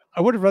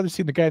 I would have rather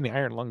seen the guy in the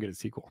Iron Lung get a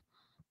sequel.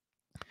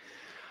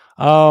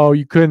 Oh,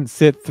 you couldn't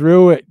sit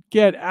through it.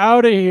 Get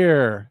out of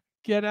here.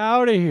 Get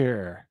out of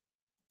here.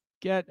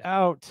 Get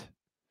out.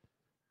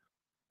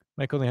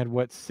 Mike only had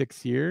what,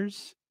 6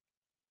 years?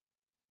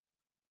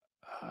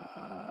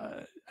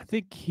 I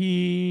think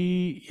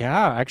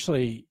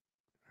actually,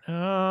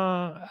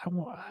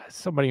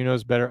 somebody who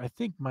knows better. I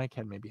think Mike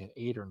had maybe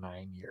 8 or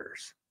 9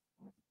 years.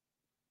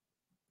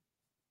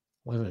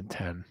 Wasn't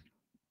 10.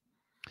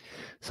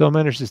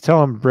 Salamander says,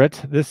 tell him,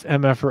 Britt, this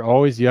MFer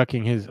always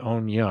yucking his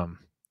own yum.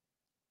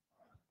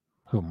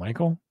 Who,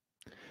 Michael?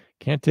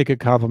 Can't take a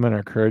compliment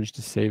or courage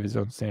to save his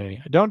own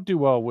sanity. I don't do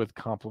well with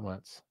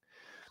compliments.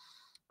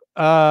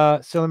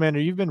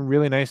 Salamander, you've been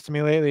really nice to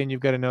me lately, and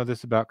you've got to know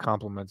this about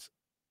compliments.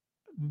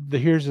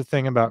 Here's the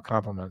thing about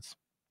compliments.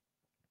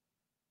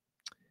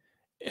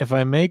 If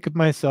I make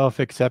myself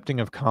accepting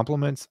of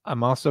compliments,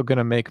 I'm also going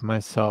to make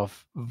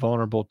myself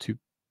vulnerable to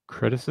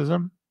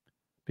criticism,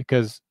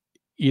 because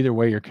either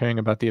way, you're caring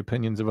about the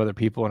opinions of other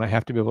people, and I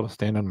have to be able to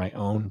stand on my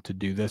own to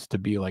do this, to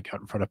be like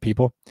out in front of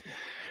people.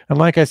 And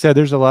like I said,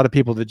 there's a lot of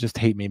people that just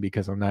hate me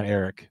because I'm not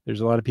Eric.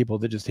 There's a lot of people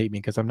that just hate me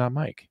because I'm not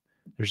Mike.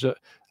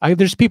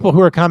 There's people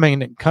who are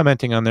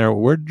commenting on there,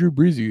 where'd Drew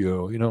Breezy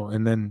go?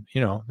 And then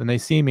then they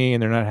see me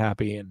and they're not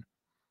happy. And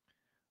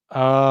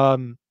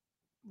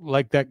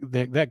like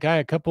that guy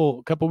a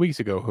couple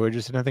weeks ago who had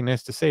just nothing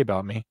nice to say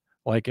about me.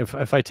 Like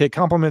if I take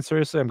compliments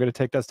seriously, I'm going to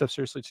take that stuff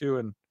seriously too.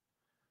 And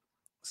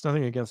it's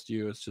nothing against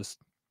you. It's just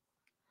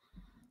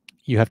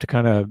you have to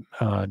kind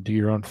of do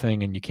your own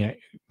thing, and you can't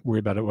worry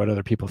about what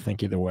other people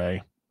think either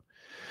way.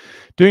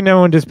 Doing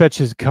 911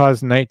 dispatches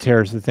cause night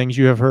terrors. The things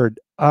you have heard.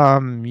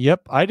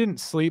 Yep, I didn't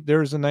sleep. There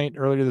was a night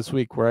earlier this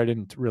week where I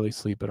didn't really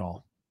sleep at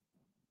all.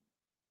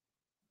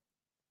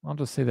 I'll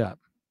just say that.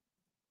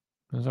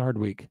 It was a hard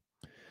week.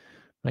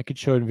 I could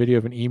show a video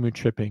of an emu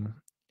tripping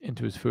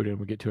into his food and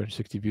we get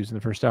 260 views in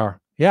the first hour.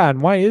 Yeah,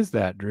 and why is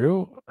that,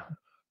 Drew?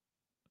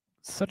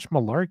 Such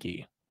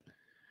malarkey.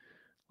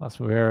 Las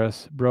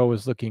Mujeres, bro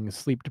was looking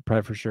sleep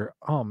deprived for sure.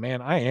 Oh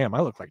man, I am. I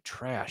look like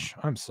trash.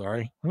 I'm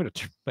sorry. I'm gonna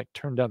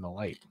turn down the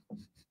light.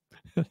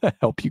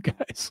 Help you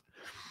guys.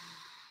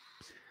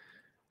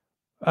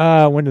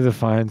 When did the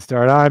fine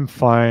start? I'm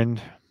fine.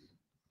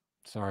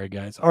 Sorry,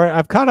 guys. All right,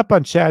 I've caught up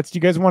on chats. Do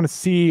you guys want to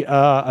see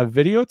a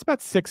video? It's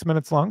about 6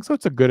 minutes long, so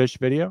it's a goodish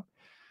video.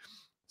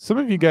 Some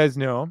of you guys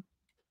know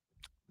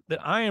that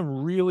I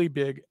am really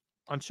big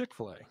on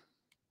Chick-fil-A.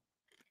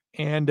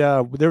 And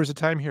there was a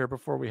time here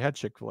before we had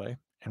Chick-fil-A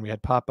and we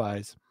had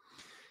Popeyes.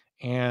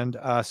 And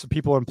so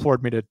people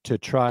implored me to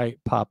try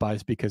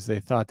Popeyes because they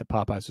thought that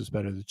Popeyes was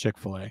better than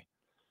Chick-fil-A.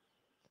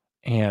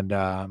 And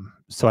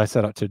so I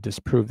set out to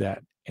disprove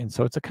that. And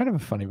so it's a kind of a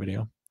funny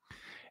video.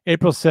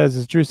 April says,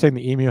 is Drew saying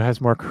the emu has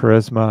more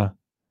charisma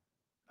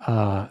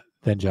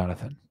than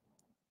Jonathan?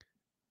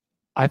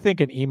 I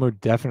think an emu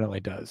definitely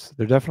does.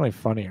 They're definitely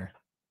funnier.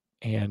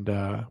 And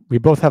we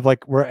both have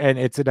and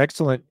it's an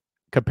excellent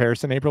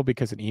comparison, April,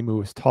 because an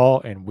emu is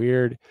tall and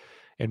weird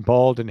and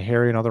bald and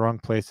hairy in all the wrong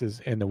places.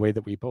 And the way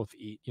that we both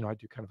eat, I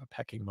do kind of a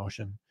pecking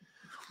motion.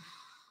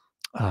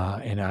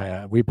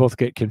 And we both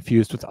get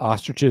confused with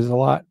ostriches a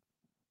lot.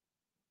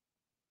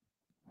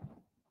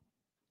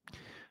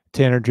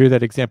 Tanner, Drew,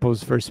 that example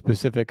was very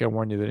specific. I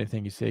warn you that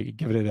anything you say,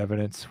 give it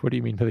evidence. What do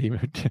you mean by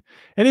the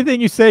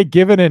anything you say,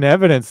 given in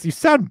evidence? You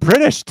sound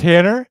British,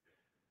 Tanner.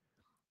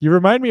 You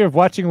remind me of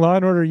watching Law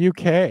and Order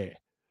UK.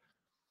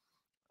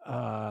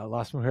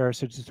 Las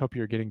Mujeres, I just hope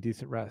you're getting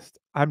decent rest.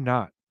 I'm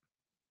not.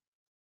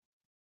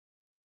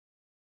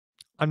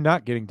 I'm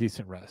not getting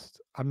decent rest.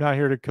 I'm not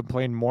here to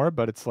complain more,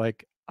 but it's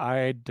like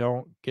I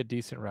don't get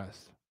decent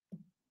rest.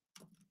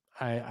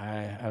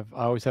 I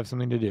always have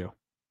something to do.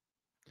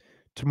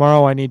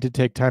 Tomorrow I need to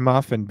take time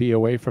off and be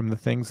away from the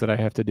things that I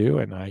have to do,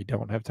 and I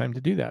don't have time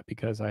to do that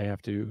because I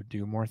have to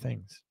do more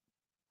things.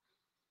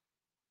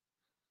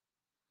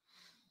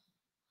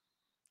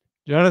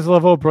 John is a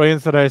level of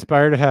brilliance that I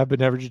aspire to have but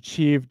never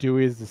achieved.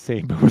 Dewey is the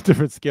same, but with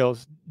different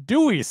skills.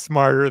 Dewey's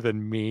smarter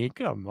than me.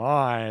 Come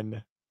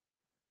on.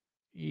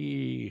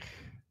 Eek.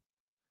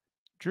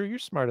 Drew, you're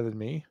smarter than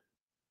me.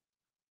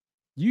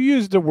 You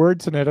used a word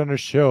tonight on a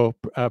show,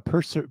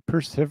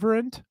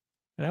 perseverant,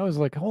 and I was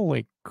like,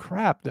 holy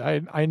crap.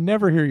 I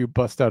never hear you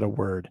bust out a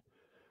word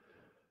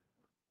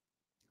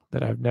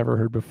that I've never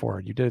heard before.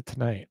 You did it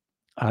tonight.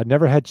 I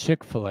never had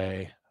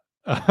Chick-fil-A.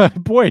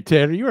 Boy,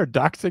 Tanner, you are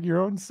doxing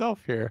your own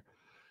self here.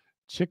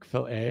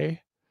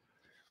 Chick-fil-A.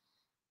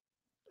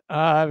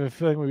 I have a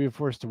feeling we'll be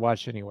forced to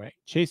watch anyway.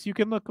 Chase, you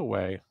can look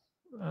away.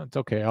 It's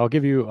okay. I'll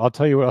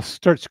tell you what, I'll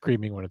start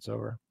screaming when it's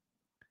over.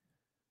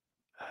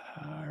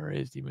 I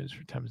raised demons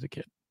for time as a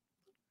kid.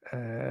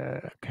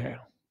 Okay.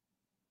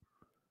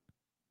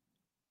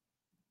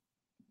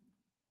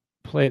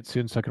 Play it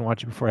soon so I can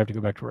watch it before I have to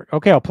go back to work.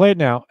 Okay, I'll play it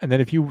now. And then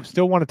if you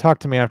still want to talk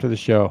to me after the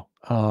show,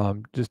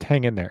 just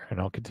hang in there and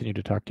I'll continue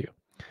to talk to you.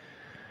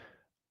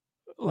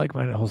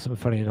 Like-minded, wholesome,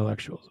 funny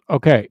intellectuals.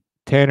 Okay,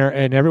 Tanner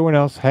and everyone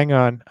else, hang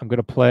on. I'm going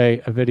to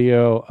play a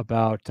video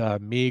about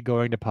me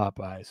going to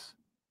Popeyes.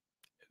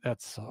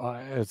 That's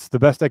it's the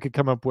best I could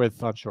come up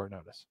with on short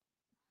notice.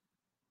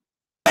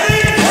 Be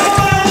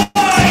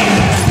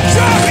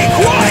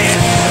quiet!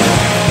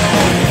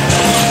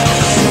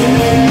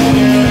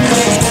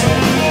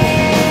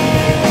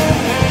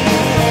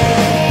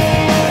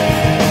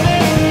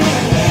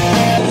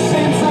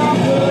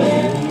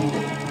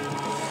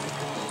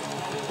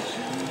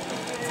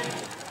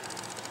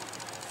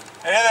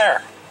 Hey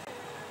there!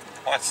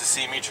 Wants to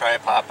see me try a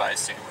Popeye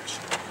sandwich.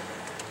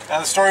 Now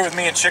the story with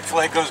me and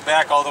Chick-fil-A goes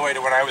back all the way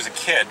to when I was a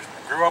kid.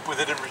 I grew up with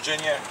it in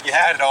Virginia. You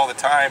had it all the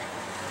time.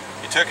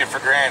 You took it for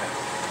granted,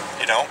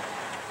 you know?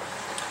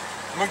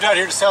 I moved out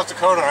here to South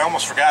Dakota and I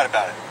almost forgot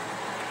about it.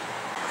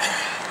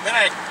 Then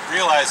I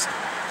realized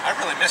I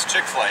really miss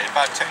Chick-fil-A.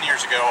 About 10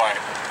 years ago I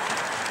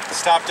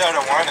stopped out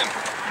at one, and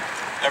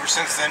ever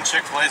since then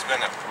Chick-fil-A's been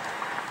a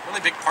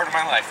really big part of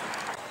my life.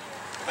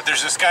 But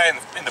there's this guy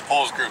in the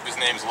polls group, his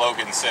name's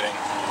Logan, sitting.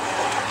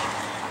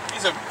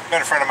 He's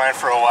been a friend of mine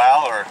for a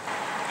while, or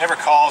never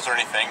calls or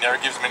anything, never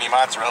gives me any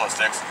mozzarella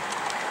sticks.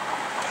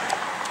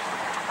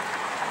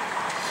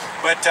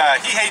 But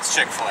he hates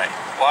Chick-fil-A.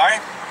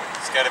 Why?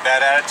 He's got a bad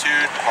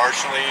attitude,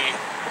 partially.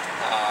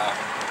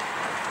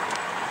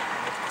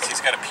 He's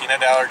got a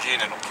peanut allergy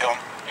and it'll kill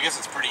him. I guess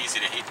it's pretty easy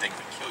to hate things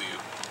that kill you.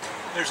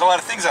 There's a lot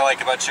of things I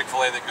like about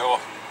Chick-fil-A that go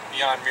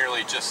beyond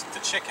merely just the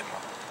chicken.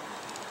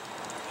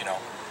 You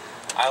know,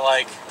 I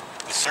like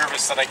the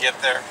service that I get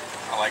there.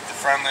 I like the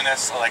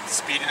friendliness. I like the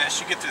speediness.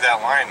 You get through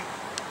that line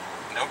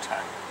in no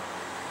time.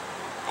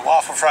 The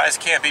waffle fries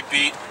can't be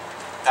beat.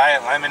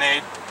 Diet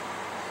lemonade.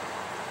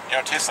 You know,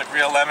 it tastes like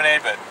real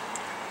lemonade, but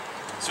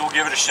so we'll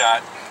give it a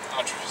shot.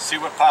 I'll see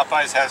what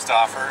Popeyes has to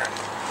offer, and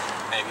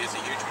maybe it's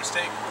a huge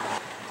mistake.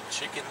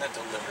 Chicken that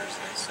delivers,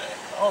 they say.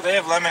 Oh, they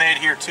have lemonade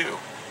here too.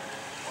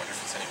 Wonder if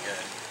it's any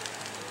good.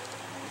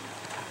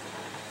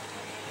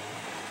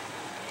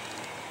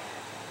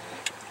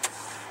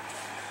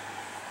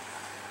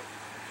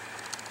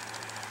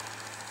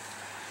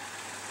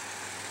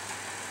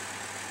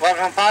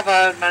 Welcome to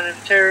Popeyes. My name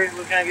is Terry.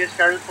 What can I get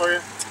started for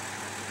you?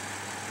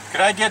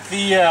 Could I get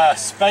the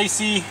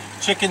spicy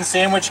chicken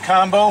sandwich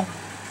combo?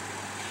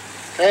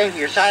 Okay,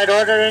 your side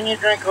order and your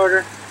drink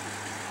order.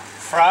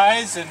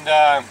 Fries and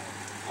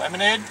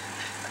lemonade?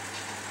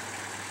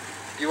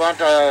 You want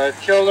a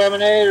chilled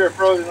lemonade or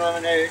frozen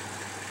lemonade?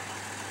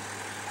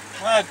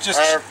 Well,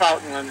 Or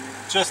fountain lemonade?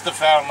 just the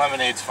fountain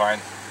lemonade's fine.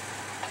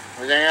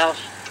 Anything else?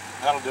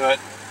 That'll do it.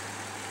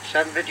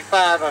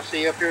 7:55. I'll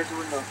see you up here at the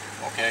window.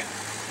 Okay.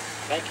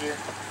 Thank you.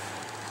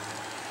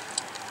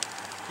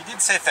 He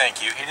did say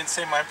thank you. He didn't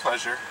say my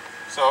pleasure.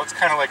 So it's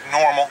kind of like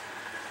normal.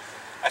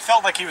 I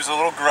felt like he was a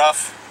little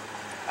gruff.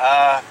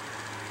 But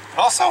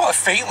also a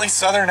faintly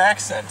southern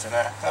accent, and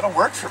that'll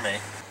work for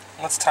me.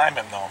 Let's time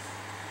him though.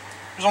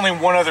 There's only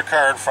one other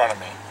car in front of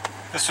me.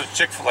 This was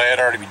Chick-fil-A, I'd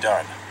already be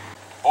done.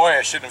 Boy,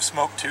 I shouldn't have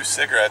smoked 2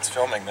 cigarettes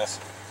filming this.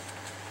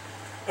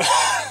 I'm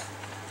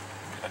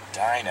gonna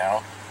die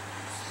now.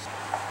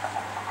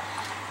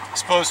 I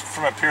suppose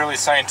from a purely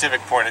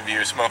scientific point of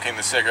view, smoking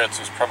the cigarettes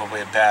was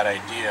probably a bad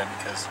idea,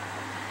 because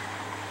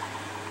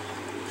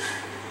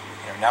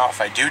you know, now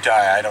if I do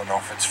die, I don't know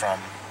if it's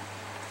from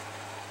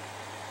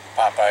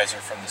Popeyes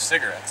or from the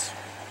cigarettes.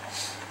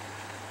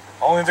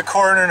 Only the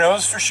coroner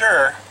knows for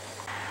sure.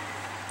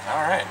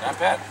 Alright, not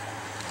bad.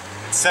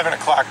 It's 7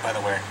 o'clock, by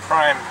the way.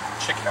 Prime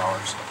chicken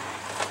hours.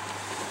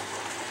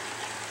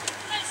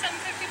 Hi,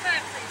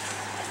 7:55, please.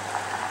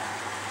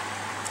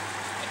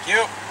 Thank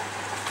you.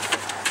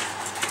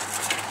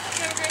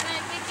 Have a great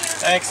night. Thank you.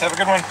 Thanks, have a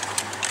good one.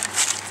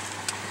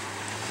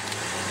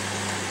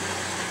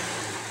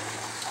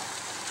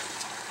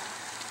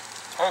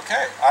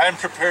 Okay, I'm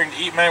preparing to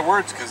eat my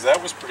words because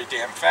that was pretty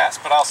damn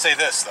fast. But I'll say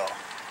this though.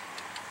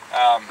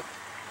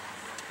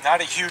 Not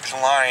a huge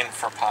line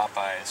for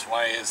Popeyes.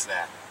 Why is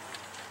that?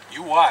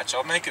 You watch,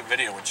 I'll make a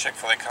video when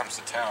Chick-fil-A comes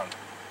to town.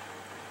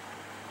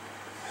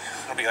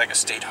 It'll be like a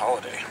state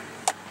holiday.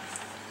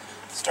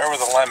 Start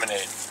with a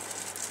lemonade.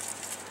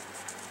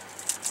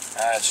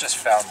 It's just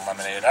fountain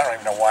lemonade. I don't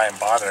even know why I'm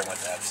bothering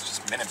with that. It's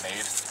just Minute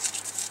Maid.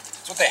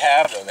 That's what they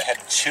have though. They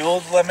had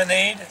chilled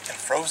lemonade and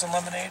frozen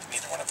lemonade.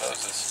 Neither one of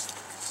those is...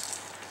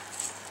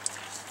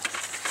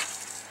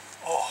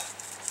 Oh,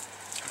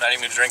 I'm not even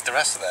going to drink the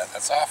rest of that.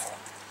 That's awful.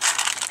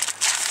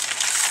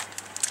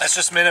 That's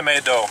just Minute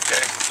Maid though,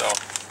 okay? So,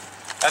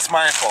 that's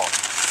my fault.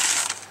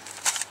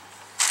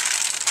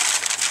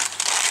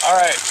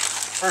 Alright,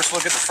 first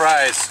look at the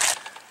fries.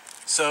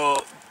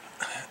 So,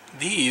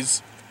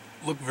 these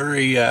look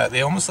very,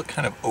 they almost look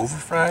kind of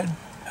over-fried,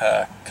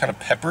 kind of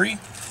peppery.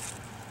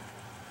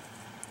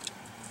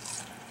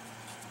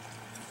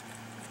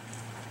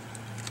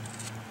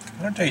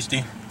 They're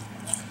tasty.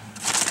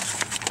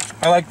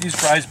 I like these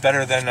fries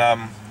better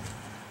than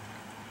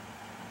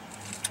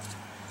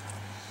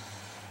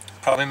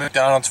probably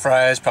McDonald's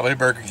fries, probably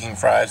Burger King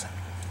fries.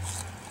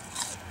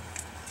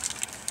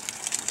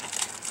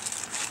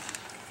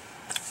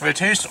 They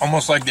taste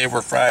almost like they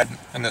were fried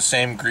in the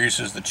same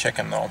grease as the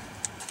chicken, though.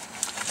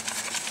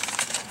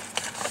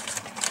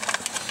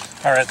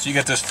 Alright, so you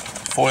get this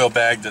foil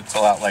bag that's a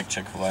lot like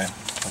Chick-fil-A.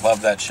 I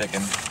love that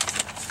chicken.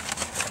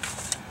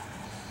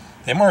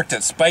 They marked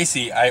it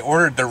spicy. I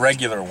ordered the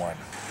regular one.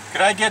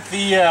 Could I get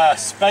the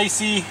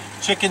spicy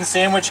chicken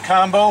sandwich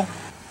combo?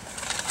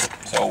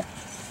 So,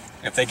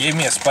 if they gave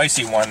me a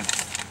spicy one,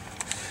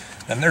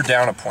 then they're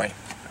down a point.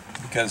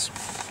 Because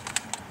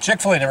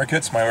Chick-fil-A never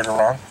gets my order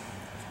wrong.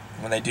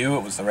 When they do,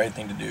 it was the right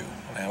thing to do.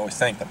 And I always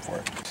thank them for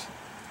it.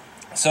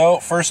 So,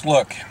 first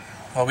look.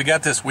 Well, we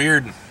got this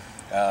weird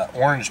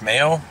orange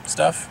mayo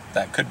stuff.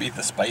 That could be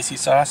the spicy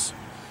sauce.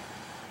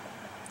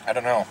 I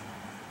don't know.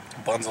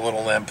 Bun's a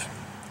little limp.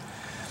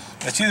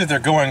 I see that they're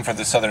going for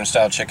the Southern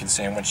style chicken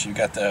sandwich. You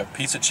got the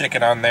piece of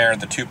chicken on there,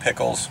 the 2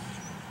 pickles.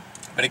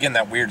 But again,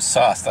 that weird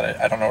sauce that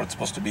I don't know what it's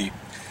supposed to be.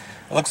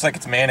 It looks like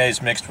it's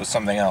mayonnaise mixed with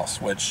something else,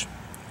 which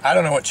I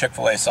don't know what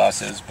Chick-fil-A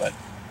sauce is, but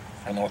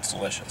I know it's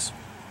delicious.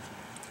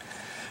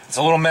 It's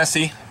a little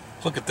messy.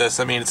 Look at this.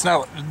 I mean, it's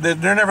not.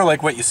 They're never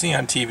like what you see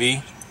on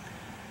TV.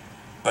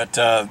 But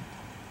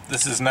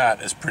this is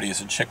not as pretty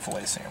as a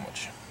Chick-fil-A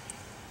sandwich.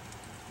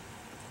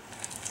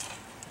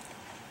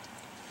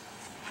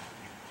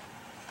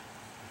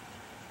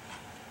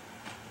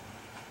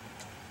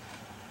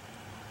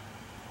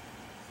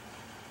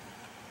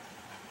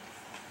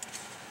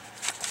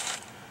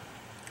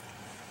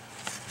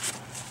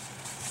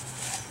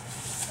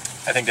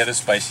 I think that is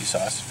spicy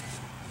sauce.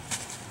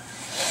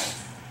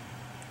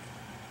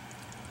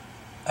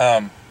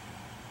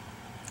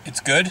 It's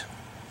good,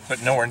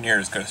 but nowhere near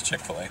as good as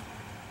Chick-fil-A.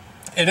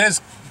 It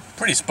is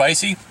pretty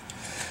spicy,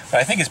 but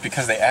I think it's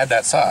because they add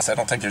that sauce. I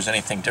don't think there's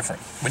anything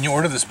different. When you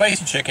order the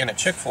spicy chicken at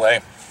Chick-fil-A,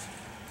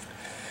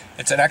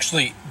 it's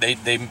actually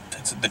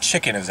the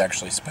chicken is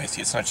actually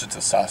spicy. It's not just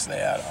the sauce they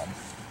add on.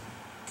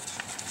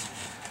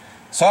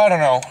 So I don't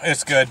know.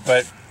 It's good,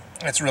 but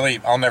it's really,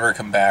 I'll never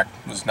come back.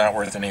 It was not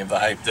worth any of the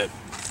hype that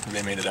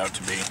they made it out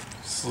to be.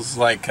 This is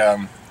like,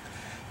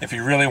 if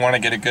you really want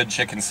to get a good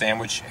chicken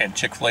sandwich and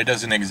Chick-fil-A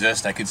doesn't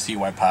exist, I could see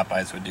why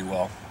Popeyes would do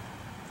well.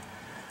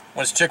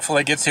 Once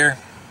Chick-fil-A gets here,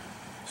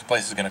 this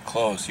place is going to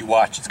close. You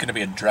watch, it's going to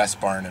be a dress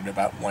barn in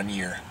about 1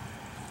 year.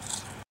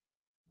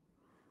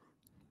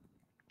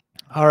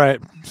 All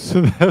right,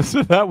 so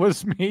that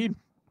was me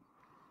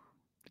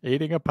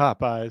eating a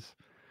Popeyes.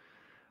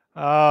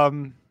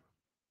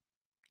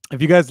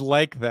 If you guys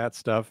like that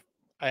stuff,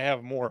 I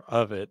have more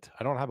of it.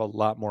 I don't have a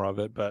lot more of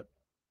it, but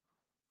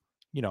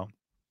you know,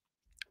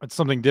 it's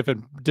something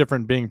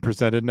different being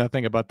presented.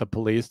 Nothing about the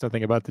police,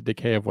 nothing about the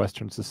decay of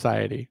Western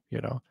society.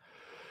 You know,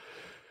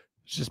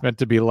 it's just meant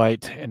to be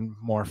light and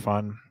more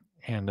fun,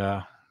 and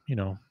you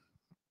know,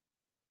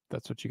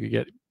 that's what you could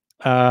get.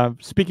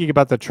 Speaking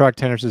about the truck,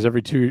 Tanner says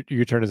every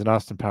U-turn is an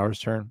Austin Powers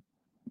turn.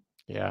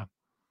 Yeah.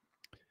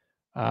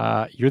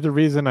 You're the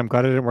reason I'm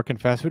glad I didn't work in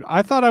fast food.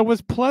 I thought I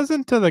was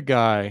pleasant to the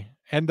guy,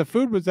 and the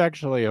food was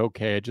actually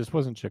okay. It just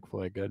wasn't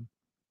Chick-fil-A good.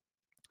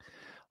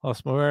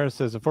 Los Moera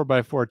says a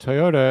 4x4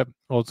 Toyota,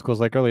 old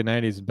school's like early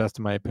 90s, best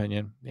in my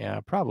opinion.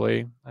 Yeah,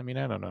 probably. I mean,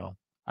 I don't know.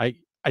 I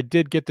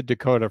did get the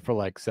Dakota for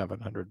like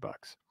 $700.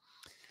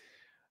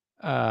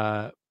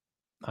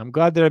 I'm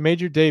glad that I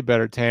made your day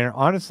better, Tanner.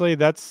 Honestly,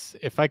 that's,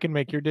 if I can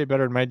make your day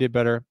better and my day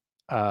better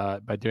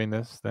by doing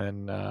this,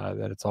 then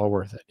that it's all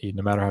worth it,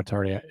 no matter how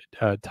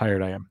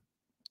tired I am,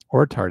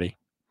 or tardy.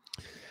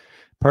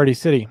 Party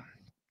City.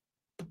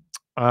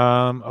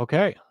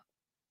 Okay.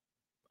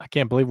 I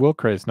can't believe Will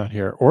Cray's not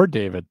here, or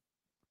David.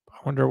 I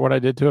wonder what I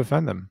did to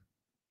offend them.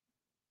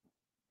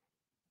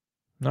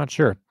 Not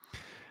sure.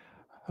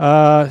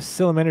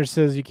 Silamander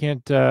says you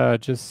can't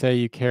just say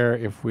you care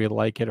if we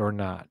like it or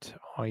not.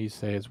 All you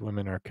say is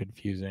women are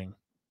confusing.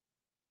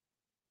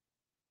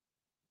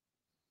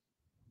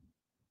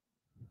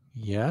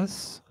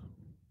 Yes.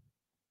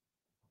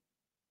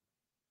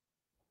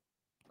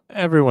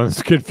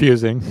 Everyone's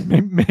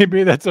confusing.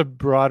 Maybe that's a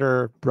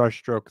broader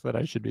brushstroke that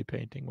I should be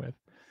painting with.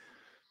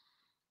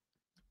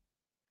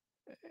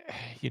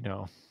 You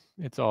know,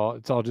 it's all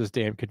just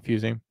damn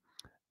confusing.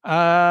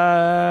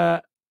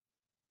 I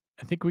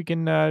think we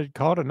can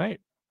call it a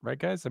night, right,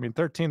 guys? I mean,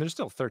 13. There's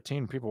still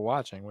 13 people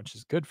watching, which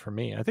is good for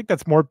me. I think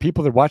that's more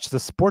people that watch the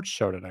sports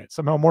show tonight.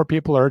 Somehow more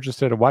people are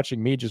interested in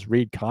watching me just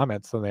read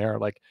comments than they are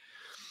like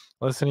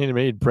listening to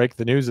me break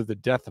the news of the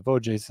death of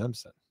O.J.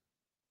 Simpson.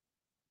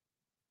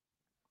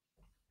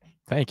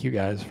 Thank you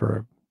guys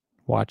for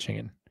watching.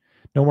 And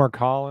no more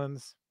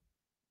Collins.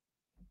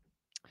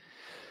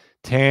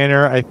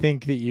 Tanner, I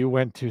think that you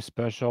went to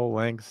special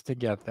lengths to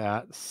get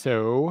that.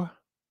 So,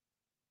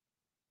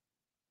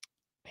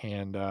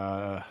 and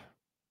I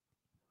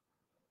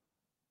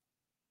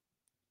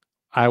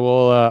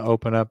will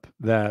open up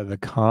the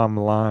Comm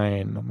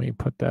line. Let me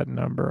put that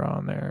number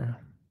on there.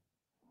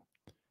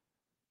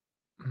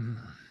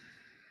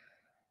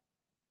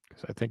 Because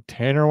So I think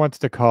Tanner wants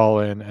to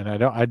call in, and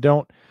I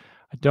don't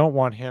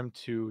want him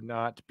to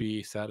not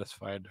be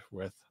satisfied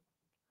with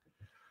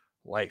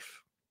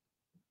life.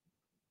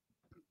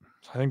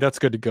 I think that's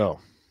good to go.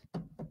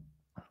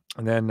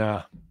 And then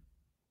I'll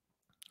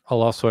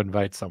also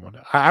invite someone.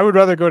 I would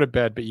rather go to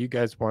bed, but you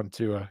guys want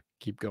to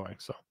keep going,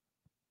 so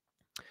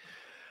I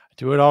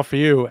do it all for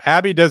you.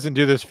 Abby doesn't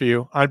do this for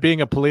you. On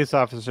Being a Police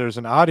Officer is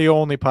an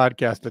audio-only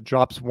podcast that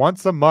drops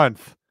once a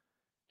month.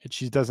 And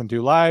she doesn't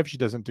do live. She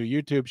doesn't do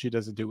YouTube. She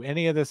doesn't do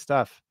any of this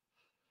stuff.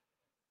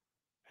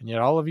 And yet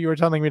all of you are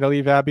telling me to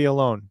leave Abby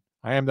alone.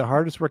 I am the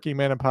hardest working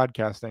man in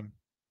podcasting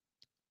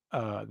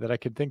that I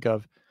could think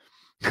of.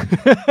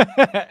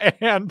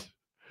 And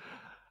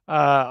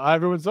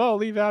everyone's, oh,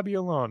 leave Abby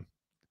alone.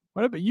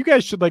 What about you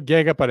guys should like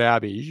gang up on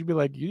Abby? You should be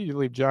like, you need to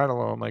leave John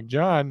alone. Like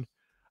John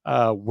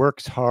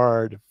works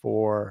hard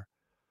for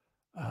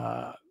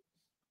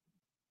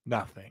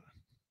nothing.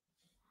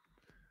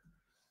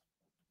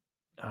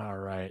 All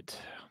right.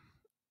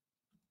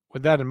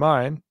 With that in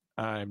mind,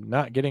 I'm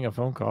not getting a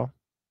phone call.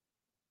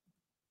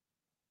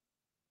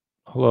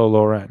 Hello,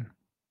 Lauren.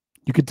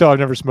 You can tell I've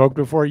never smoked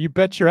before. You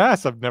bet your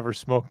ass I've never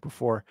smoked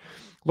before.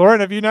 Lauren,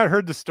 have you not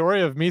heard the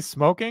story of me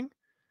smoking?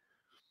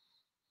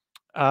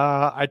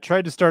 I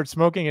tried to start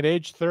smoking at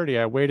age 30.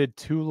 I waited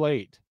too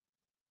late,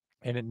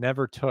 and it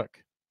never took.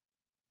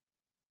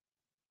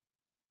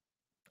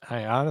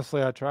 I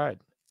tried,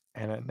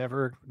 and it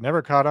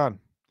never caught on.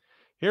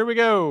 Here we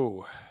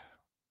go.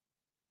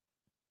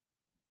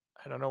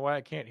 I don't know why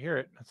I can't hear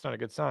it. That's not a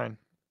good sign.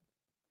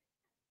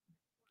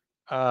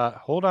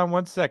 Hold on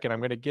one second.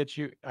 I'm going to get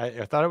you.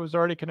 I thought it was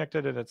already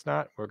connected, and it's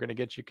not. We're going to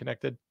get you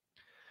connected.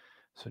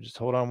 So just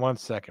hold on one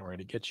second. We're going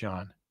to get you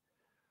on.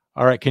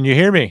 All right. Can you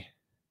hear me?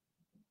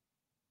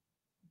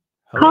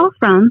 Hello? Call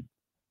from.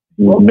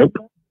 Nope.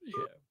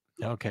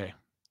 Yeah. Okay.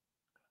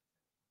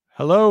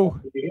 Hello?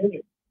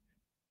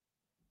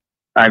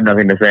 I have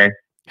nothing to say.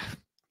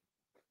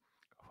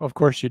 Of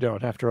course you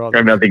don't, after all. I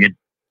have nothing.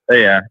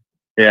 Yeah.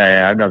 I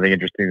have nothing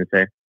interesting to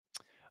say.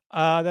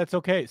 That's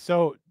okay.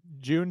 So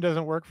June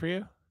doesn't work for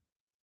you?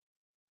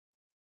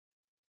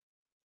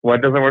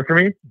 What doesn't work for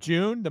me?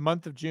 June, the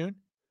month of June?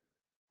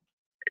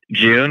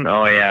 June?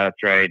 Oh, yeah,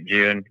 that's right.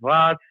 June.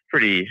 Well, it's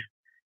pretty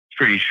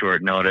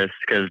short notice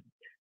because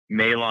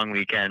May long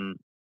weekend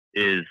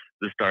is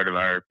the start of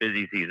our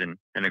busy season,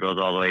 and it goes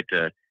all the way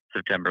to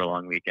September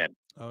long weekend.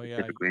 Oh, yeah.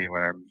 Typically,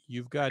 where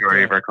you've got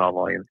majority of our call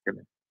volume is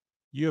coming.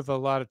 You have a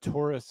lot of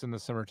tourists in the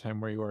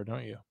summertime where you are,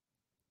 don't you?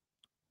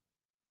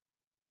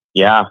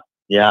 Yeah.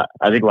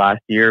 I think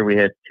last year we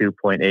hit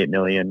 2.8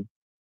 million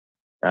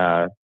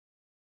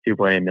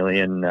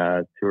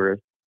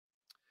tourists.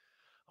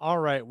 All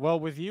right. Well,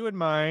 with you in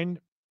mind,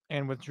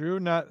 and with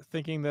Drew not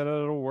thinking that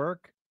it'll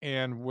work,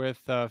 and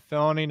with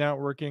Felony not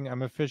working,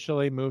 I'm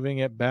officially moving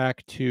it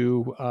back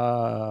to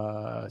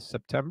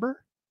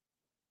September.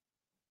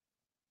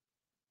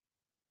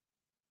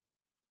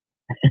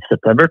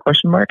 September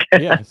question mark?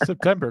 Yeah,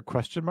 September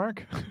question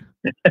mark.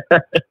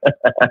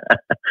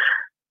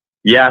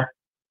 Yeah.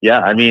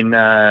 I mean,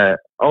 I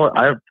don't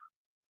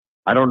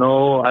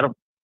know. I don't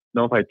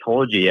know if I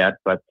told you yet,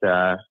 but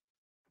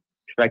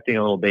expecting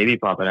a little baby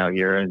popping out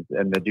here, and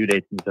the due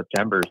date's in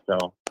September.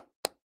 So,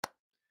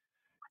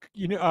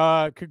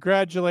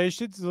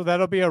 congratulations. So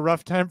that'll be a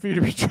rough time for you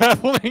to be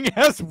traveling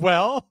as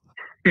well.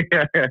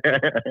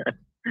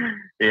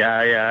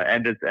 yeah.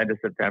 End of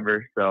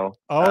September. So,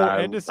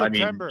 end of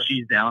September. I mean,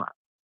 she's down.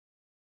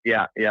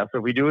 Yeah. So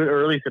we do it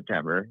early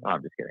September. Oh,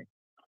 I'm just kidding.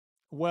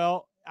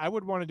 Well, I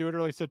would want to do it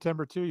early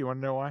September too. You want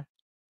to know why?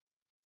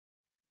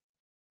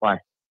 Why?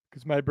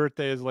 Because my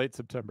birthday is late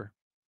September.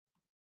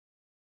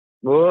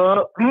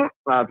 Well,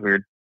 that's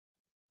weird.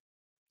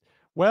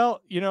 Well,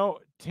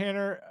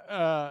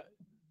 Tanner,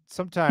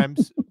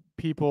 sometimes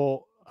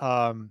people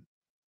have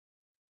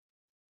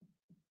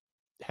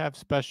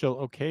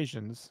special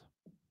occasions.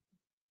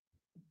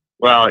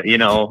 Well,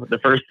 the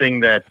first thing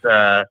that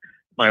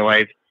my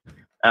wife's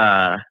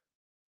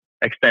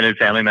extended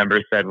family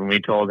members said when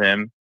we told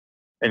him,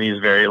 and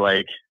he's very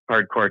like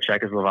hardcore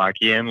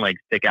Czechoslovakian, like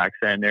thick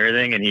accent and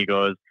everything, and he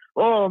goes,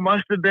 "Oh, it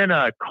must have been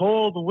a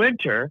cold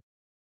winter."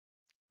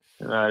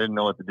 And I didn't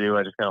know what to do.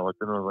 I just kind of looked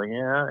at him and was like,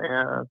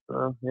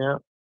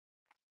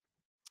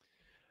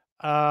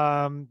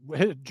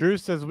 yeah. Drew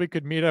says we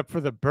could meet up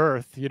for the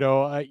birth.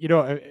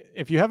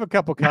 If you have a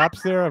couple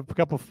cops there, a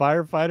couple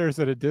firefighters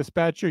and a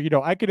dispatcher,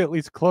 I could at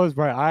least close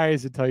my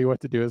eyes and tell you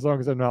what to do as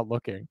long as I'm not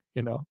looking.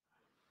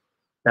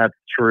 That's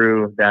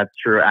true.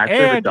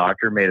 Actually, the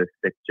doctor made a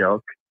sick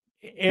joke.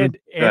 And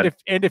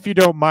if you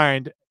don't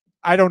mind,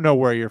 I don't know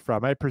where you're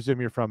from. I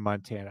presume you're from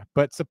Montana.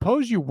 But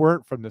suppose you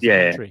weren't from this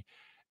country.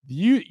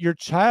 Your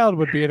child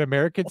would be an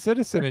American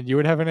citizen, and you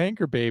would have an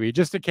anchor baby,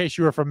 just in case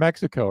you were from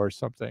Mexico or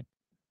something.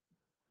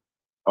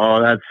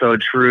 Oh, that's so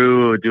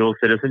true. Dual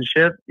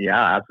citizenship?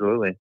 Yeah,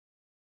 absolutely.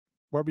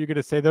 What were you going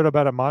to say there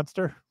about a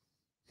monster?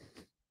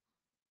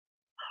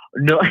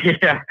 No,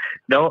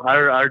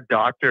 our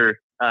doctor,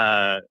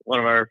 one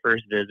of our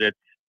first visits,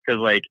 because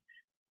like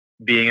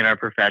being in our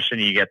profession,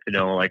 you get to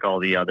know like all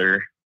the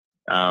other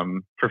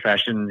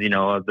professions,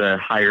 of the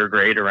higher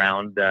grade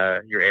around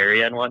your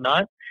area and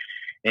whatnot.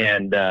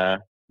 And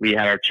we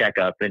had our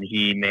checkup, and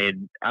he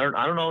made, I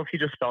don't know if he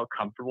just felt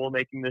comfortable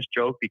making this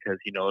joke because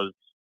he knows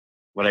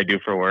what I do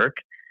for work.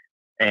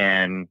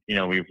 And,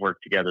 we've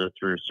worked together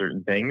through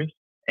certain things.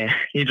 And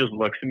he just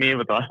looks at me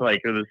with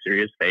a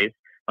serious face.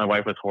 My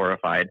wife was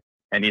horrified.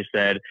 And he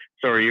said,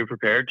 "So are you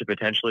prepared to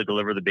potentially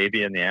deliver the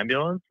baby in the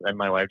ambulance?" And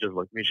my wife just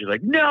looked at me. She's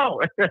like, "No."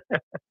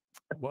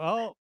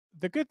 Well,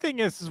 the good thing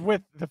is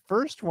with the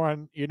first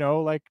one,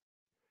 like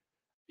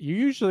you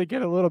usually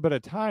get a little bit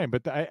of time,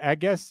 but I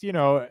guess,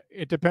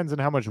 it depends on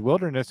how much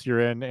wilderness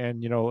you're in.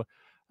 And,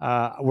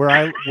 where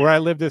I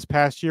lived this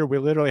past year, we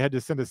literally had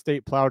to send a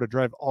state plow to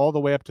drive all the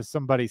way up to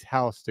somebody's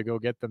house to go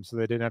get them so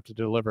they didn't have to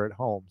deliver at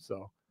home.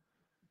 So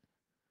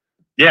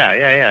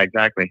yeah,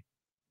 exactly.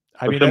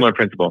 I mean, similar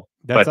principle.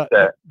 That's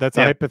a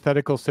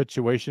hypothetical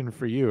situation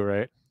for you,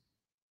 right?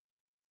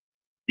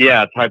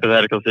 Yeah, it's a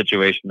hypothetical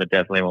situation that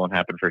definitely won't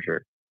happen for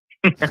sure.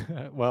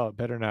 Well, it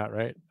better not,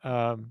 right?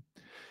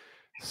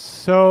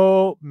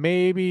 So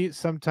maybe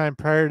sometime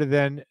prior to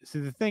then. See,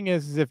 the thing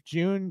is if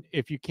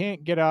you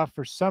can't get off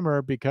for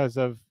summer because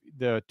of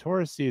the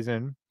tourist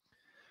season,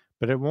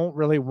 but it won't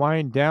really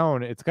wind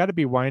down. It's got to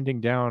be winding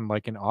down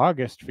like in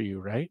August for you,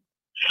 right?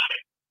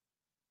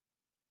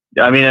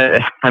 I mean,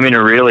 it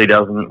really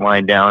doesn't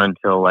wind down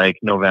until like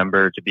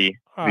November, to be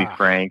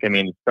frank. I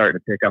mean, it's starting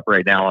to pick up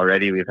right now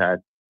already. We've had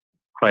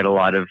quite a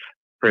lot of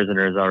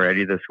prisoners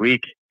already this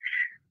week.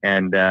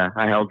 And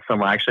I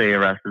actually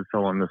arrested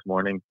someone this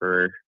morning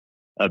for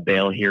a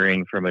bail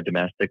hearing from a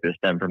domestic that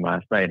stemmed from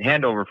last night.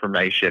 Handover from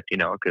night shift,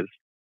 because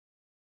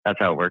that's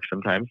how it works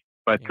sometimes.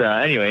 But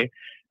anyway,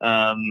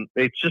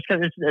 it's just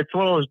it's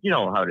one of those, you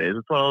know how it is.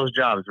 It's one of those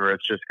jobs where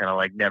it's just kind of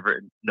like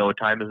no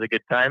time is a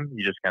good time.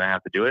 You just kind of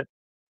have to do it.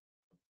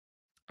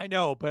 I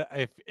know, but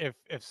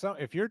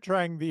if you're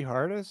trying the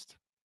hardest,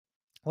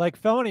 like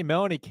Felony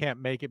Melanie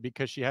can't make it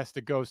because she has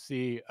to go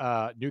see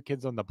New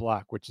Kids on the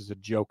Block, which is a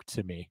joke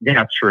to me.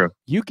 Yeah, true.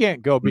 You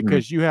can't go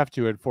because you have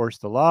to enforce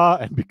the law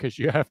and because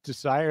you have to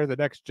sire the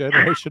next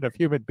generation of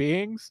human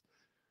beings.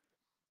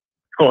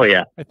 Oh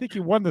yeah, I think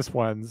you won this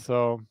one,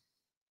 so.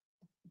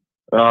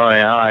 Oh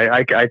yeah,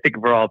 I think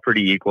we're all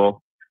pretty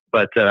equal,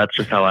 but that's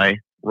just how I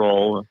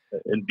roll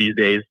in these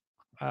days.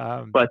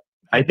 But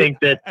I think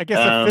that I guess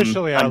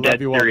officially I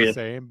love you all the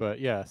same, but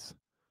yes.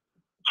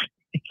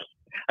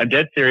 I'm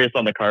dead serious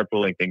on the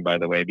carpooling thing, by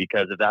the way,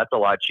 because if that's a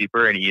lot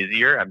cheaper and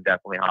easier, I'm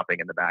definitely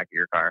hopping in the back of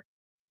your car.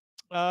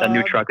 That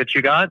new truck that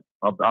you got,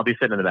 I'll be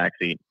sitting in the back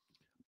seat.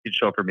 You'd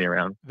chauffeur me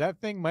around. That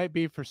thing might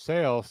be for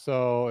sale,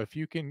 so if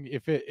you can,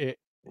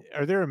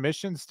 are there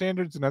emission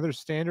standards and other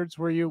standards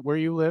where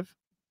you live?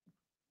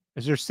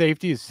 Is there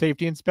safety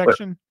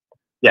inspection?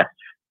 Yeah.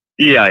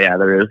 Yeah,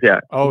 there is.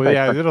 Yeah. Oh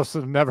yeah, it'll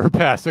never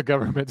pass a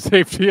government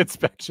safety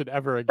inspection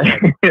ever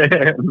again.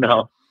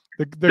 No.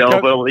 But you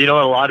know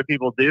what a lot of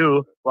people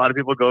do? A lot of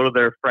people go to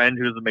their friend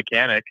who's a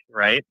mechanic,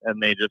 right?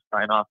 And they just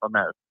sign off on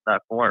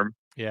that form.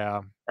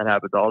 Yeah. That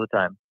happens all the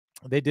time.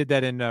 They did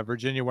that in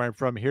Virginia, where I'm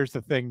from. Here's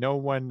the thing: no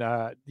one,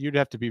 you'd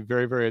have to be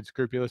very, very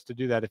unscrupulous to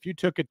do that. If you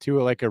took it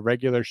to like a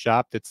regular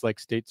shop that's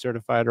like state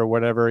certified or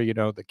whatever,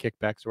 the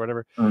kickbacks or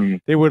whatever,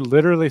 they would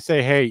literally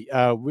say, "Hey,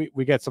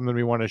 we got something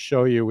we want to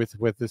show you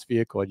with this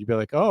vehicle," and you'd be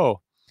like,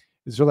 "Oh,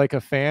 is there like a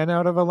fan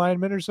out of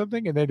alignment or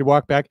something?" And they'd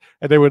walk back,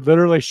 and they would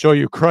literally show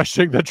you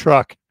crushing the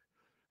truck,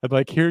 and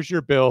like, "Here's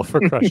your bill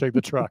for crushing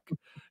the truck."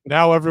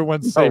 Now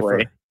everyone's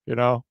safer.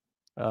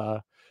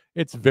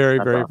 It's very,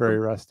 very, very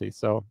rusty.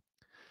 So.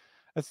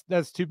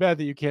 That's too bad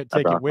that you can't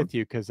take it with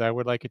you, because I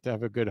would like it to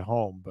have a good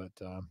home. But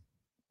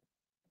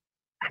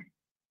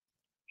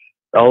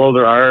although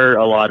there are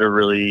a lot of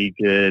really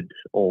good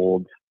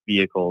old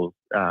vehicles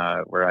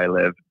where I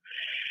live,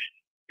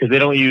 because they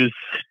don't use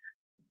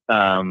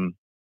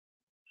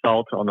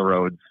salt on the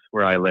roads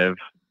where I live,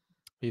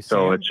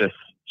 so it's just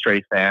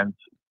straight sand.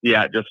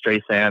 Yeah, just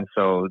straight sand.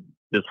 So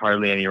there's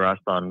hardly any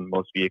rust on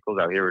most vehicles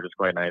out here, which is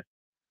quite nice.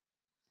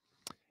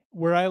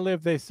 Where I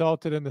live, they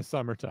salt it in the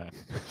summertime.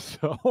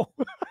 So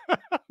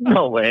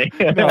no way.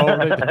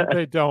 No,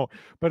 they don't.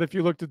 But if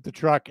you looked at the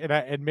truck,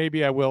 and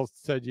maybe I will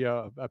send you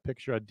a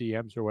picture on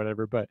DMs or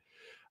whatever, but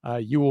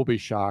you will be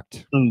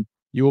shocked.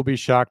 You will be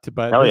shocked.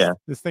 But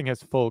this thing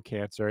has full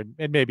cancer,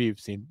 and maybe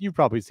you've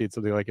probably seen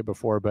something like it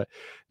before. But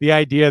the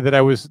idea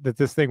that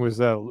this thing was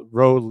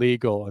road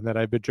legal and that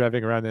I've been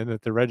driving around and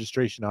that the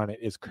registration on it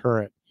is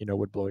current,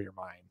 would blow your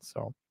mind.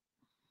 So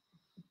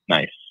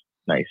nice.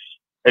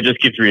 It just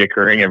keeps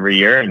reoccurring every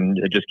year, and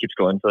it just keeps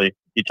going until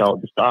you tell it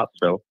to stop.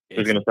 So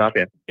who's going to stop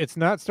you? It's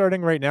not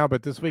starting right now,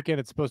 but this weekend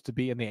it's supposed to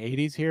be in the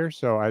 80s here,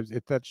 so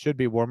that should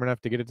be warm enough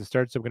to get it to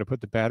start. So I'm going to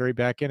put the battery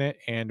back in it,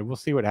 and we'll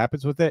see what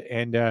happens with it.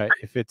 And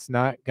if it's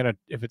not gonna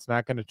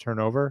turn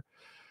over,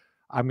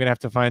 I'm gonna have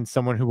to find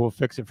someone who will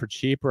fix it for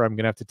cheap, or I'm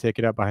gonna have to take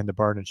it out behind the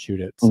barn and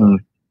shoot it. So.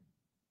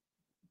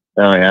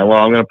 Oh yeah,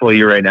 well I'm gonna pull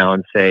you right now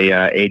and say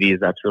 80s.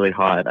 That's really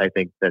hot. I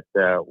think that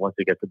once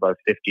it gets above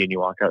 50 and you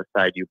walk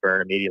outside, you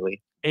burn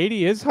immediately.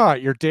 80 is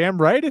hot. You're damn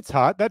right it's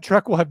hot. That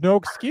truck will have no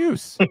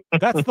excuse.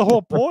 That's the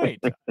whole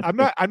point. I'm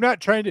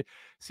not trying to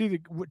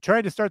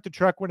trying to start the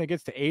truck when it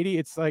gets to 80.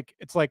 It's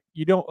like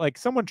you don't like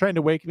someone trying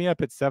to wake me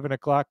up at 7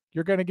 o'clock.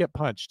 You're gonna get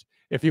punched.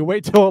 If you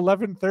wait till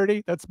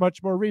 11:30, that's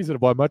much more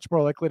reasonable. I'm much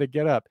more likely to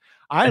get up.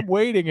 I'm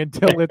waiting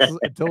until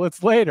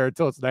it's later,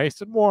 until it's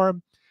nice and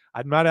warm.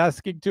 I'm not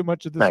asking too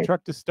much of this Nice.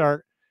 truck to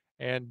start.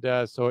 And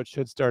so it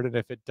should start. And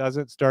if it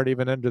doesn't start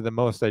even under the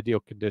most ideal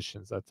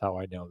conditions, that's how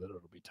I know that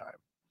it'll be time.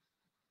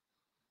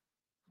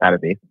 That'd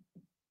be.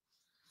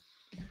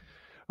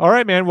 All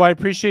right, man. Well, I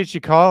appreciate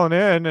you calling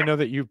in. I know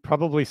that you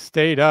probably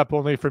stayed up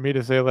only for me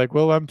to say, like,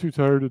 well, I'm too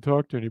tired to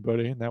talk to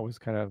anybody. And that was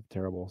kind of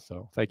terrible.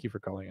 So thank you for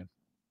calling in.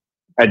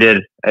 I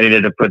did. I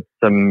needed to put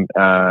some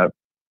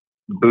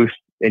boost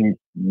in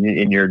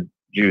your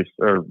juice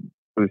or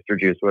booster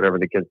juice, whatever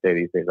the kids say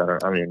these days. I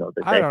don't even know what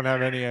they say. I don't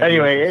have any idea.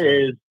 Anyway, it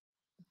is.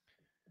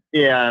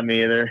 Yeah,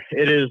 me either.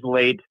 It is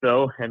late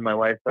though, and my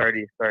wife's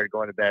already started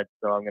going to bed,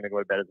 so I'm gonna go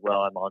to bed as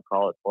well. I'm on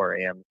call at 4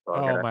 a.m. So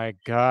oh my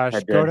gosh,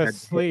 go to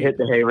sleep. Hit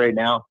the hay right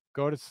now.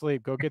 Go to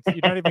sleep. Go get. You're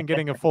not even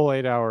getting a full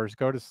 8 hours.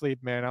 Go to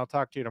sleep, man. I'll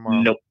talk to you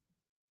tomorrow. Nope.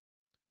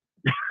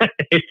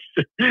 See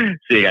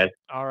you guys.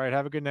 All right.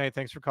 Have a good night.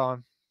 Thanks for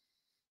calling.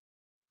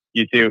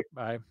 You too.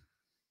 Bye.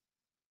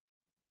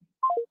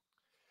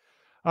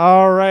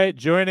 All right.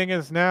 Joining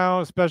us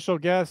now, special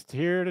guest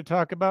here to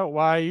talk about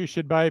why you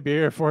should buy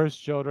beer for his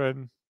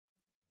children.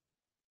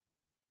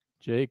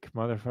 Jake,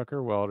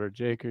 motherfucker Welder.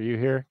 Jake, are you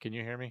here? Can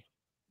you hear me?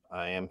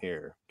 I am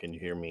here. Can you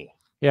hear me?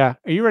 Yeah.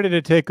 Are you ready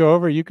to take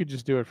over? You could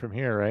just do it from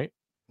here, right?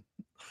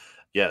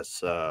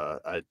 Yes.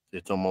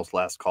 It's almost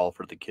last call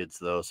for the kids,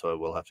 though, so I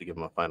will have to give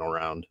them a final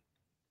round.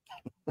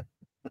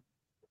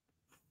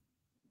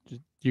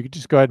 You could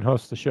just go ahead and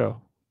host the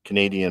show.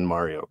 Canadian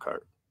Mario Kart.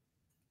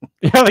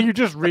 Yeah, like you're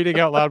just reading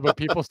out loud what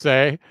people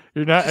say.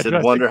 You're not. I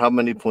said, wonder how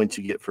many points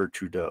you get for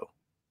Trudeau.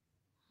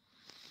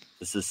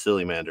 This is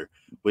Silly Mander,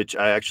 which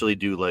I actually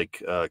do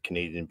like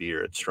Canadian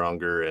beer. It's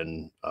stronger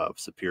and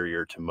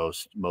superior to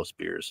most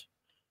beers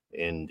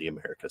in the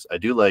Americas. I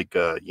do like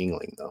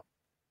Yingling, though.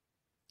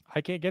 I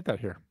can't get that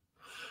here.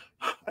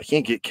 I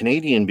can't get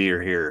Canadian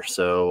beer here,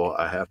 so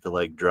I have to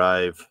like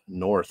drive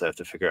north. I have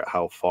to figure out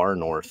how far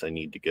north I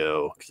need to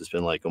go because it's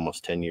been like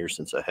almost 10 years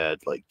since I had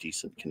like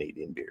decent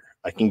Canadian beer.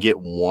 I can get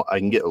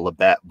a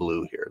Labatt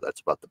Blue here. That's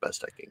about the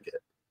best I can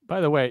get.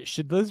 By the way,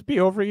 should Liz be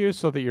over you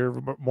so that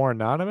you're more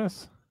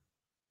anonymous?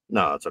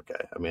 No, it's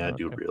okay. I mean, I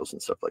do reels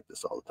and stuff like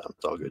this all the time.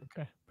 It's all good.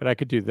 Okay, but I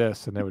could do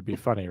this, and that would be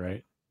funny,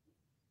 right?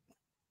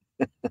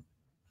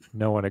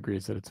 No one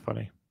agrees that it's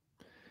funny.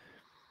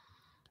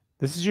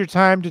 This is your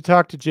time to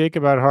talk to Jake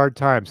about hard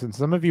times, and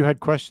some of you had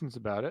questions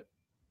about it.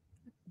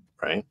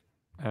 Right.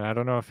 And I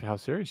don't know how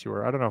serious you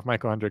were. I don't know if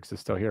Michael Hendricks is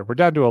still here. We're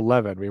down to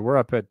 11. We were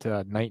up at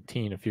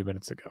 19 a few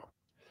minutes ago.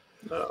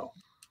 No.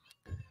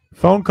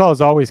 Phone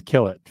calls always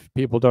kill it.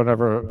 People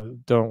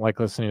don't like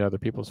listening to other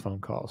people's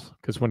phone calls.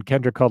 Because when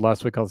Kendra called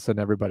last week, all of a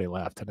sudden everybody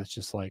laughed. And it's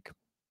just like,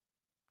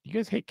 you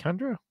guys hate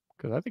Kendra?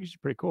 Because I think she's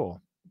pretty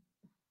cool.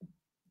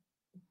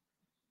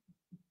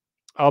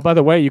 Oh, by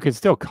the way, you can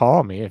still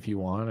call me if you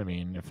want. I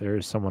mean, if there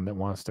is someone that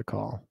wants to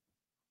call,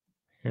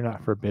 you're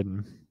not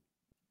forbidden.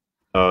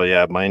 Oh,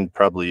 yeah. Mine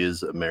probably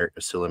is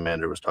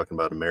Cylimander was talking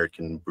about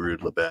American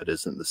brewed Labatt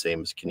isn't the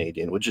same as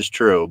Canadian, which is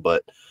true.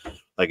 But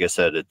like I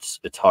said, it's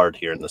hard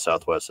here in the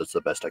Southwest. That's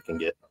the best I can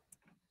get.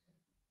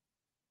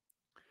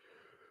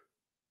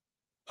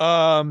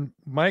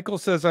 Michael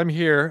says, I'm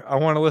here. I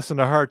want to listen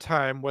to Hard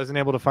Time. Wasn't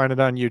able to find it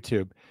on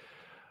YouTube.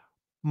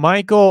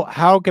 Michael,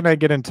 how can I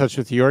get in touch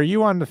with you? Are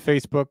you on the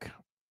Facebook?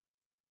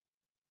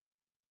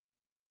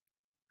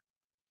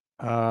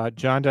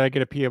 John, did I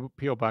get a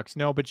PO box?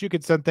 No, but you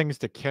could send things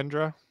to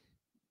Kendra.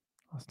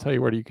 I'll tell you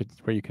where you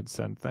could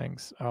send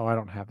things. Oh, I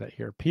don't have that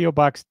here. PO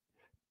Box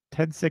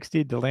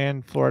 1060,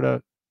 DeLand,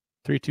 Florida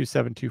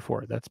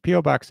 32724. That's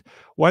PO Box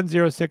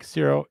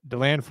 1060,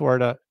 DeLand,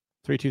 Florida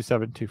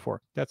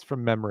 32724. That's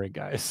from memory,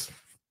 guys.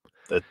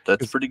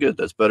 That's pretty good.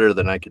 That's better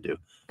than I could do.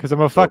 Because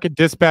I'm a fucking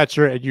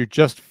dispatcher and you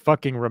just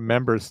fucking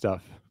remember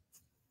stuff.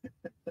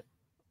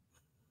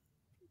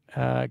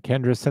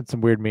 Kendra sent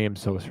some weird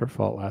memes, so it was her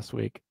fault last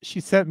week.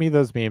 She sent me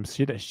those memes.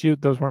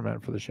 Those weren't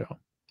meant for the show.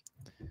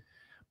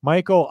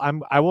 Michael,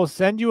 I will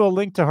send you a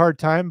link to Hard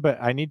Time, but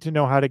I need to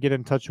know how to get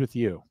in touch with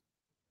you.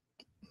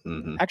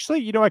 Mm-hmm.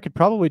 Actually, I could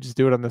probably just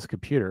do it on this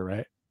computer,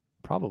 right?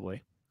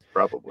 Probably.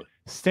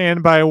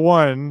 Stand by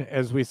one,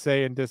 as we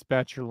say in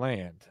dispatcher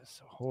land.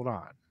 So hold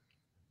on.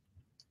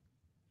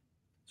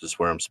 Is this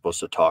where I'm supposed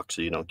to talk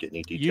so you don't get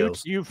any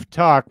details? You've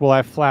talked. Well,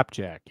 I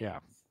flapjack, yeah.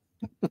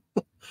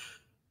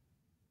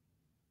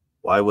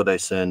 Why would I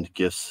send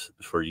gifts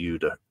for you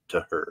to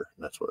her?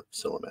 That's what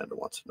Cylimander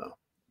wants to know.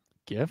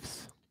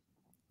 Gifts?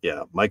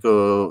 Yeah.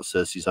 Michael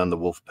says he's on the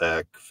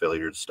Wolfpack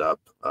Failure to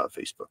Stop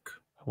Facebook.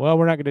 Well,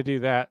 we're not going to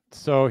do that.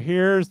 So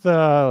here's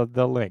the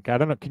link. I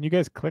don't know. Can you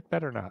guys click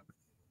that or not?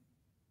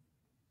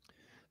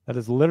 That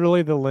is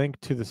literally the link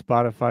to the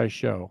Spotify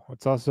show.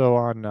 It's also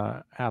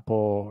on Apple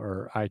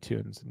or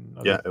iTunes and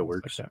other Yeah, it things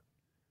works. like that.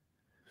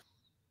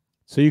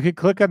 So you can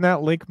click on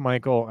that link,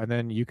 Michael, and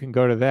then you can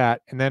go to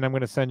that. And then I'm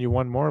going to send you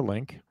one more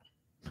link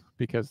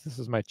because this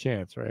is my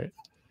chance, right?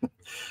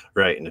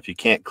 Right. And if you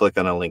can't click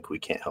on a link, we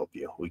can't help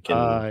you. We can.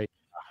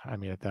 I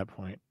mean, at that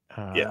point,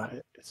 Yeah.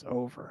 it's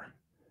over.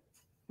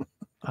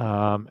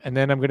 And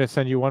then I'm going to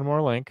send you one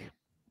more link.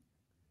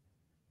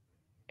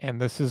 And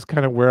this is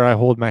kind of where I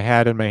hold my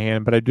hat in my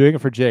hand, but I'm doing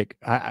it for Jake.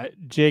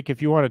 Jake, if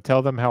you want to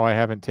tell them how I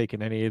haven't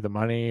taken any of the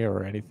money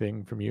or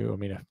anything from you, I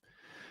mean,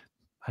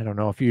 I don't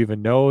know if you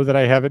even know that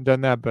I haven't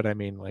done that, but I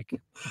mean, like,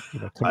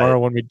 tomorrow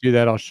when we do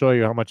that, I'll show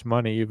you how much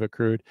money you've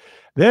accrued.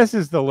 This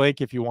is the link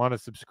if you want to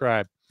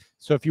subscribe.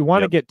 So if you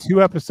want to get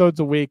 2 episodes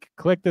a week,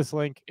 click this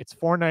link. It's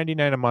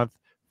 $4.99 a month.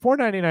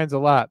 $4.99 is a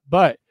lot,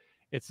 but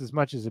it's as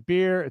much as a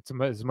beer. It's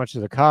as much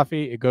as a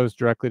coffee. It goes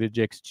directly to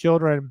Jake's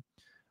children.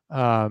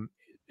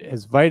 It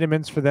has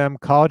vitamins for them,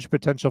 college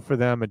potential for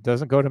them. It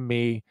doesn't go to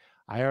me.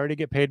 I already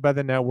get paid by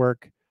the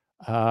network.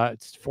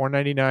 It's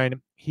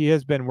 $4.99. He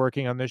has been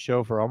working on this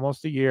show for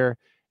almost a year.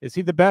 Is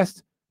he the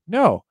best?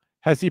 No.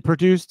 Has he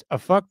produced a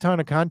fuck ton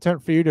of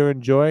content for you to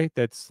enjoy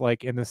that's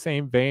like in the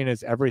same vein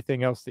as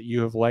everything else that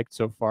you have liked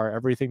so far,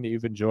 everything that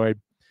you've enjoyed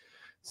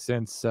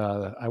since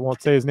I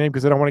won't say his name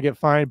because I don't want to get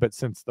fined, but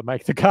since the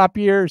Mike the Cop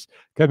years,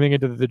 coming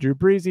into the Drew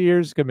Brees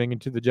years, coming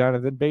into the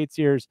Jonathan Bates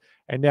years,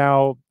 and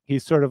now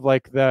he's sort of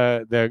like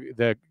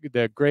the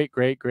great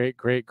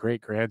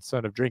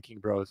grandson of Drinking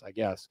Bros, I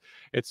guess.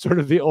 It's sort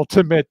of the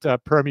ultimate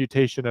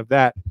permutation of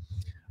that.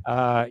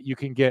 You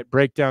can get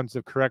breakdowns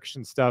of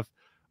correction stuff.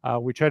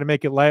 We try to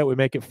make it light. We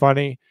make it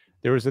funny.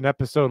 There was an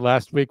episode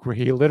last week where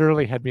he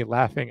literally had me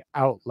laughing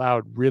out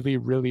loud really,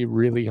 really,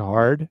 really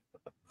hard.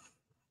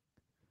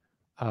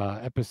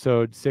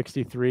 Episode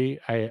 63.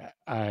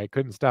 I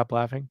couldn't stop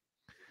laughing.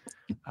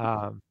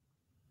 And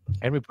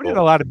we put in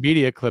a lot of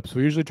media clips.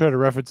 We usually try to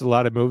reference a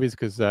lot of movies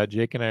because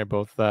Jake and I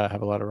both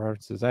have a lot of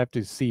references. I have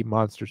to see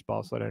Monsters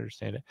Ball so I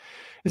understand it.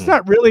 It's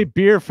not really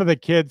beer for the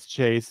kids,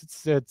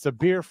 Chase. It's a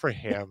beer for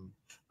him.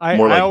 I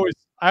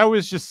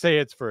always just say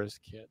it's for his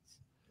kids.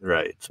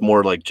 Right. It's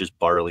more like just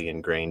barley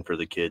and grain for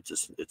the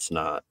kids. It's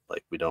not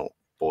like we don't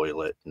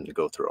boil it and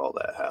go through all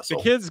that hassle.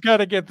 The kids got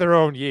to get their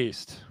own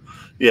yeast.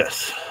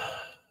 Yes.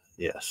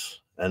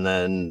 Yes. And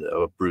then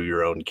brew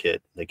your own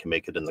kit. They can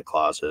make it in the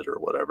closet or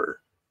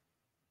whatever.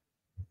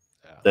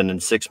 Yeah. Then in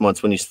 6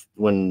 months,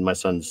 when my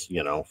son's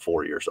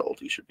 4 years old,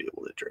 he should be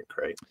able to drink,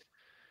 right?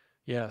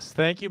 Yes.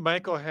 Thank you,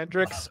 Michael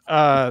Hendricks.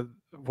 Well,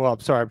 I'm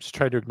sorry. I'm just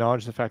trying to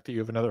acknowledge the fact that you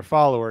have another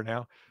follower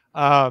now.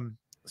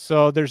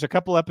 So there's a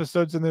couple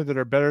episodes in there that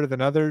are better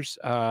than others.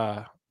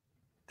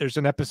 There's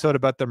an episode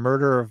about the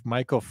murder of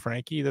Michael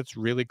Franke that's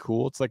really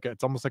cool.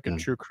 It's almost like a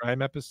true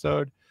crime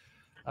episode.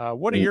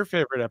 What are your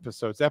favorite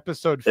episodes?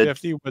 Episode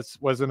 50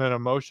 wasn't an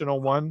emotional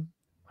one.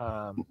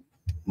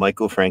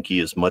 Michael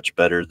Franke is much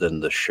better than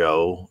the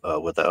show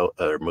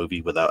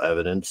movie Without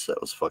Evidence.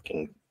 That was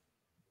fucking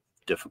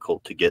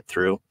difficult to get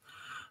through.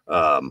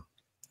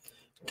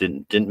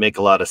 Didn't make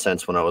a lot of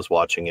sense when I was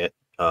watching it.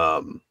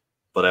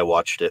 But I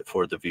watched it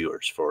for the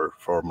viewers,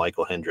 for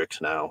Michael Hendricks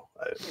now.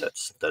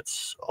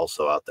 That's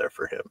also out there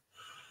for him.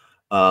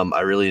 I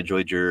really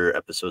enjoyed your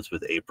episodes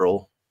with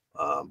April,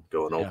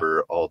 going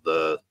over all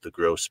the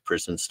gross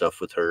prison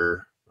stuff with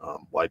her,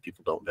 why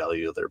people don't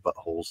value their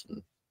buttholes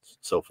and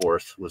so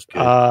forth was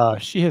good.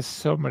 She has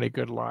so many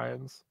good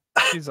lines.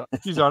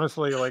 She's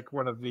honestly like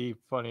one of the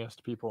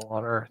funniest people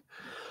on earth.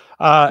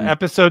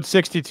 Episode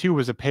 62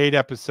 was a paid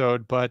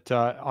episode, but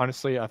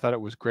honestly, I thought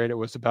it was great. It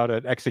was about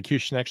an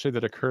execution actually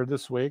that occurred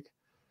this week.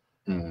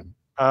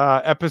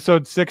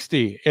 Episode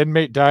 60,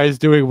 inmate dies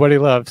doing what he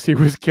loves. He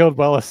was killed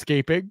while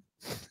escaping.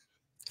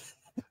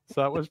 So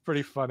that was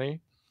pretty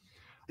funny.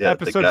 Yeah,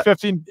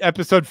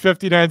 episode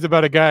 59 is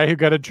about a guy who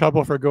got in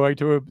trouble for going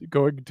to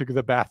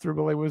the bathroom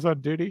while he was on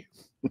duty.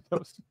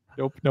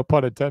 No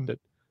pun intended.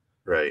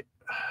 Right.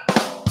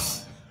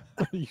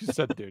 You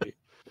said duty.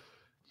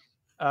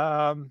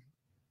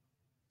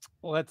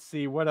 Let's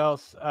see what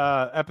else.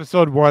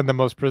 Episode 1, the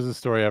most prison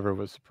story ever,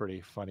 was a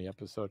pretty funny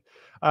episode.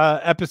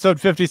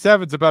 Episode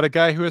 57 is about a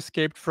guy who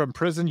escaped from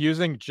prison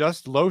using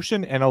just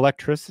lotion and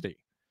electricity.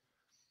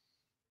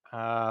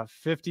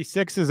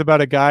 56 is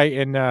about a guy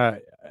in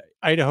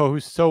Idaho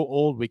who's so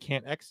old we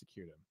can't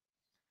execute him.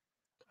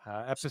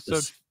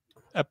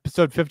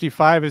 Episode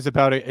 55 is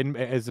about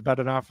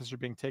an officer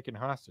being taken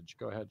hostage.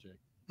 Go ahead, Jake.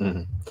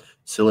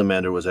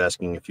 Sillymander was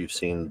asking if you've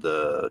seen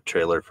the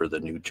trailer for the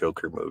new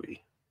Joker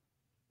movie.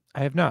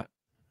 I have not.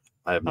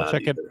 I have not. I'll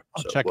check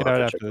it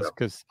out after this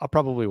because I'll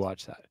probably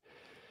watch that.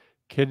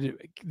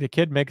 The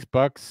kid makes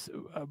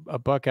a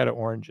buck out of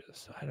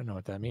oranges. I don't know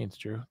what that means,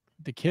 Drew.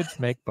 The kids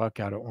make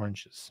buck out of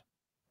oranges.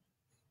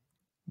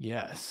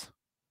 Yes.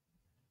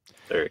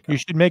 There you go. You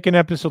should make an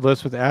episode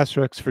list with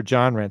asterisks for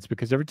John rants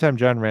because every time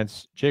John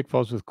rants, Jake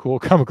falls with cool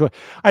comical.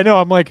 I know.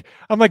 I'm like,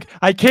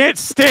 I can't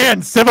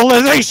stand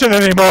civilization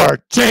anymore,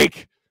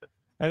 Jake.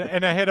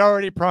 And I had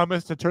already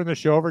promised to turn the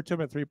show over to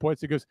him at 3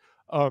 points. He goes,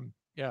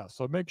 Yeah,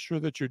 so make sure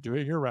that you're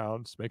doing your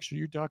rounds. Make sure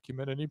you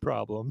document any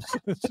problems.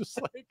 It's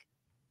just like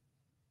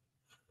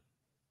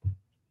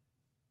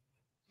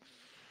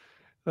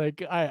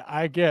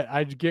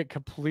I'd get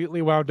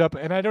completely wound up,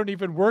 and I don't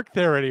even work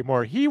there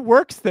anymore. He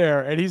works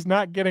there, and he's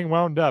not getting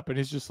wound up, and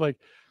he's just like,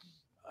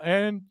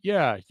 and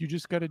yeah, you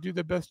just got to do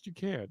the best you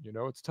can. You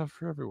know, it's tough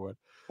for everyone.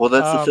 Well,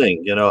 that's the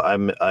thing. You know,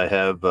 I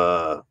have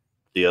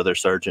the other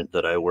sergeant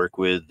that I work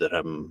with that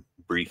I'm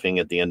briefing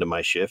at the end of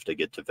my shift. I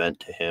get to vent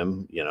to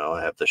him. You know,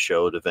 I have the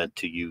show to vent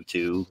to you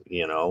too.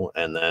 You know,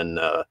 and then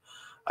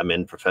I'm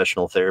in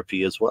professional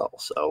therapy as well.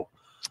 So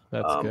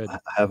That's good. I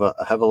have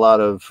a lot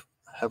of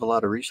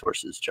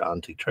resources,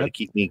 John, to try to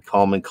keep me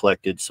calm and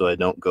collected, so I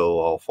don't go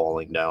all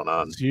falling down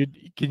on. So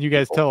can you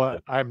guys tell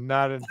I'm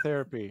not in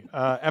therapy?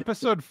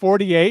 Episode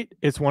 48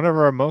 is one of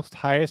our most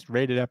highest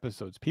rated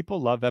episodes.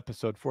 People love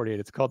episode 48.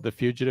 It's called The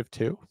Fugitive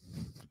 2.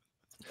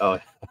 Oh,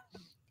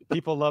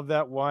 people love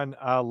that one.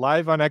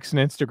 Live on X and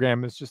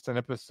Instagram is just an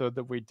episode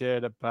that we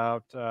did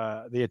about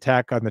the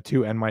attack on the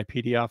 2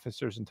 NYPD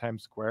officers in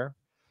Times Square.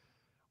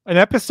 An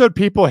episode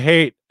people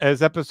hate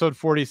is episode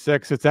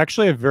 46. It's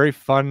actually a very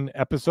fun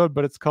episode,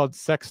 but it's called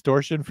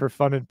Sextortion for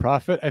Fun and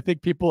Profit. I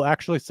think people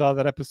actually saw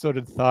that episode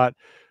and thought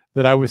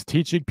that I was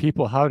teaching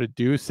people how to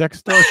do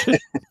sextortion.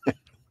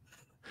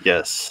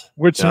 Yes.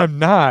 Which I'm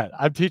not.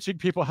 I'm teaching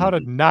people how to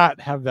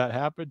not have that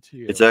happen to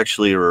you. It's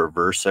actually a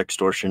reverse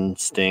sextortion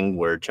sting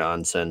where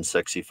John sends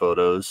sexy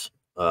photos,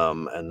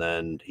 and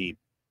then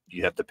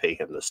you have to pay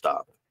him to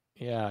stop.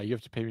 Yeah, you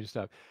have to pay me to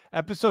stop.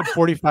 Episode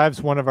 45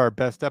 is one of our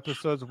best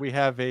episodes. We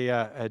have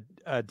a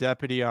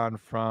deputy on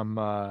from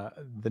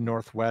the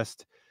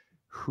Northwest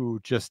who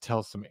just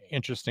tells some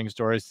interesting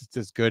stories. It's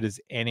as good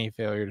as any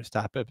failure to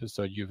stop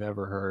episode you've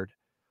ever heard.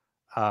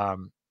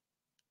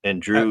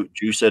 And Drew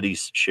said he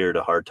shared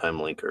a hard time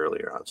link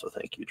earlier on, so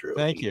thank you, Drew.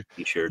 Thank you.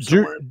 He shared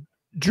somewhere.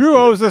 Drew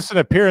owes us an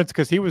appearance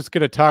because he was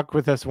going to talk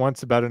with us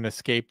once about an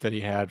escape that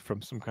he had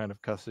from some kind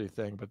of custody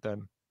thing, but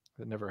then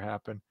it never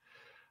happened.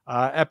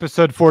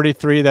 Episode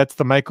 43, that's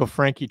the Michael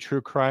Franke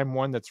true crime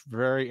one. That's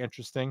very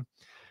interesting.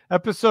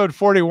 Episode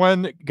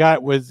 41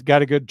 got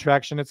a good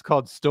traction. It's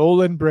called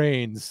Stolen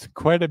Brains.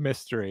 Quite a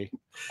mystery.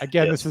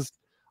 Again, This is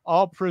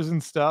all prison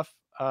stuff.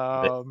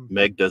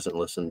 Meg doesn't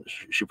listen.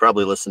 She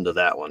probably listened to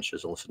that one. She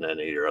doesn't listen to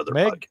any of your other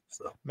podcasts.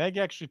 So. Meg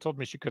actually told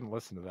me she couldn't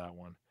listen to that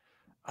one.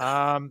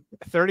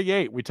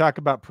 38, we talk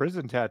about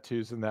prison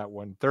tattoos in that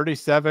one.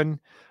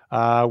 37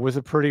 was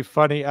a pretty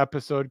funny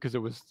episode because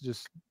it was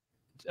just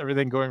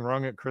everything going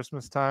wrong at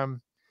Christmas time.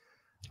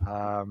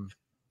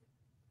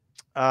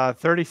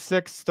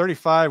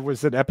 35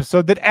 was an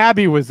episode that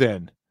Abby was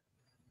in,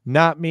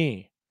 not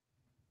me.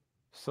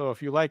 So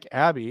if you like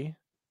Abby,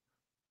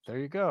 there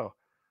you go.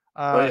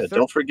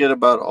 Don't forget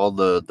about all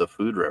the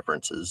food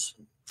references.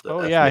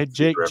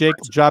 Jake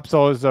drops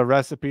all his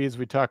recipes.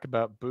 We talk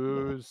about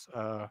booze.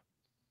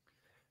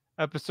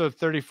 Episode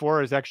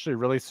 34 is actually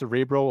really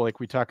cerebral. Like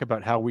we talk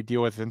about how we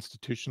deal with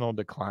institutional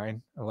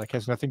decline. Like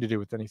has nothing to do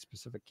with any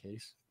specific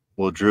case.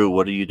 Well, Drew,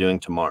 what are you doing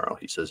tomorrow?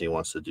 He says he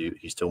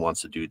still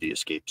wants to do the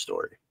escape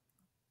story.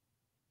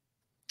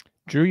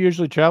 Drew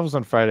usually travels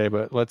on Friday,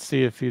 but let's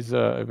see if he's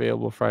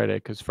available Friday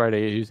because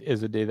Friday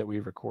is a day that we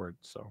record.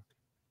 So,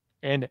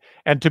 and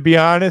to be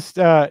honest,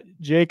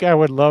 Jake, I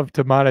would love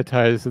to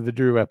monetize the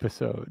Drew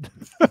episode.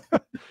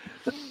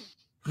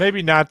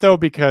 Maybe not though,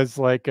 because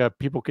like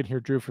people can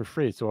hear Drew for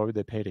free. So why would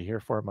they pay to hear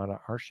for him on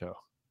our show?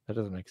 That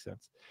doesn't make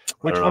sense.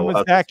 Which one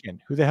was Zach in?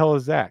 Who the hell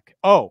is Zach?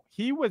 Oh,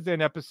 he was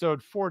in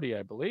episode 40,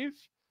 I believe.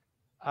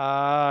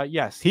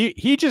 Yes,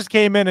 he just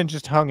came in and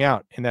just hung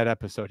out in that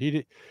episode.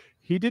 He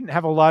didn't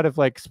have a lot of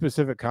like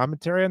specific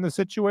commentary on the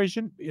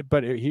situation,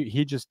 but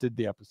he just did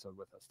the episode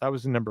with us. That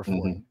was in number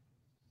 40.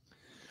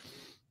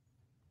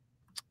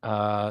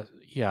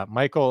 Yeah,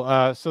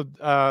 Michael. So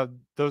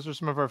those are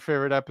some of our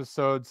favorite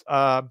episodes.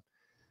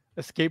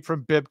 Escape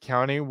from Bibb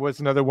County was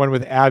another one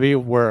with Abby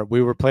where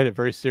we were playing it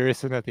very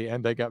serious, and at the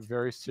end I got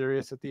very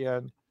serious at the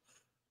end.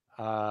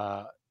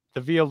 The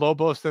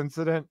Villalobos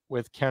incident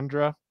with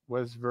Kendra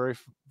was very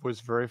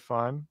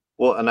fun.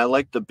 Well, and I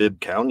liked the Bibb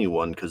County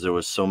one because there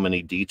was so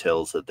many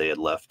details that they had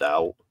left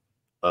out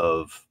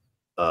of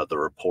the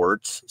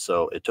reports.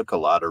 So it took a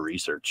lot of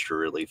research to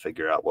really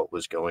figure out what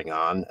was going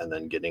on, and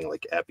then getting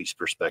like Abby's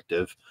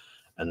perspective.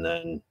 And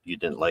then you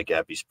didn't like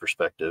Abby's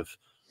perspective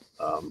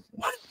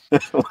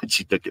when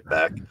she took it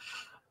back.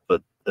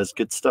 But that's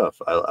good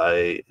stuff.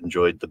 I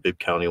enjoyed the Bibb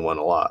County one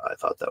a lot. I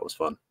thought that was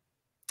fun.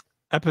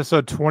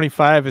 Episode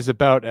 25 is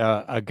about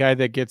a guy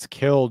that gets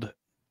killed,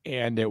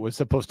 and it was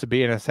supposed to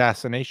be an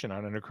assassination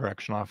on a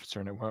correctional officer,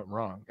 and it went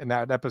wrong. And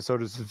that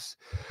episode is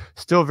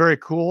still very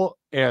cool.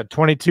 And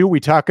 22,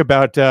 we talk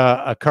about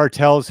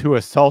cartels who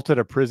assaulted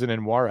a prison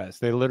in Juarez.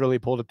 They literally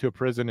pulled up to a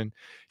prison and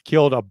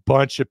killed a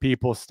bunch of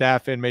people,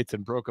 staff, inmates,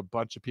 and broke a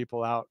bunch of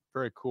people out.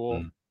 Very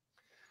cool.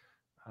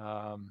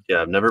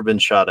 Yeah, I've never been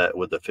shot at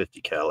with a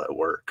 50 cal at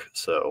work,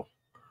 so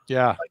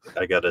yeah,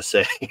 I gotta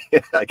say,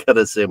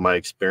 my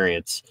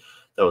experience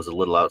that was a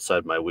little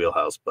outside my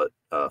wheelhouse, but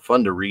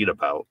fun to read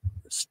about.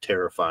 It's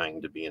terrifying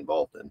to be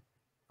involved in,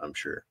 I'm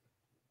sure.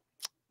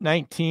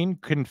 19,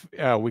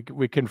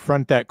 we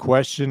confront that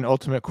question,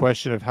 ultimate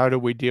question of how do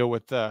we deal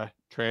with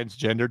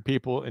transgendered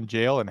people in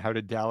jail, and how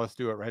did Dallas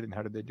do it right and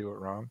how did they do it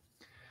wrong?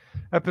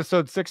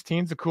 Episode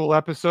 16 is a cool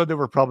episode that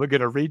we're probably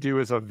going to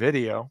redo as a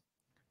video.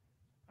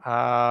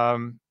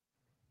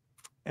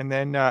 And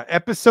then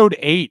episode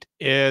 8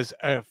 is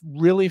a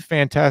really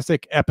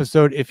fantastic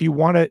episode. If you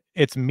want it,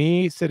 it's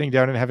me sitting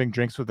down and having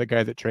drinks with the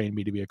guy that trained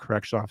me to be a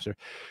correctional officer.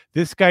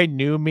 This guy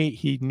knew me.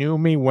 He knew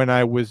me when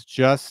I was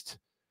just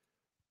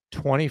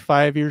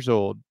 25 years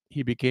old.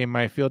 He became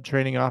my field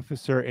training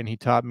officer, and he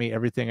taught me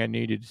everything I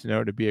needed to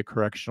know to be a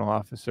correctional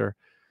officer.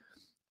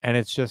 And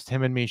it's just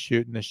him and me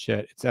shooting the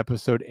shit. It's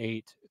episode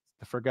 8,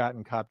 The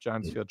Forgotten Cop,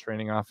 John's field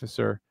training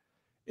officer.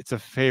 It's a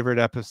favorite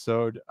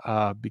episode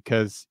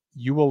because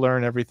you will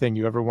learn everything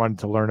you ever wanted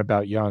to learn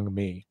about young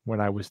me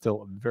when I was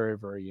still a very,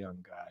 very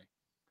young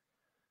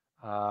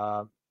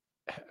guy.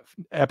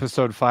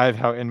 Episode 5,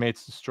 How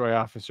Inmates Destroy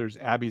Officers.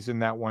 Abby's in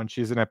that one.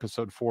 She's in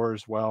episode 4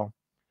 as well.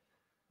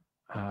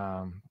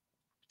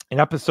 In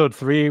episode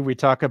 3, we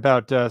talk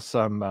about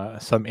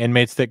some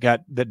inmates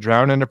that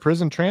drowned in a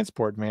prison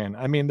transport. Man,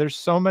 I mean, there's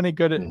so many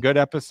good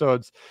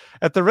episodes.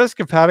 At the risk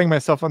of patting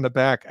myself on the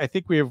back, I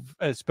think we have,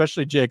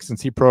 especially Jake,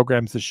 since he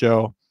programs the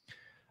show,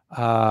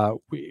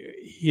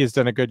 he has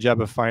done a good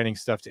job of finding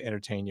stuff to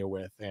entertain you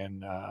with,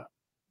 and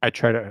I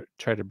try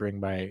to bring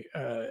my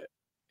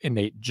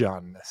innate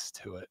Johnness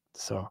to it.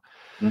 So,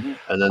 and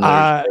then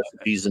there's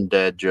recipes and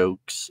dad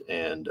jokes,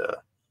 and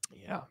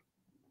yeah.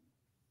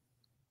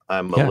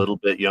 I'm a little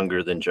bit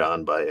younger than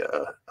John by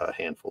a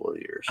handful of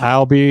years.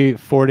 I'll be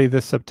 40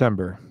 this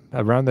September,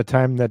 around the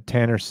time that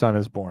Tanner's son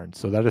is born.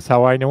 So that is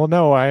how I will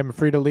know I am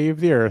free to leave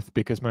the earth,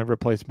 because my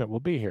replacement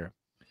will be here.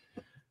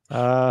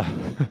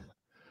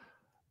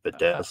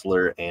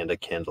 Bedazzler and a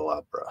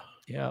candelabra.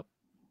 Yep.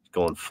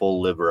 Going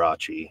full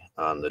Liberace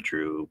on the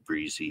Drew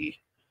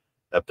Breezy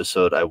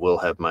episode. I will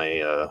have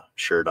my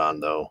shirt on,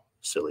 though.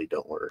 Silly,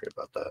 don't worry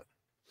about that.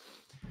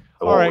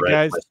 I won't write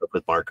guys. myself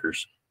with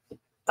markers.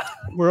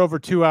 We're over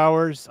 2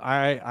 hours.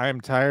 I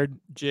am tired.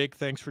 Jake,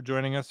 thanks for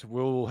joining us.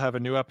 We'll have a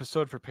new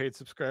episode for paid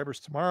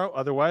subscribers tomorrow.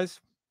 Otherwise,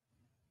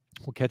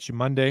 we'll catch you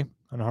Monday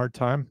on a hard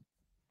time.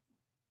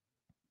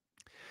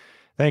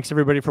 Thanks,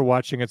 everybody, for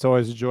watching. It's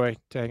always a joy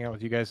to hang out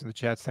with you guys in the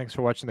chats. Thanks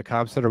for watching the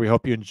Comm Center. We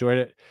hope you enjoyed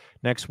it.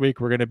 Next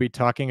week, we're going to be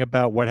talking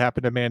about what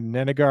happened to Man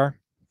Nenegar.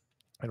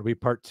 It'll be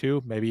part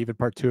 2, maybe even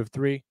part 2 of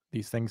 3.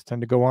 These things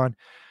tend to go on.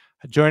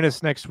 Join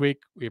us next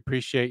week. We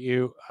appreciate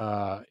you.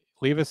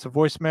 Leave us a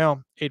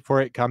voicemail,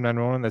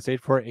 848-COMM911. That's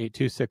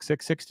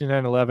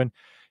 848-266-6911.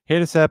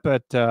 Hit us up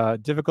at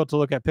Difficult to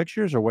Look at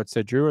Pictures, or What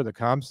Said Drew, or the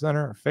Comm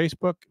Center, or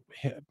Facebook.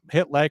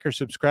 Hit like or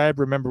subscribe.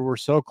 Remember, we're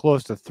so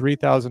close to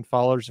 3,000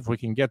 followers. If we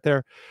can get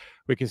there,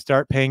 we can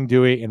start paying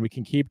Dewey, and we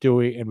can keep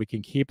Dewey, and we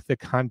can keep the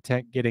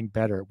content getting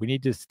better. We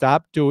need to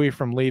stop Dewey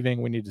from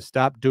leaving. We need to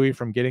stop Dewey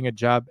from getting a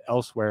job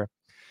elsewhere.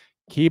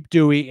 Keep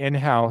Dewey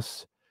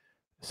in-house,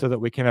 so that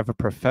we can have a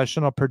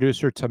professional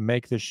producer to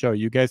make this show.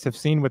 You guys have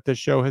seen what this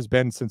show has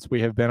been since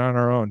we have been on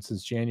our own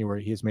since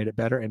January. He has made it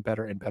better and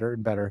better and better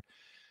and better.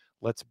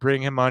 Let's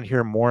bring him on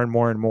here more and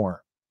more and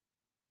more.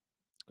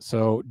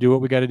 So do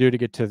what we got to do to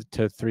get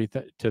to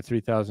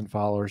 3,000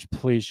 followers.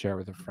 Please share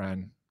with a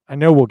friend. I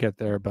know we'll get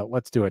there, but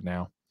let's do it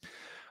now.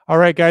 All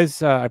right,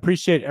 guys. I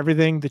appreciate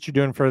everything that you're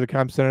doing for the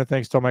Comm Center.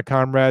 Thanks to all my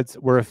comrades.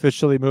 We're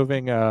officially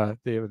moving. The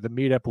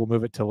meetup, we'll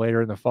move it to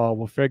later in the fall.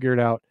 We'll figure it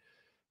out.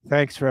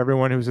 Thanks for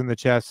everyone who's in the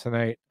chats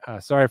tonight.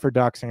 Sorry for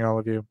doxing all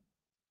of you.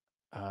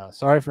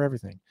 Sorry for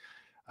everything.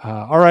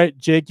 All right,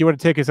 Jake, you want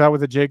to take us out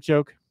with a Jake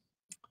joke?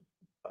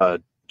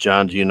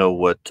 John, do you know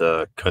what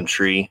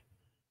country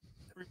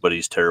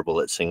everybody's terrible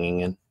at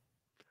singing in?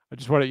 I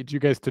just wanted you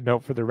guys to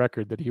note for the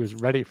record that he was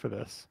ready for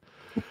this.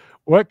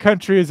 What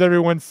country is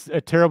everyone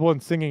terrible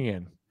in singing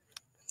in?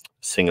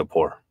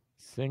 Singapore.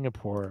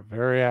 Singapore.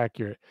 Very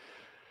accurate.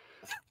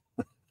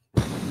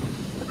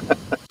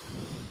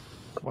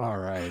 All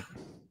right.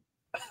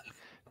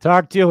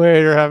 Talk to you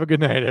later. Have a good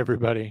night,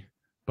 everybody.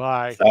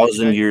 Bye.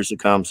 1,000 years of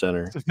Comm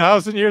Center.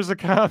 1,000 years of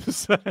Comm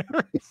Center.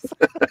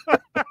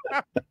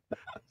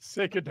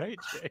 Say good night,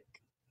 Jake.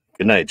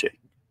 Good night,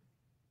 Jake.